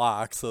as my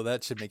lock, so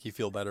that should make you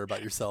feel better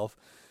about yourself.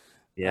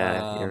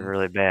 Yeah, you're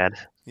really bad.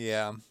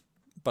 Yeah,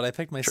 but I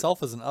picked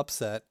myself as an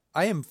upset.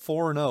 I am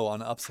 4-0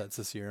 on upsets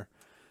this year.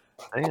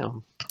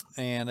 Damn.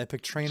 And I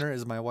picked Trainer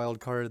as my wild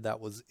card. That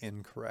was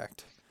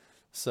incorrect.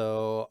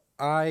 So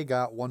I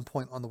got 1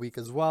 point on the week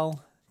as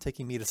well,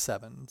 taking me to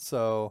 7.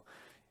 So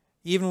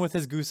even with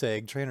his goose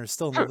egg, Trainer's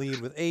still in the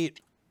lead with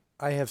 8.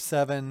 I have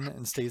 7,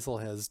 and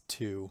Stasel has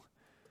 2.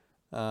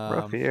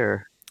 Rough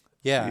year.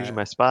 Yeah. Usually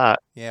my spot.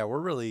 Yeah, we're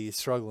really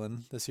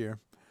struggling this year.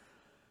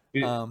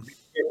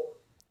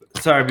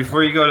 Sorry,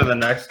 before you go to the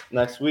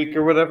next week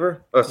or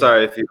whatever. Oh,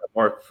 sorry, if you have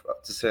more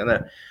to say on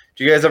that.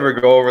 Do you guys ever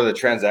go over the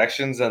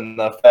transactions and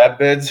the fab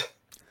bids?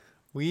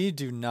 We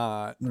do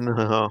not.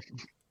 No.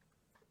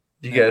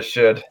 You guys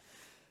should.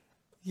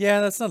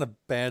 Yeah, that's not a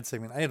bad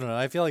segment. I don't know.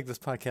 I feel like this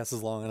podcast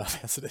is long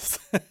enough as it is.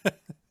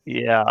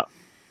 Yeah.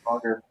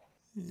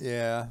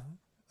 Yeah.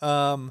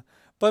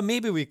 But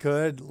maybe we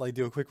could like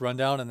do a quick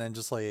rundown and then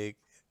just like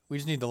we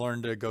just need to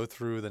learn to go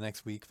through the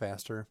next week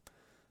faster.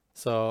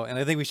 So, and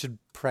I think we should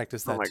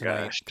practice that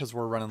tonight because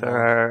we're running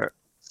long.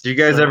 Do you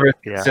guys ever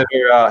consider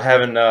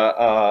having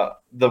the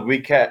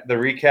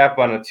recap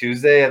on a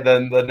Tuesday and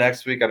then the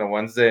next week on a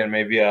Wednesday and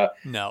maybe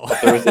no. a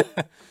Thursday?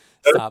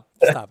 Stop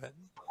it.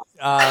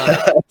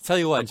 Tell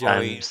you what,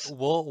 Joey,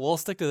 we'll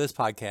stick to this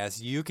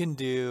podcast. You can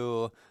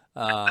do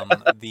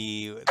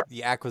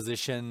the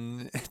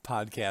acquisition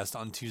podcast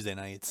on Tuesday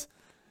nights.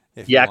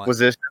 The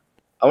acquisition.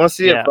 I want to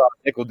see if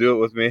Nick will do it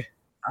with me.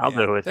 I'll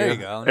do it with you. There you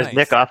go. Is Nice.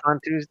 Nick off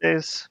on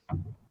Tuesdays?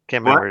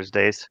 Can't remember his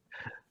days.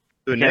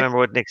 Can't remember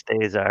what Nick's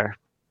days are.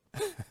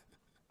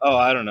 Oh,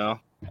 I don't know.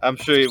 I'm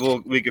sure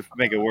we could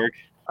make it work.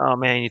 Oh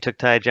man, you took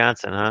Ty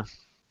Johnson, huh?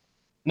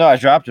 No, I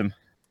dropped him.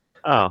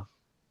 Oh.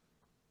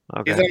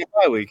 Okay. He's on a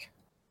bye week.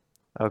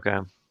 Okay.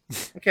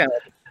 Okay.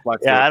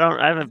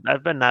 Yeah,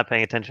 I've been not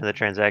paying attention to the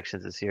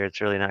transactions this year.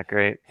 It's really not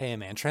great. Hey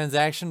man,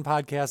 transaction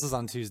podcast is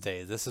on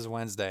Tuesdays. This is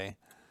Wednesday.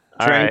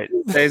 All right.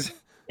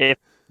 If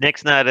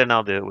Nick's not in,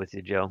 I'll do it with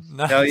you, Joe.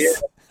 Nice. Hell yeah.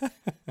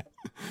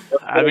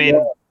 I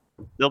mean,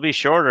 they'll be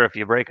shorter if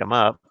you break them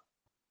up.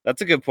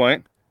 That's a good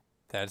point.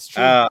 That's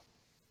true.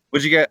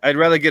 Would you get? I'd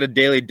rather get a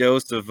daily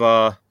dose of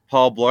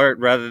Paul Blart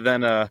rather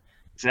than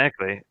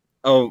exactly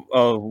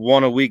a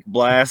 1 a week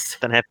blast.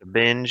 Then have to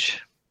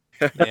binge.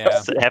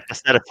 Yeah. Have to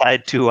set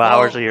aside 2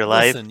 hours of your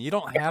life. Listen, you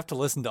don't have to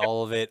listen to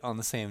all of it on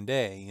the same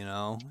day. You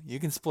know, you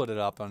can split it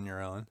up on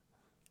your own.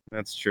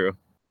 That's true.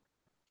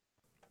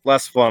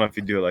 Less fun if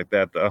you do it like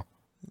that, though.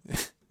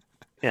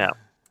 Yeah.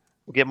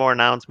 We'll get more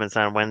announcements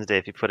on Wednesday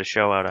if you put a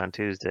show out on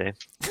Tuesday.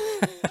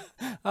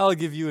 I'll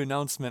give you an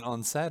announcement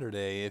on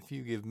Saturday if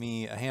you give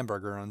me a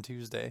hamburger on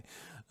Tuesday.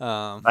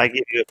 I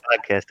give you a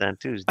podcast on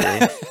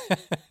Tuesday. You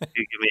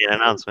give me an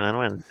announcement on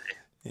Wednesday.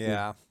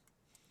 Yeah.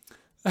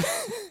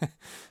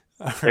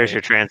 There's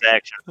your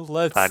transaction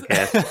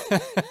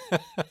podcast.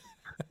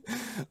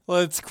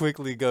 Let's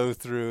quickly go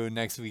through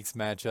next week's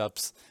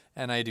matchups.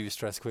 And I do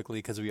stress quickly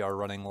because we are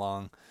running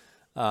long.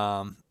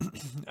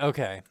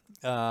 Okay.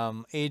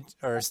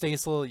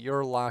 Stasel,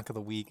 your lock of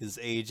the week is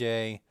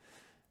AJ.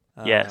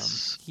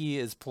 Yes. He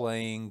is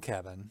playing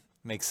Kevin.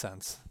 Makes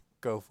sense.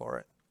 Go for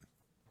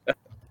it.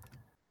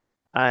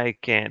 I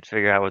can't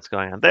figure out what's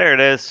going on. There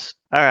it is.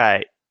 All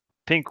right.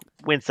 Pink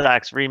Wind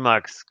Sox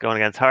Remux going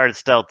against Hard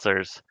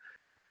Stelzers.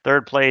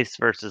 Third place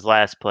versus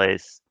last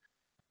place.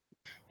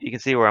 You can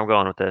see where I'm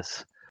going with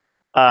this.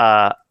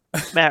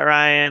 Matt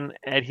Ryan,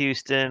 Ed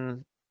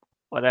Houston,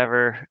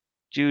 whatever.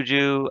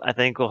 Juju, I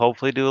think, will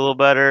hopefully do a little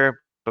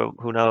better, but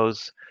who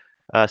knows?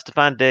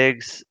 Stephon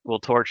Diggs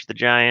will torch the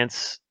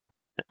Giants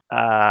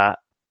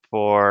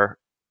for,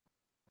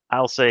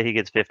 I'll say he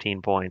gets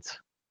 15 points.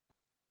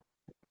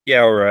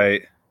 Yeah, all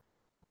right.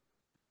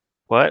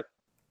 What?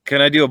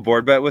 Can I do a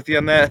board bet with you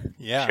on that?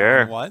 Yeah.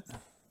 Sure. What?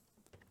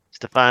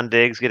 Stephon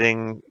Diggs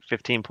getting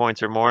 15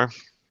 points or more.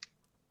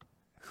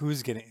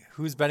 Who's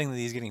betting that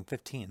he's getting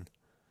 15?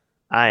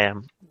 I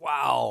am.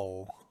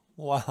 Wow.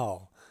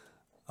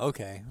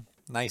 Okay.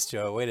 Nice,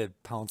 Joe. Way to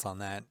pounce on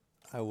that.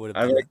 I would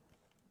have.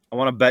 I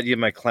want to bet you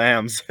my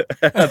clams.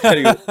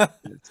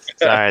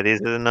 Sorry,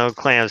 these are no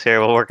clams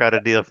here. We'll work out a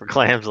deal for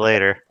clams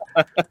later.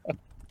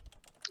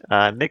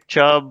 Nick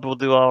Chubb will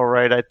do all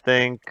right, I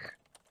think.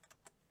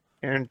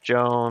 Aaron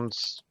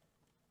Jones,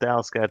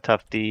 Dallas got a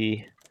tough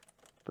D,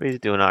 but he's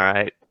doing all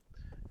right.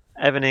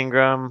 Evan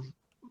Ingram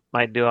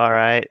might do all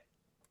right.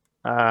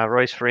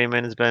 Royce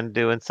Freeman has been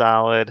doing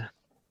solid.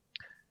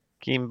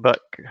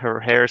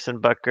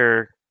 Harrison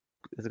Butker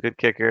is a good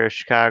kicker.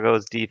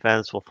 Chicago's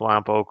defense will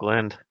flomp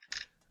Oakland.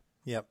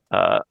 Yep.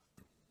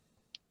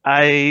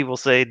 I will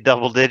say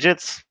double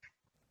digits.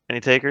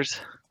 Any takers?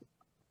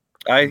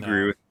 I No.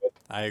 agree with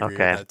I agree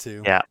Okay. with that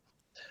too. Yeah.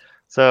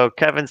 So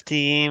Kevin's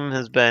team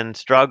has been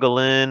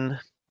struggling.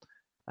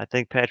 I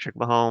think Patrick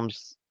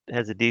Mahomes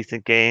has a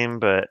decent game,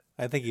 but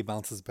I think he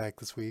bounces back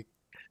this week.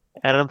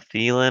 Adam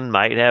Thielen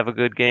might have a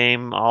good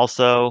game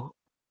also.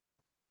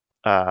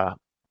 So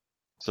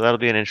that'll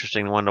be an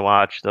interesting one to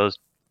watch. Those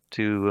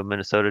two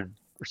Minnesota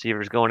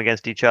receivers going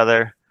against each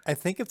other. I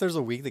think if there's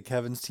a week that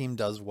Kevin's team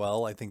does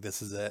well, I think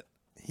this is it.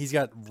 He's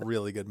got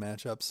really good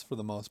matchups for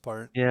the most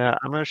part. Yeah,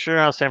 I'm not sure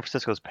how San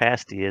Francisco's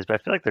past D is, but I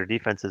feel like their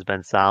defense has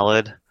been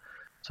solid.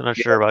 So I'm not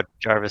sure about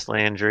Jarvis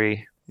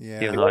Landry,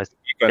 Yeah. even though I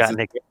defense.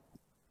 got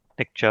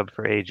Nick Chubb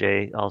for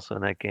AJ also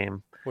in that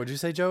game. What'd you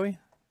say, Joey?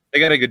 They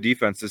got a good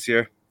defense this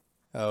year.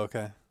 Oh,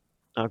 okay.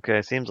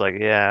 Okay, seems like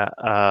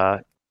yeah.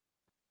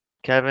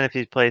 Kevin, if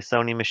you play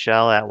Sony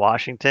Michelle at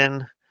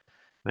Washington,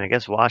 I mean, I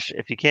guess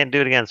if you can't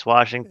do it against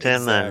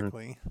Washington,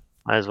 Exactly. then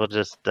might as well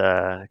just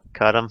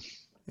cut him.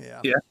 Yeah.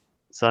 Yeah.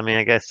 So I mean,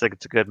 I guess like,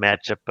 it's a good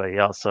matchup, but he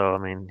also, I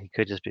mean, he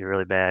could just be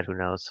really bad. Who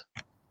knows?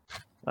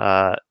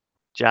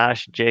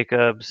 Josh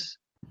Jacobs,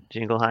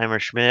 Jingleheimer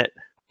Schmidt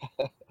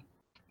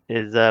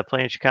is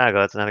playing Chicago.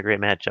 That's not a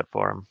great matchup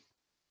for him.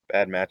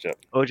 Bad matchup.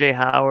 OJ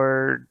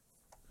Howard,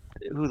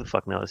 who the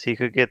fuck knows? He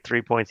could get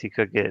 3 points. He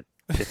could get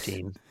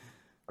 15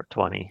 or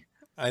 20.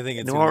 I think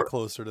it's New gonna be Or-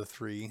 closer to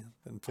 3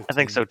 than 15. I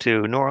think so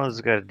too. New Orleans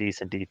has got a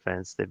decent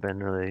defense. They've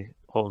been really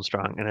holding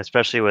strong, and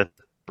especially with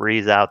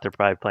Breeze out, they're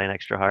probably playing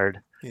extra hard,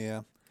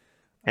 Yeah.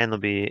 and they'll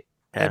be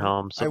at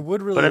home. I So,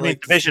 would really but I mean,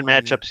 like to division see-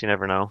 matchups, you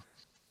never know.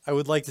 I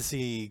would like to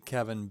see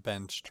Kevin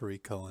bench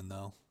Tariq Cohen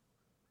though.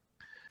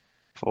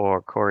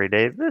 For Corey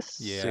Davis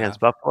Yeah. against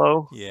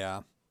Buffalo,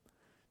 Yeah.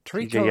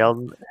 Tariq TJ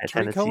Yeldon at Tariq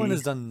Tennessee. Cohen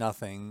has done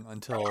nothing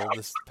until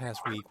this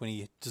past week when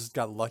he just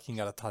got lucky and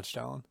got a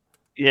touchdown.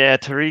 Yeah,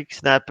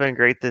 Tariq's not been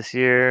great this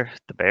year.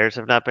 The Bears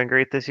have not been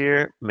great this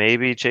year.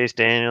 Maybe Chase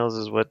Daniels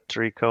is what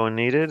Tariq Cohen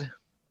needed.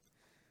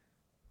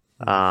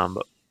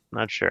 But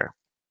not sure.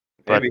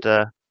 Maybe.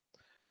 But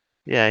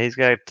yeah, he's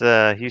got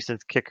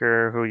Houston's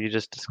kicker, who you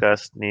just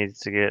discussed, needs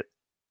to get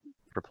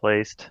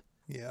replaced.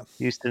 Yeah.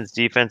 Houston's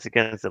defense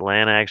against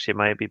Atlanta actually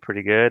might be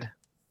pretty good.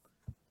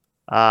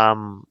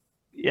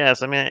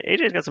 Yes, I mean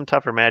AJ's got some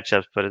tougher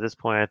matchups, but at this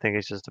point, I think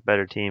it's just a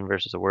better team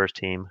versus a worse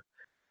team.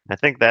 I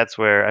think that's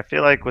where I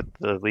feel like with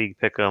the league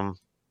pick'em,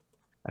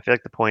 I feel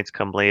like the points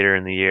come later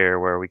in the year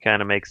where we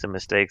kind of make some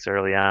mistakes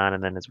early on,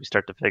 and then as we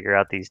start to figure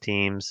out these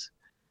teams,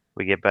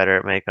 we get better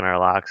at making our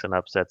locks and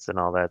upsets and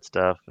all that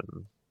stuff.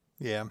 And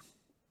Yeah.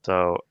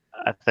 so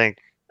I think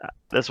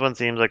this one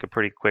seems like a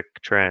pretty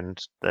quick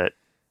trend that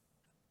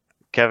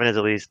Kevin is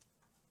at least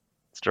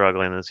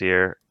struggling this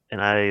year, and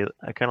I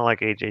kind of like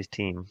AJ's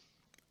team.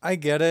 I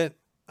get it.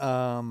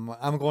 I'm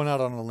going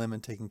out on a limb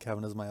and taking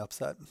Kevin as my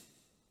upset.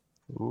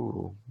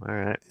 Ooh, all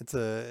right. It's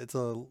a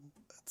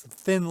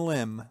thin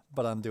limb,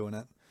 but I'm doing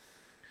it.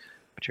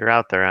 But you're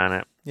out there on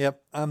it.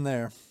 Yep, I'm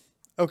there.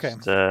 Okay.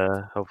 Just,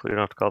 hopefully we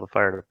don't have to call the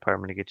fire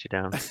department to get you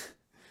down.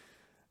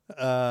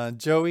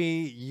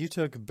 Joey, you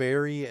took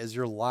Barry as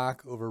your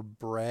lock over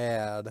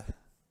Brad.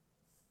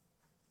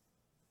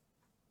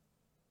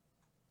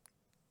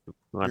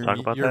 You want to talk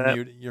about you're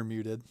that? You're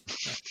muted.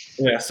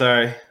 Yeah,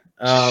 sorry.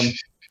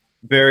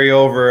 Barry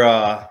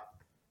over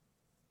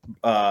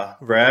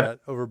Brad.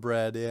 Over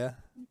Brad, yeah.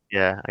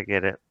 Yeah, I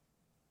get it.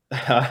 Do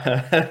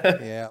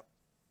Yeah.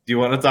 you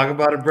want to talk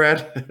about it,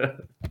 Brad?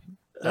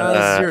 No,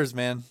 this is yours,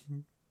 man.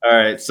 All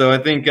right. So I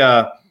think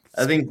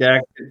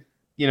Dak,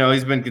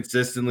 he's been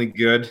consistently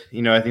good.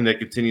 I think that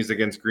continues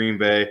against Green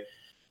Bay.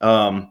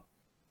 Mike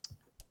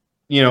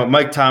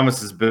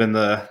Thomas has been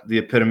the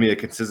epitome of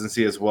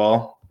consistency as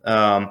well.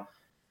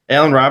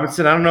 Allen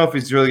Robinson, I don't know if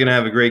he's really going to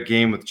have a great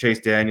game with Chase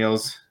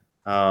Daniels.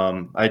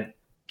 I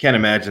can't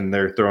imagine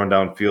they're throwing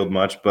downfield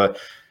much, but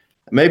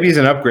maybe he's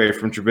an upgrade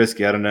from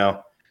Trubisky. I don't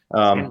know.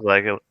 Seems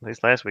like it. At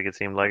least last week it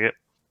seemed like it.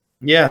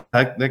 Yeah,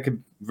 that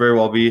could very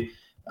well be.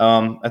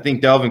 I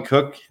think Dalvin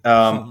Cook.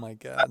 Oh my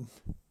God.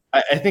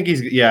 I think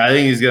he's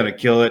going to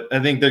kill it. I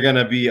think they're going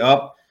to be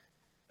up.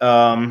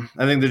 I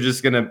think they're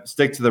just going to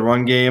stick to the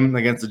run game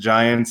against the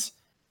Giants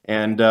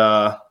and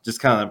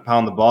just kind of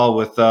pound the ball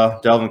with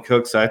Dalvin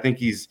Cook. So I think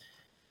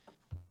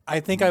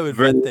I would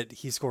bet that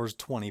he scores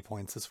 20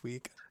 points this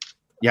week.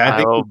 Yeah,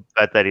 I will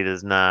bet that he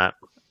does not.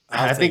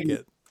 I'll take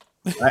it.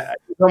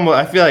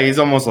 I feel like he's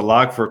almost a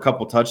lock for a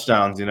couple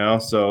touchdowns.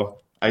 So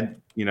I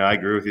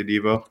agree with you,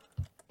 Devo.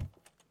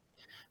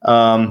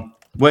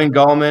 Wayne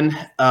Gallman,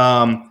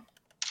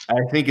 I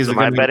think is. Am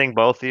I betting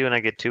both of you and I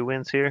get 2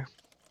 wins here?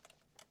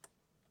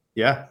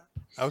 Yeah.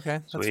 Okay,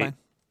 that's Sweet. fine.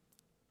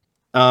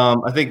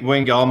 I think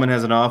Wayne Gallman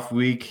has an off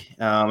week.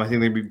 I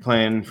think they'd be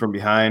playing from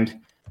behind.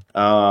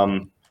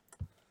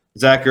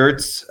 Zach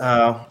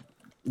Ertz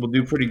will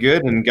do pretty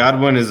good, and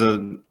Godwin is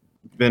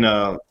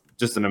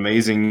just an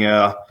amazing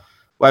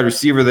wide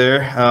receiver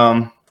there.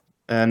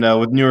 And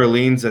with New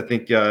Orleans, I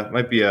think it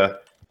might be a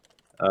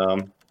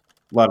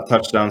lot of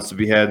touchdowns to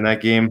be had in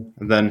that game.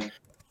 And then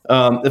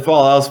if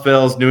all else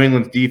fails, New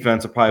England's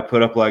defense will probably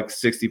put up like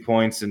 60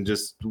 points and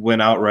just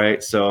win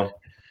outright. So,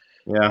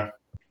 yeah.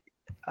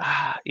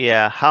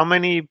 Yeah. How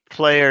many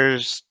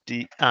players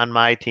on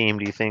my team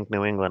do you think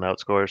New England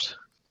outscores?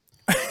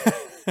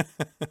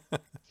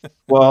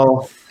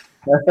 Well,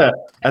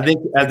 I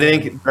think How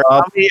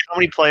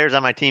many players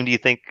on my team do you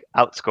think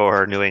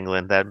outscore New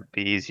England? That'd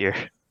be easier.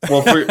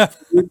 well for your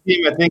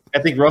team, I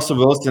think Russell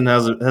Wilson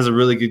has a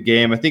really good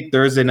game. I think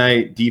Thursday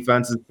night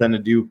defenses tend to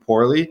do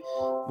poorly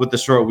with the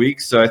short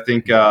week, so I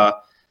think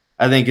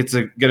it's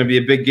going to be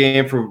a big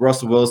game for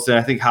Russell Wilson.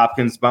 I think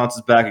Hopkins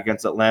bounces back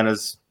against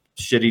Atlanta's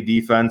shitty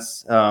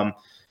defense.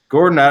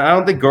 Gordon, I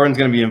don't think Gordon's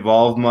going to be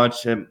involved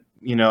much, and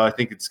I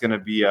think it's going to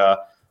be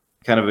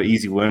kind of an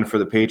easy win for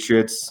the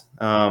Patriots.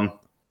 Yeah.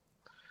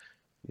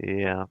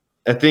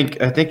 I think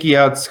he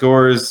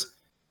outscores.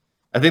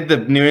 I think the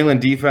New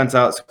England defense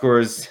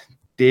outscores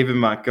David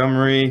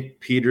Montgomery,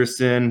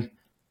 Peterson,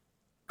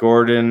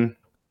 Gordon,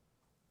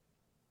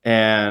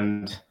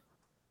 and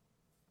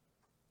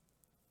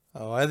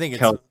I think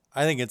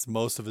it's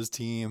most of his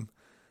team.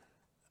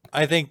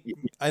 I think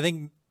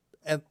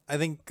at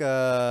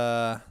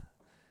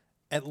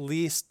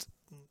least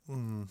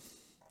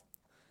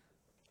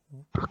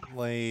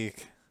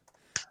like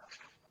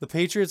the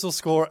Patriots will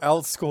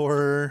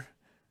outscore.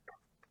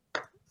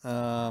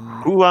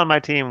 Who on my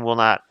team will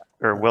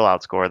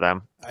outscore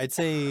them? I'd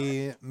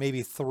say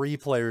maybe 3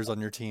 players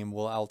on your team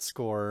will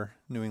outscore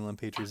New England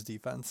Patriots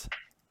defense.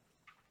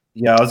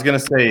 Yeah, I was gonna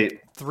say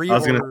 3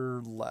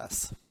 or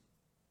less.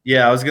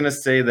 Yeah, I was gonna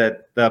say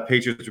that the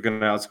Patriots are gonna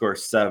outscore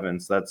 7.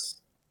 So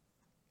that's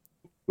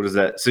what is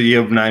that? So you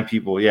have 9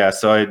 people. Yeah.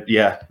 So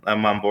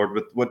I'm on board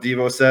with what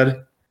Devo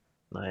said.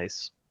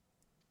 Nice.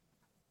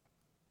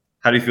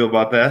 How do you feel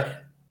about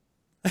that?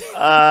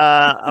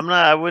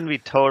 I wouldn't be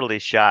totally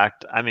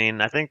shocked. I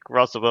mean, I think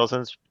Russell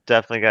Wilson's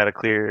definitely got a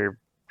clear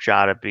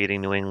shot at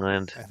beating New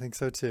England. I think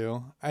so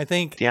too. I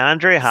think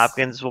DeAndre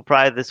Hopkins will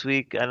probably this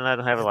week. I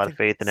don't have a lot of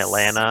faith in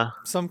Atlanta.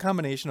 Some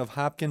combination of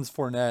Hopkins,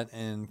 Fournette,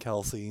 and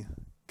Kelsey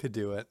could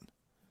do it.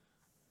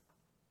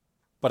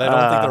 But I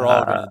don't think they're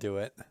all going to do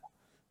it.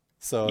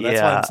 So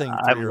that's why I'm saying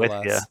 3 or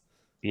less.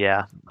 You.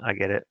 Yeah, I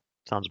get it.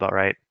 Sounds about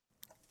right.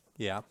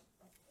 Yeah.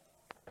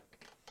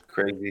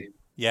 Crazy.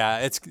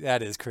 Yeah,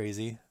 that is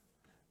crazy.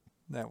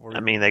 I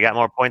mean, they got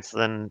more points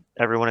than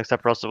everyone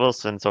except Russell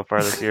Wilson so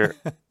far this year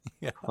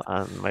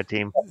on my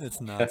team.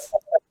 It's nuts.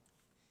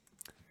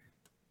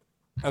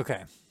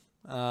 Okay.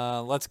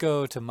 Let's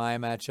go to my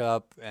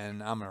matchup,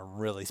 and I'm going to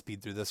really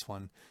speed through this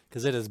one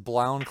because it is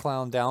Blown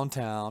Clown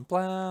Downtown.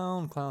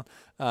 Blown Clown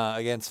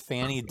against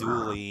Fanny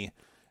Dooley.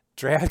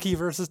 Draftkey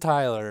versus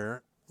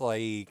Tyler.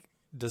 Like,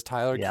 does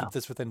Tyler keep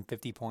this within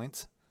 50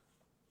 points?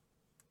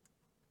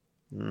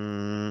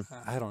 I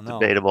don't know.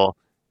 Debatable.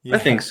 Yeah. I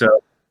think so.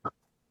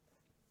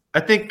 I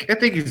think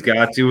he's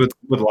got to with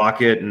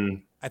Lockett,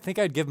 and I think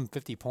I'd give him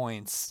 50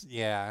 points.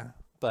 Yeah,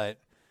 but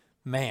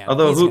man,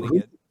 although he's gonna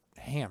get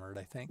hammered.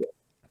 I think.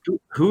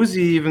 Who's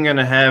he even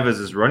gonna have as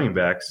his running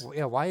backs? Well,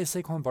 yeah, why is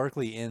Saquon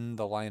Barkley in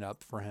the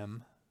lineup for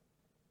him?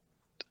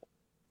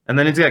 And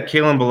then he's got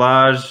Kalen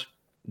Ballage,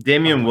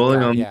 Damian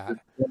Williams,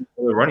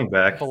 the running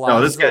back.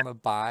 Ballage this guy on a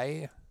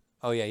bye.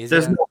 Oh yeah,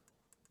 there's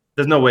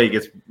no way he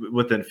gets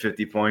within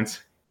 50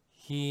 points.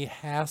 He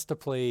has to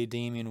play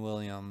Damian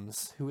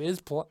Williams, who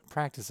is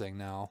practicing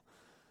now.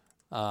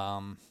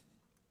 But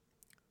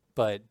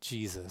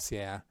Jesus,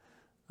 yeah.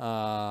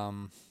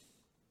 Yeah,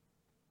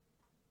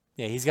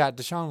 he's got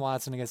Deshaun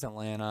Watson against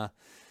Atlanta.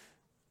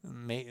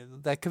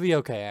 That could be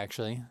okay,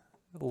 actually.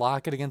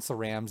 Lockett against the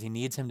Rams. He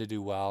needs him to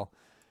do well.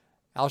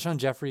 Alshon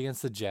Jeffrey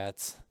against the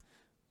Jets.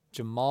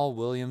 Jamal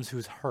Williams,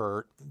 who's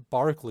hurt.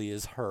 Barkley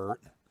is hurt.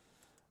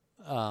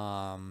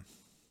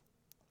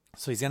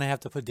 So he's going to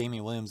have to put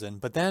Damian Williams in.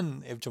 But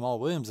then if Jamal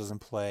Williams doesn't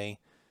play,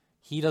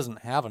 he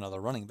doesn't have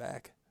another running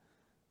back.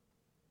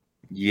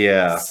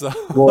 Yeah. So,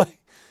 well,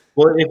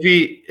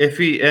 if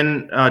he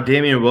and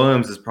Damian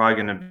Williams is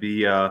probably going to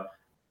be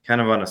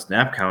kind of on a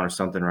snap count or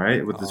something,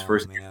 right? With his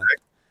first man.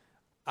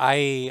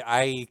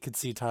 I could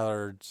see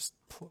Tyler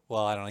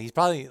I don't know. He's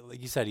probably,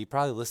 like you said, he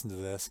probably listened to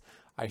this.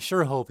 I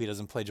sure hope he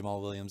doesn't play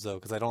Jamal Williams, though,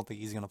 because I don't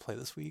think he's going to play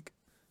this week.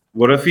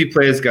 What if he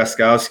plays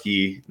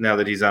Gostkowski now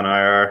that he's on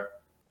IR?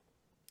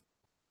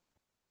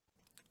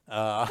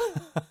 Oh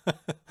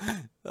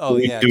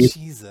yeah,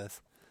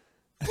 Jesus.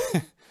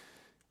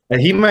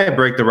 And he might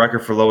break the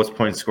record for lowest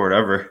points scored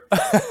ever.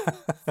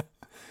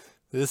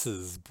 This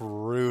is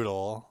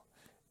brutal.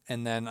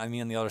 And then, I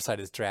mean, on the other side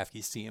is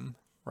Draftkey's team,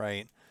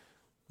 right?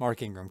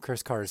 Mark Ingram,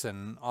 Chris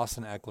Carson,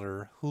 Austin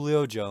Eckler,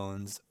 Julio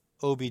Jones,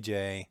 OBJ.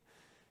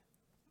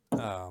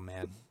 Oh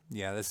man,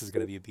 yeah, this is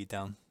gonna be a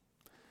beatdown.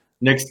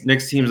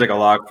 Nick's team's like a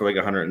lock for like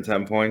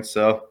 110 points.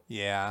 So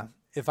Yeah.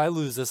 If I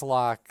lose this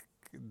lock,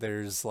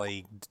 there's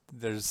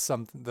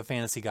the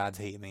fantasy gods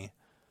hate me.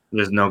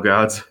 there's no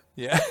gods.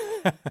 Yeah.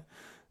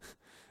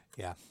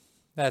 Yeah.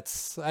 I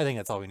think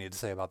that's all we need to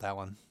say about that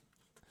one.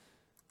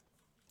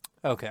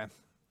 Okay.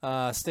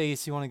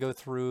 Stace, you want to go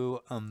through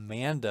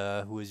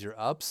Amanda, who is your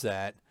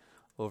upset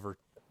over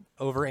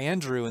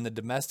Andrew in the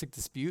domestic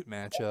dispute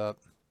matchup?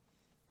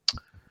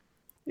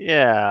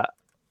 Yeah.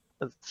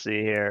 Let's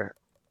see here.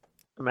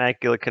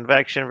 Immaculate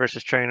Convection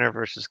versus Trainer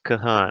versus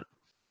Cahunt.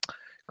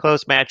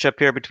 Close matchup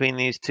here between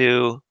these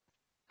two.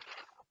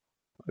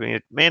 I mean,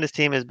 Amanda's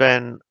team has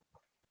been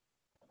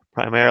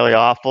primarily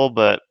awful,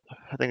 but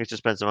I think it's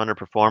just been some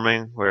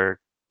underperforming where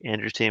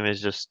Andrew's team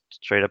is just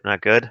straight up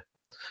not good.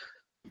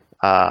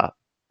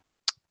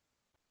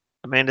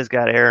 Amanda's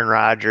got Aaron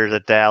Rodgers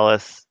at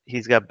Dallas.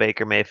 He's got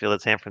Baker Mayfield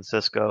at San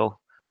Francisco.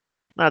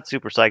 Not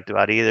super psyched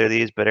about either of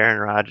these, but Aaron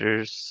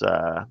Rodgers,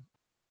 I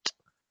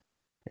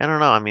don't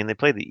know. I mean, they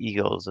played the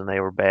Eagles and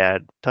they were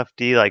bad. Tough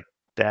D like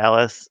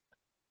Dallas.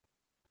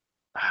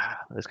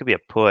 This could be a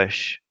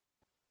push.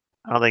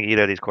 I don't think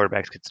either of these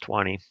quarterbacks gets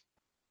 20.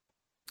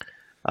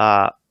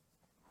 For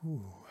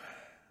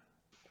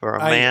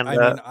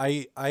Amanda,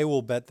 I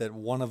will bet that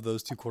one of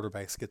those two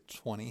quarterbacks gets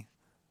 20.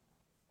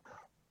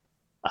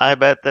 I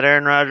bet that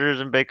Aaron Rodgers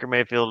and Baker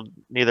Mayfield,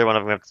 neither one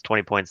of them gets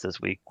 20 points this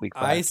week, week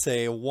 5. I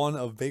say one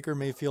of Baker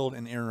Mayfield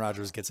and Aaron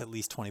Rodgers gets at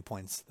least 20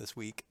 points this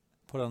week.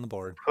 Put it on the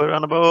board. Put it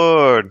on the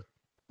board.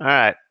 All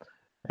right.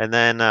 And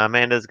then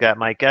Amanda's got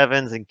Mike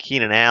Evans and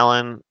Keenan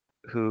Allen,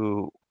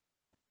 who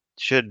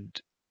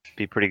should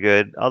be pretty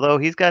good. Although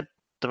he's got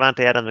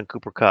Devontae Adams and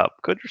Cooper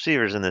Kupp. Good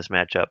receivers in this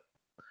matchup.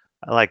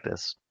 I like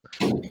this.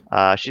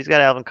 She's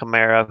got Alvin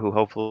Kamara, who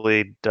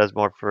hopefully does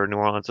more for New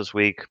Orleans this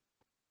week.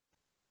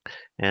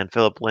 And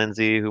Philip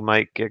Lindsay, who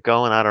might get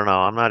going. I don't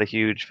know. I'm not a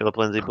huge Philip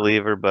Lindsay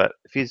believer, but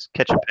if he's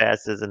catching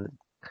passes and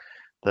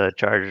the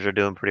Chargers are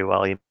doing pretty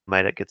well, he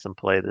might get some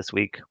play this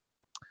week.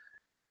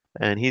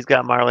 And he's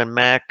got Marlon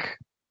Mack.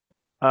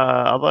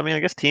 Although, I mean, I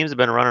guess teams have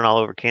been running all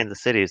over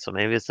Kansas City, so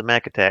maybe it's the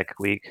Mack attack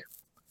week.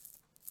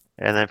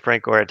 And then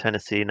Frank Gore at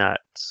Tennessee,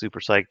 not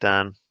super psyched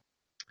on.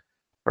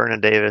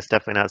 Vernon Davis,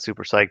 definitely not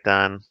super psyched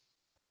on.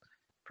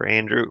 For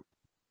Andrew,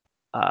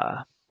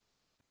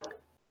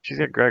 she's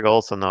got Greg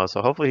Olson, though,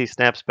 so hopefully he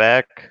snaps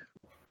back.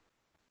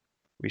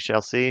 We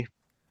shall see.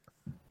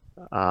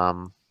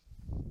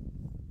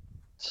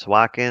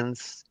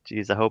 Swatkins,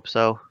 geez, I hope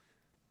so.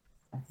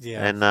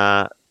 Yeah.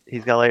 And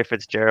he's got Larry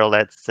Fitzgerald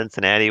at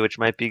Cincinnati, which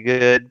might be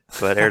good,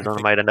 but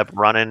Arizona might end up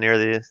running near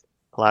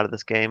a lot of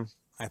this game.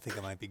 I think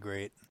it might be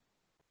great.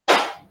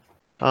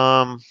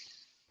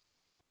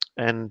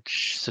 And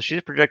so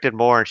she's projected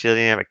more, and she doesn't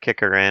even have a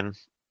kicker in.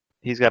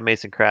 He's got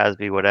Mason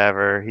Crosby,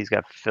 whatever. He's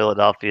got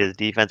Philadelphia's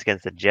defense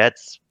against the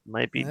Jets,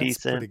 might be That's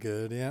decent. pretty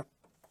good,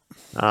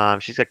 yeah.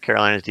 She's got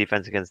Carolina's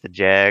defense against the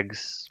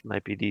Jags,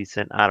 might be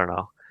decent. I don't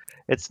know.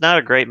 It's not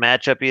a great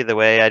matchup either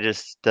way. I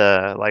just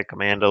like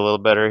Amanda a little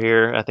better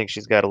here. I think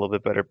she's got a little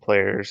bit better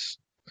players.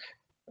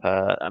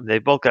 They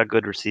both got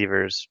good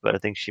receivers, but I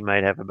think she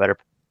might have a better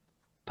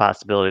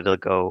possibility to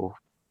go.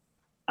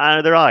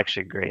 They're all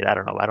actually great. I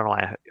don't know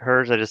why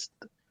hers I just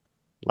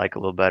like a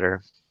little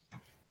better.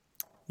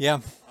 Yeah,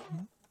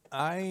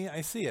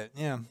 I see it.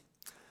 Yeah,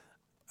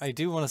 I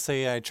do want to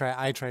say I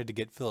tried to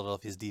get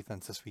Philadelphia's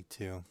defense this week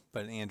too,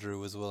 but Andrew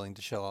was willing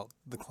to shell out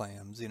the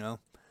clams. You know.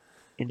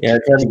 Yeah,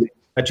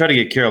 I tried to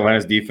get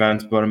Carolina's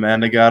defense, but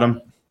Amanda got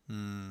him.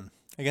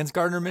 Against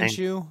Gardner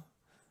Minshew.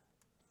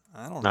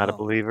 I don't know. Not a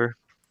believer.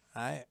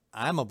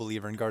 I'm a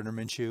believer in Gardner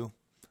Minshew.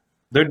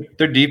 Their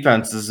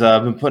defense has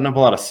been putting up a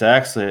lot of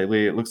sacks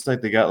lately. It looks like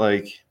they got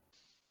like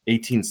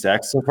 18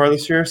 sacks so far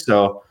this year.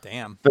 So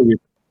Damn.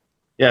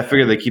 I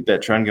figured they keep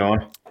that trend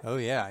going. Oh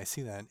yeah, I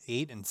see that.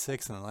 8 and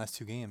 6 in the last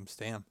 2 games.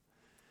 Damn.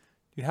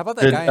 Dude, how about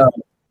that guy in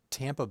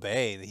Tampa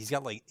Bay? He's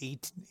got like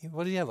 8.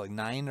 What did he have? Like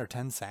 9 or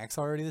 10 sacks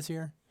already this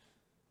year?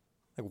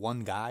 Like one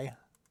guy.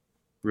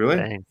 Really?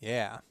 Dang.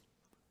 Yeah.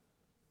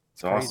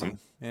 It's awesome.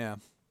 Yeah.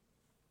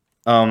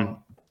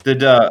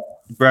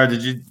 Brad,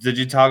 did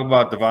you talk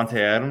about Devontae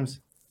Adams?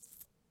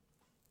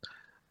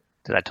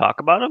 Did I talk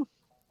about him?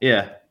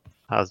 Yeah.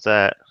 How's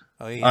that?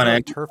 Oh, he's got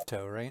a turf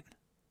toe, right?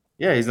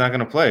 Yeah, he's not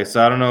going to play,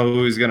 so I don't know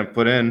who he's going to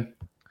put in.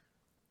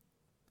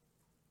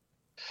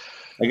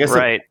 I guess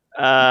right.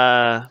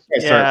 Tyler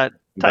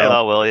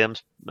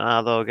Williams,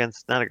 though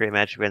against not a great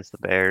match against the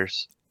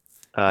Bears.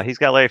 He's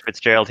got Larry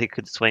Fitzgerald. He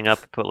could swing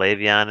up and put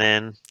Le'Veon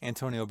in.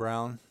 Antonio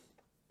Brown.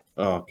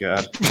 Oh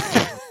God.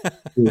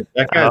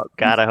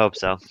 I hope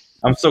so.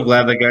 I'm so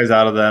glad that guy's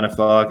out of the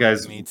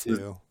NFL. Me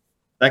too.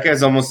 That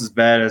guy's almost as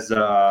bad as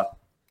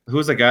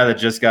who's the guy that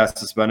just got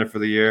suspended for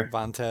the year?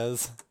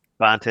 Vontez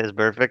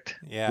Burfict.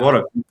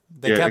 Yeah.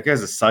 That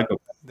guy's a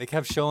psychopath. They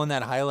kept showing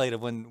that highlight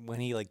of when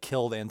he like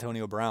killed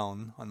Antonio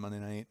Brown on Monday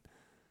night.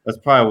 That's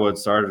probably what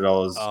started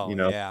all his.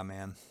 Yeah,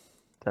 man.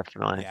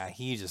 Definitely. Yeah,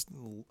 he just.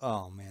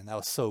 Oh man, that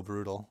was so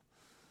brutal.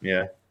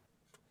 Yeah.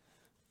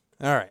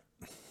 All right,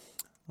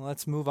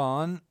 let's move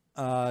on.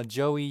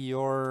 Joey,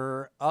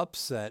 your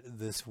upset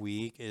this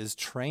week is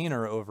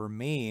Trainer over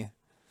me.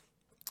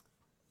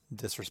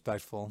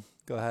 Disrespectful.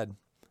 Go ahead.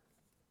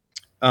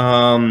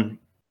 I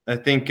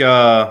think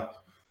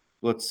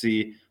let's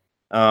see.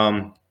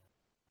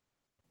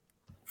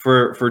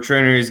 For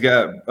Trainer, he's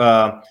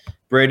got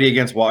Brady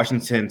against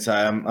Washington. So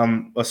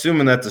I'm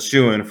assuming that's a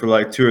shoo-in for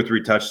like 2 or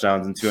 3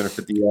 touchdowns and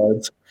 250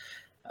 yards.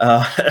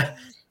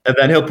 And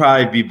then he'll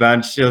probably be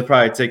benched. He'll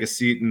probably take a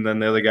seat, and then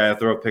the other guy will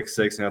throw a pick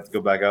six and have to go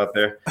back out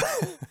there.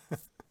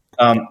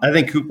 I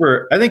think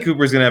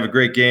Cooper's gonna have a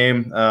great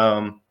game.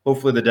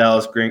 Hopefully, the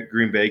Dallas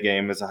Green Bay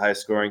game is a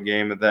high-scoring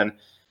game, and then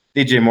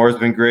DJ Moore's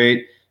been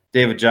great.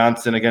 David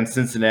Johnson against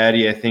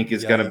Cincinnati, I think,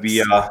 is going to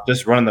be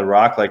just running the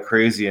rock like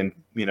crazy and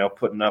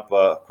putting up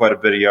quite a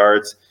bit of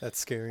yards. That's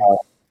scary.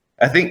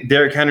 I think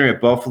Derrick Henry at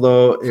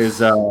Buffalo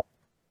is.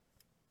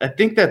 I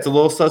think that's a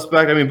little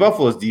suspect. I mean,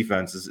 Buffalo's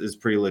defense is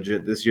pretty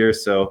legit this year,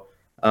 so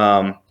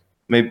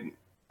maybe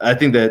I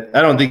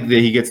don't think that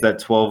he gets that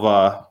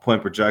 12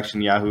 point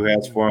projection Yahoo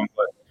has for him.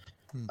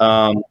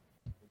 But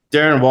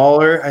Darren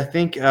Waller, I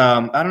think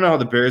I don't know how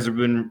the Bears have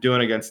been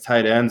doing against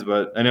tight ends,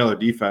 but I know their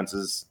defense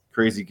is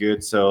crazy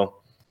good,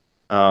 so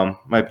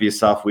might be a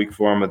soft week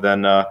for him. And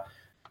then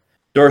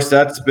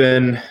Dorsett's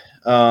been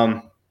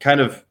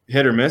kind of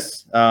hit or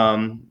miss.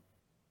 I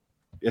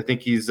think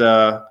he's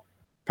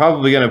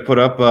probably going to put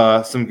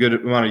up some good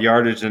amount of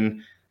yardage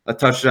and a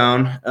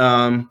touchdown.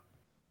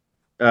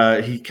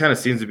 He kind of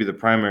seems to be the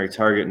primary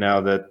target now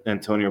that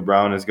Antonio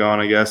Brown is gone,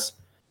 I guess.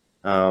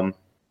 And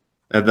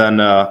then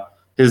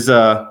his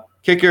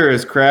kicker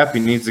is crap.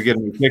 He needs to get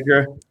him a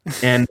kicker.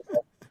 And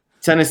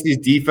Tennessee's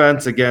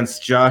defense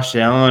against Josh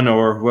Allen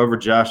or whoever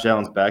Josh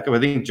Allen's backup. I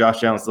think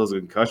Josh Allen still has a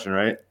concussion,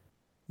 right?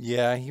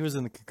 Yeah, he was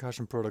in the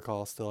concussion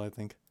protocol still, I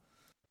think.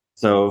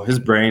 So his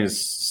brain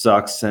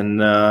sucks, and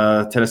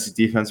Tennessee's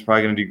defense is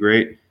probably going to do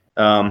great.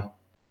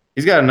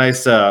 He's got a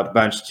nice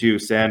bench too.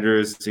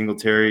 Sanders,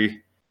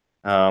 Singletary,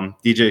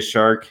 DJ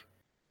Shark,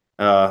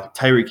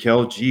 Tyreek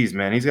Hill. Jeez,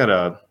 man, he's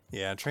got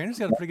Trainer's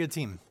got a pretty good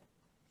team.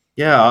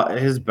 Yeah,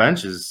 his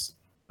bench is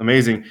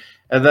amazing.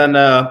 And then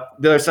the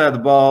other side of the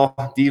ball,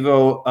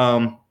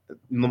 Devo,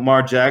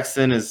 Lamar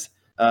Jackson is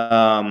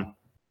probably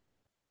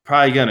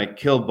going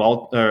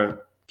to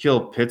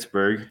kill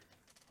Pittsburgh.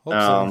 Hope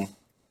so.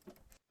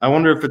 I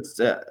wonder if it's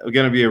going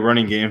to be a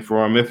running game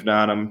for him. If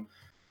not, I'm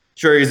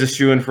sure he's a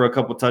shoo-in for a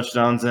couple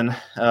touchdowns and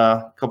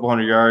a couple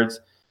hundred yards.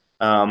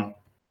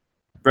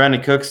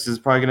 Brandon Cooks is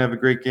probably going to have a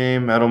great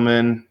game.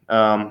 Edelman,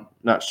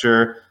 not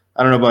sure.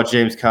 I don't know about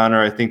James Conner.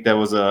 I think that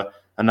was a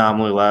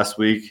anomaly last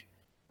week.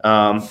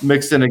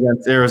 Mixon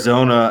against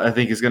Arizona, I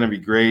think is going to be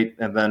great.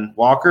 And then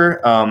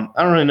Walker, I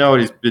don't really know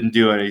what he's been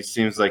doing. He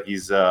seems like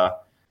he's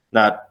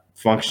not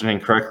functioning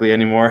correctly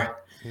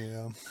anymore.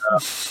 Yeah.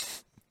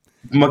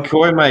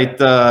 McCoy might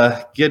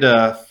get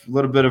a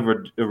little bit of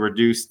a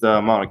reduced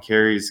amount of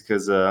carries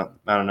because I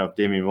don't know if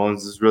Damian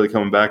Williams is really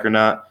coming back or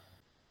not.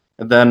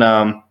 And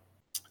then,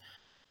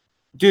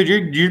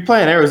 dude, you're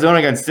playing Arizona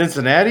against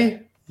Cincinnati?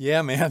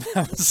 Yeah, man.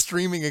 I'm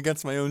streaming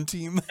against my own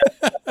team.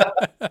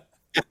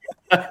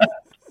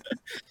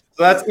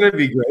 So that's going to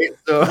be great.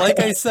 So, like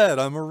I said,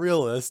 I'm a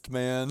realist,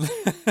 man.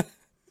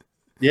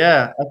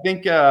 Yeah, I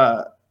think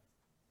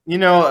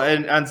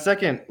and on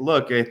second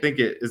look, I think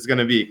it is going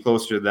to be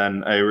closer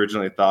than I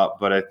originally thought,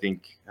 but I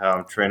think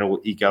Trainer will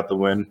eke out the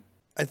win.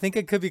 I think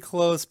it could be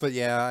close, but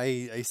yeah,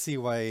 I see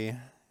why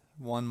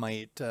one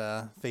might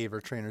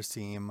favor Trainer's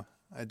team.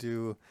 I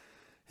do.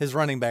 His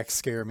running backs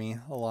scare me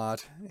a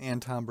lot,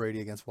 and Tom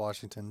Brady against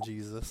Washington.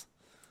 Jesus.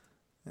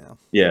 Yeah.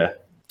 Yeah.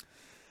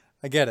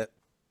 I get it.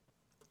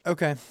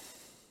 Okay.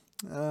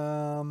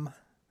 And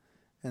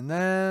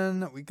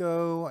then we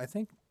go, I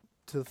think,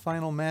 to the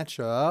final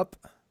matchup,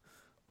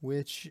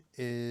 which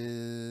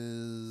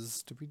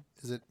is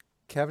it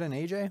Kevin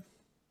and AJ?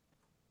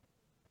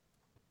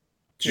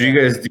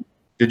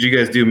 Did you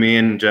guys do me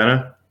and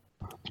Jenna?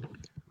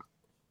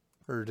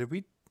 Or did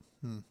we?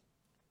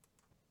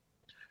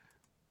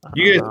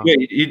 You guys,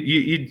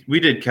 we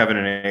did Kevin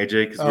and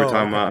AJ because we were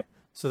talking about.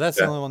 So that's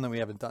the only one that we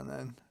haven't done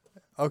then.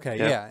 Okay,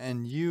 Yeah. yeah,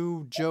 and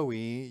you,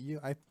 Joey,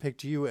 I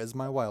picked you as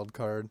my wild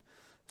card,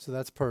 so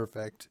that's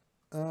perfect.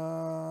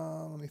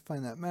 Let me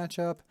find that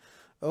matchup.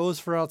 O's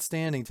for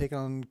outstanding, take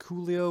on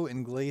Coolio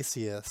and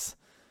Glacius.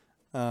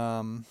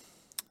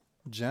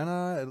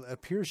 Jenna, it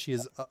appears she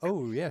is.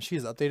 She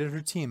has updated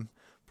her team.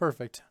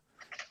 Perfect,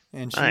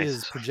 and she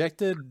is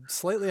projected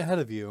slightly ahead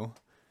of you.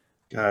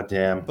 God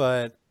damn.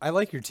 But I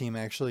like your team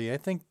actually. I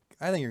think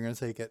you're gonna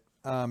take it.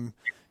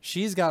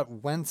 She's got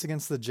Wentz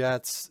against the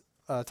Jets.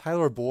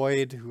 Tyler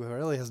Boyd, who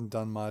really hasn't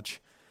done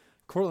much.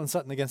 Cortland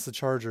Sutton against the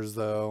Chargers,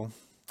 though.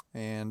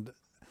 And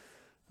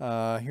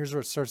here's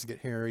where it starts to get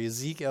hairy.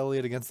 Zeke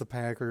Elliott against the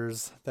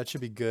Packers. That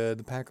should be good.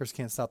 The Packers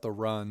can't stop the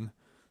run,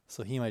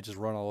 so he might just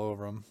run all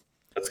over them.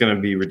 That's going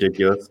to be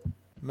ridiculous.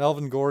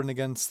 Melvin Gordon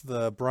against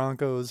the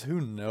Broncos.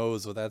 Who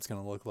knows what that's going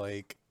to look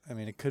like? I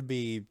mean, it could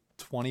be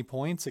 20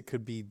 points. It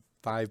could be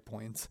 5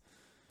 points.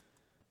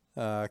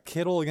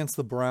 Kittle against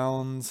the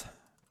Browns.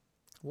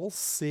 We'll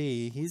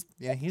see. He's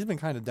been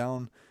kind of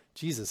down.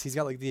 Jesus, he's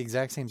got like the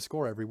exact same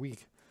score every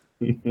week.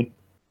 But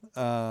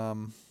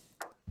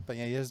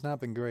yeah, he has not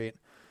been great.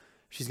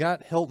 She's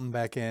got Hilton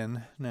back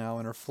in now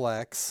in her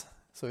flex.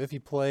 So if he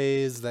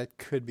plays, that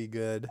could be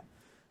good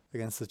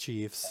against the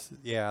Chiefs.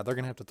 Yeah, they're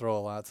going to have to throw a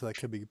lot, so that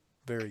could be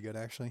very good,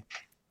 actually.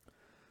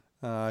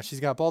 She's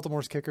got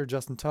Baltimore's kicker,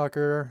 Justin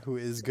Tucker, who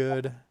is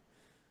good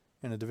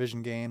in a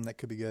division game. That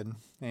could be good.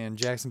 And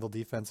Jacksonville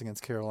defense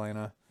against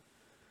Carolina.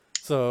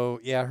 So,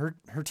 yeah,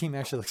 her team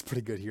actually looks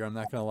pretty good here, I'm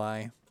not going to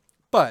lie.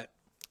 But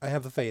I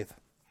have the faith.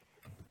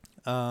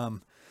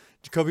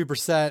 Jacoby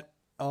Brissett,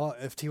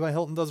 if T.Y.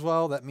 Hilton does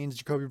well, that means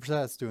Jacoby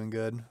Brissett's doing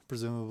good,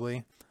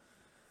 presumably.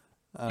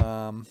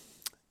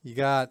 You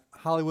got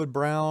Hollywood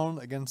Brown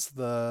against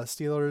the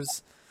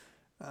Steelers.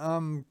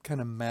 I'm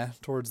kind of meh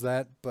towards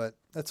that, but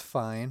that's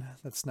fine.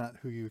 That's not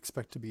who you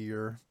expect to be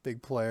your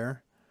big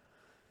player.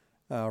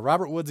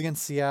 Robert Woods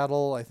against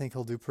Seattle. I think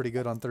he'll do pretty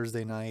good on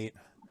Thursday night.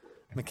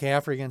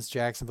 McCaffrey against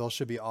Jacksonville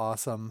should be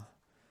awesome.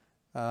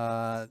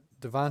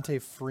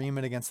 Devontae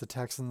Freeman against the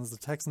Texans. The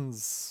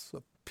Texans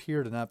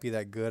appear to not be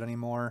that good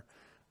anymore.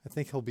 I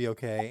think he'll be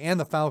okay. And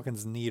the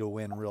Falcons need a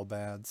win real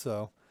bad,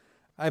 so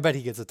I bet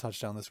he gets a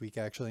touchdown this week,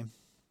 actually.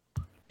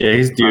 Yeah,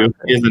 he's due.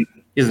 He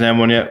hasn't had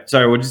one yet.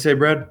 Sorry, what'd you say,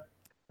 Brad?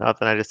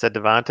 Nothing. I just said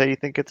Devontae. You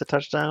think it's a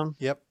touchdown?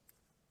 Yep.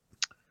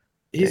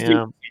 He's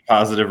due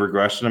positive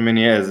regression. I mean,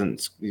 he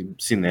hasn't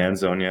seen the end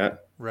zone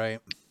yet. Right.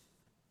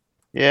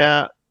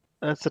 Yeah,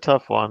 that's a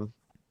tough one.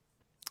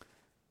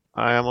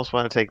 I almost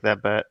want to take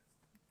that bet.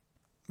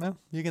 Well,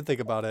 you can think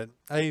about it.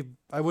 I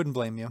wouldn't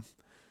blame you.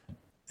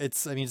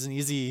 It's an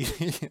easy.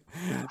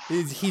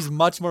 he's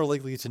much more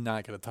likely to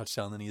not get a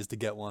touchdown than he is to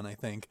get one, I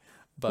think.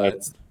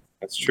 But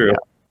that's true.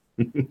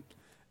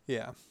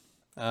 Yeah.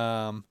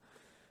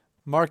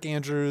 Mark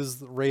Andrews,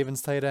 the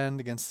Ravens tight end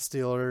against the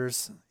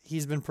Steelers.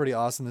 He's been pretty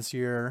awesome this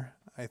year.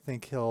 I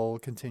think he'll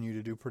continue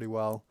to do pretty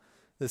well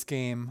this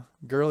game.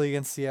 Gurley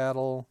against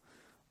Seattle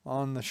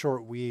on the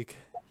short week.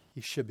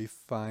 He should be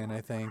fine,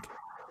 I think.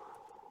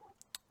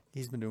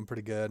 He's been doing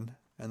pretty good.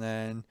 And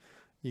then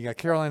you got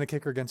Carolina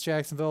kicker against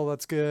Jacksonville.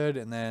 That's good.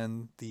 And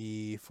then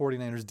the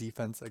 49ers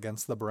defense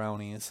against the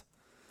Brownies.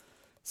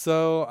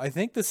 So I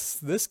think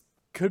this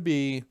could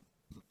be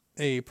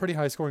a pretty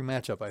high-scoring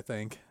matchup, I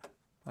think.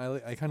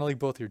 I kind of like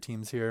both your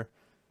teams here.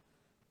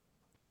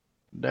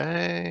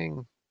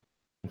 Dang.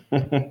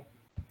 But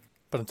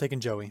I'm taking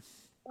Joey.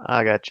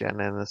 I got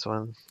Jenna in this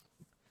one.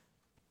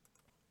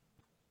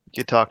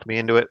 You talked me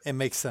into it. It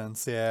makes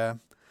sense, yeah.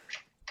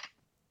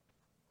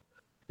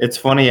 It's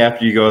funny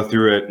after you go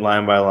through it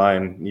line by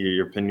line,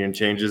 your opinion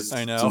changes.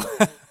 I know.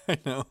 I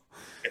know.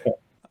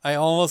 I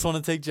almost want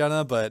to take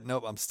Jenna, but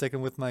nope, I'm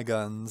sticking with my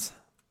guns.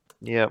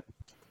 Yep.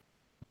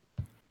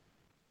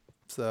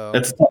 So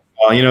It's tough.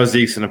 Well,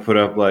 Zeke's going to put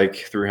up like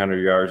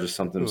 300 yards or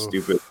something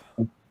stupid.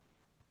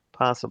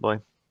 Possibly.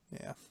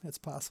 Yeah, it's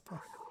possible.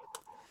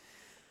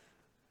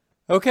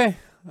 Okay.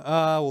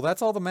 Well,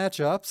 that's all the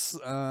matchups.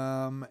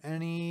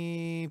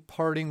 Any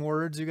parting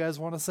words you guys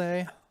want to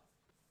say?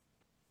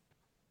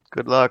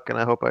 Good luck, and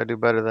I hope I do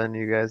better than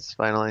you guys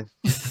finally.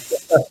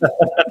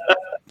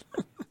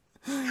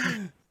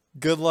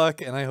 Good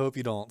luck, and I hope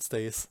you don't,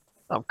 Stace.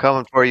 I'm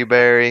coming for you,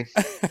 Barry.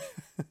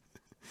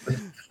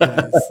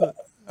 Nice.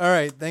 All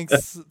right.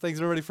 Thanks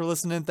everybody for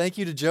listening. Thank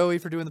you to Joey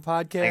for doing the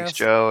podcast. Thanks,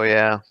 Joe.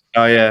 Yeah.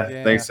 Oh,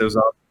 yeah. Thanks. It was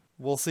awesome.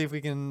 We'll see if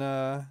we can,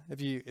 if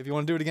you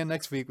want to do it again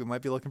next week, we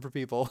might be looking for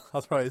people.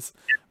 Otherwise,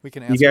 we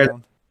can ask You guys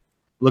around.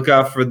 look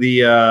out for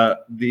the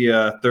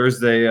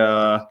Thursday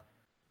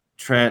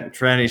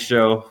tranny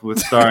show with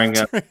starring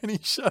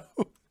Tranny show.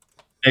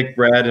 Nick,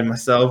 Brad, and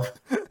myself.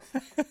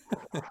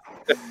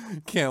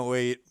 Can't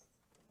wait.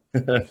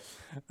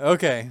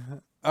 Okay.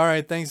 All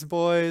right. Thanks,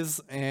 boys.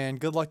 And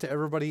good luck to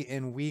everybody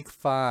in week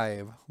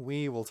 5.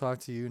 We will talk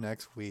to you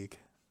next week.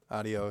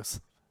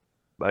 Adios.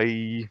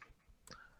 Bye.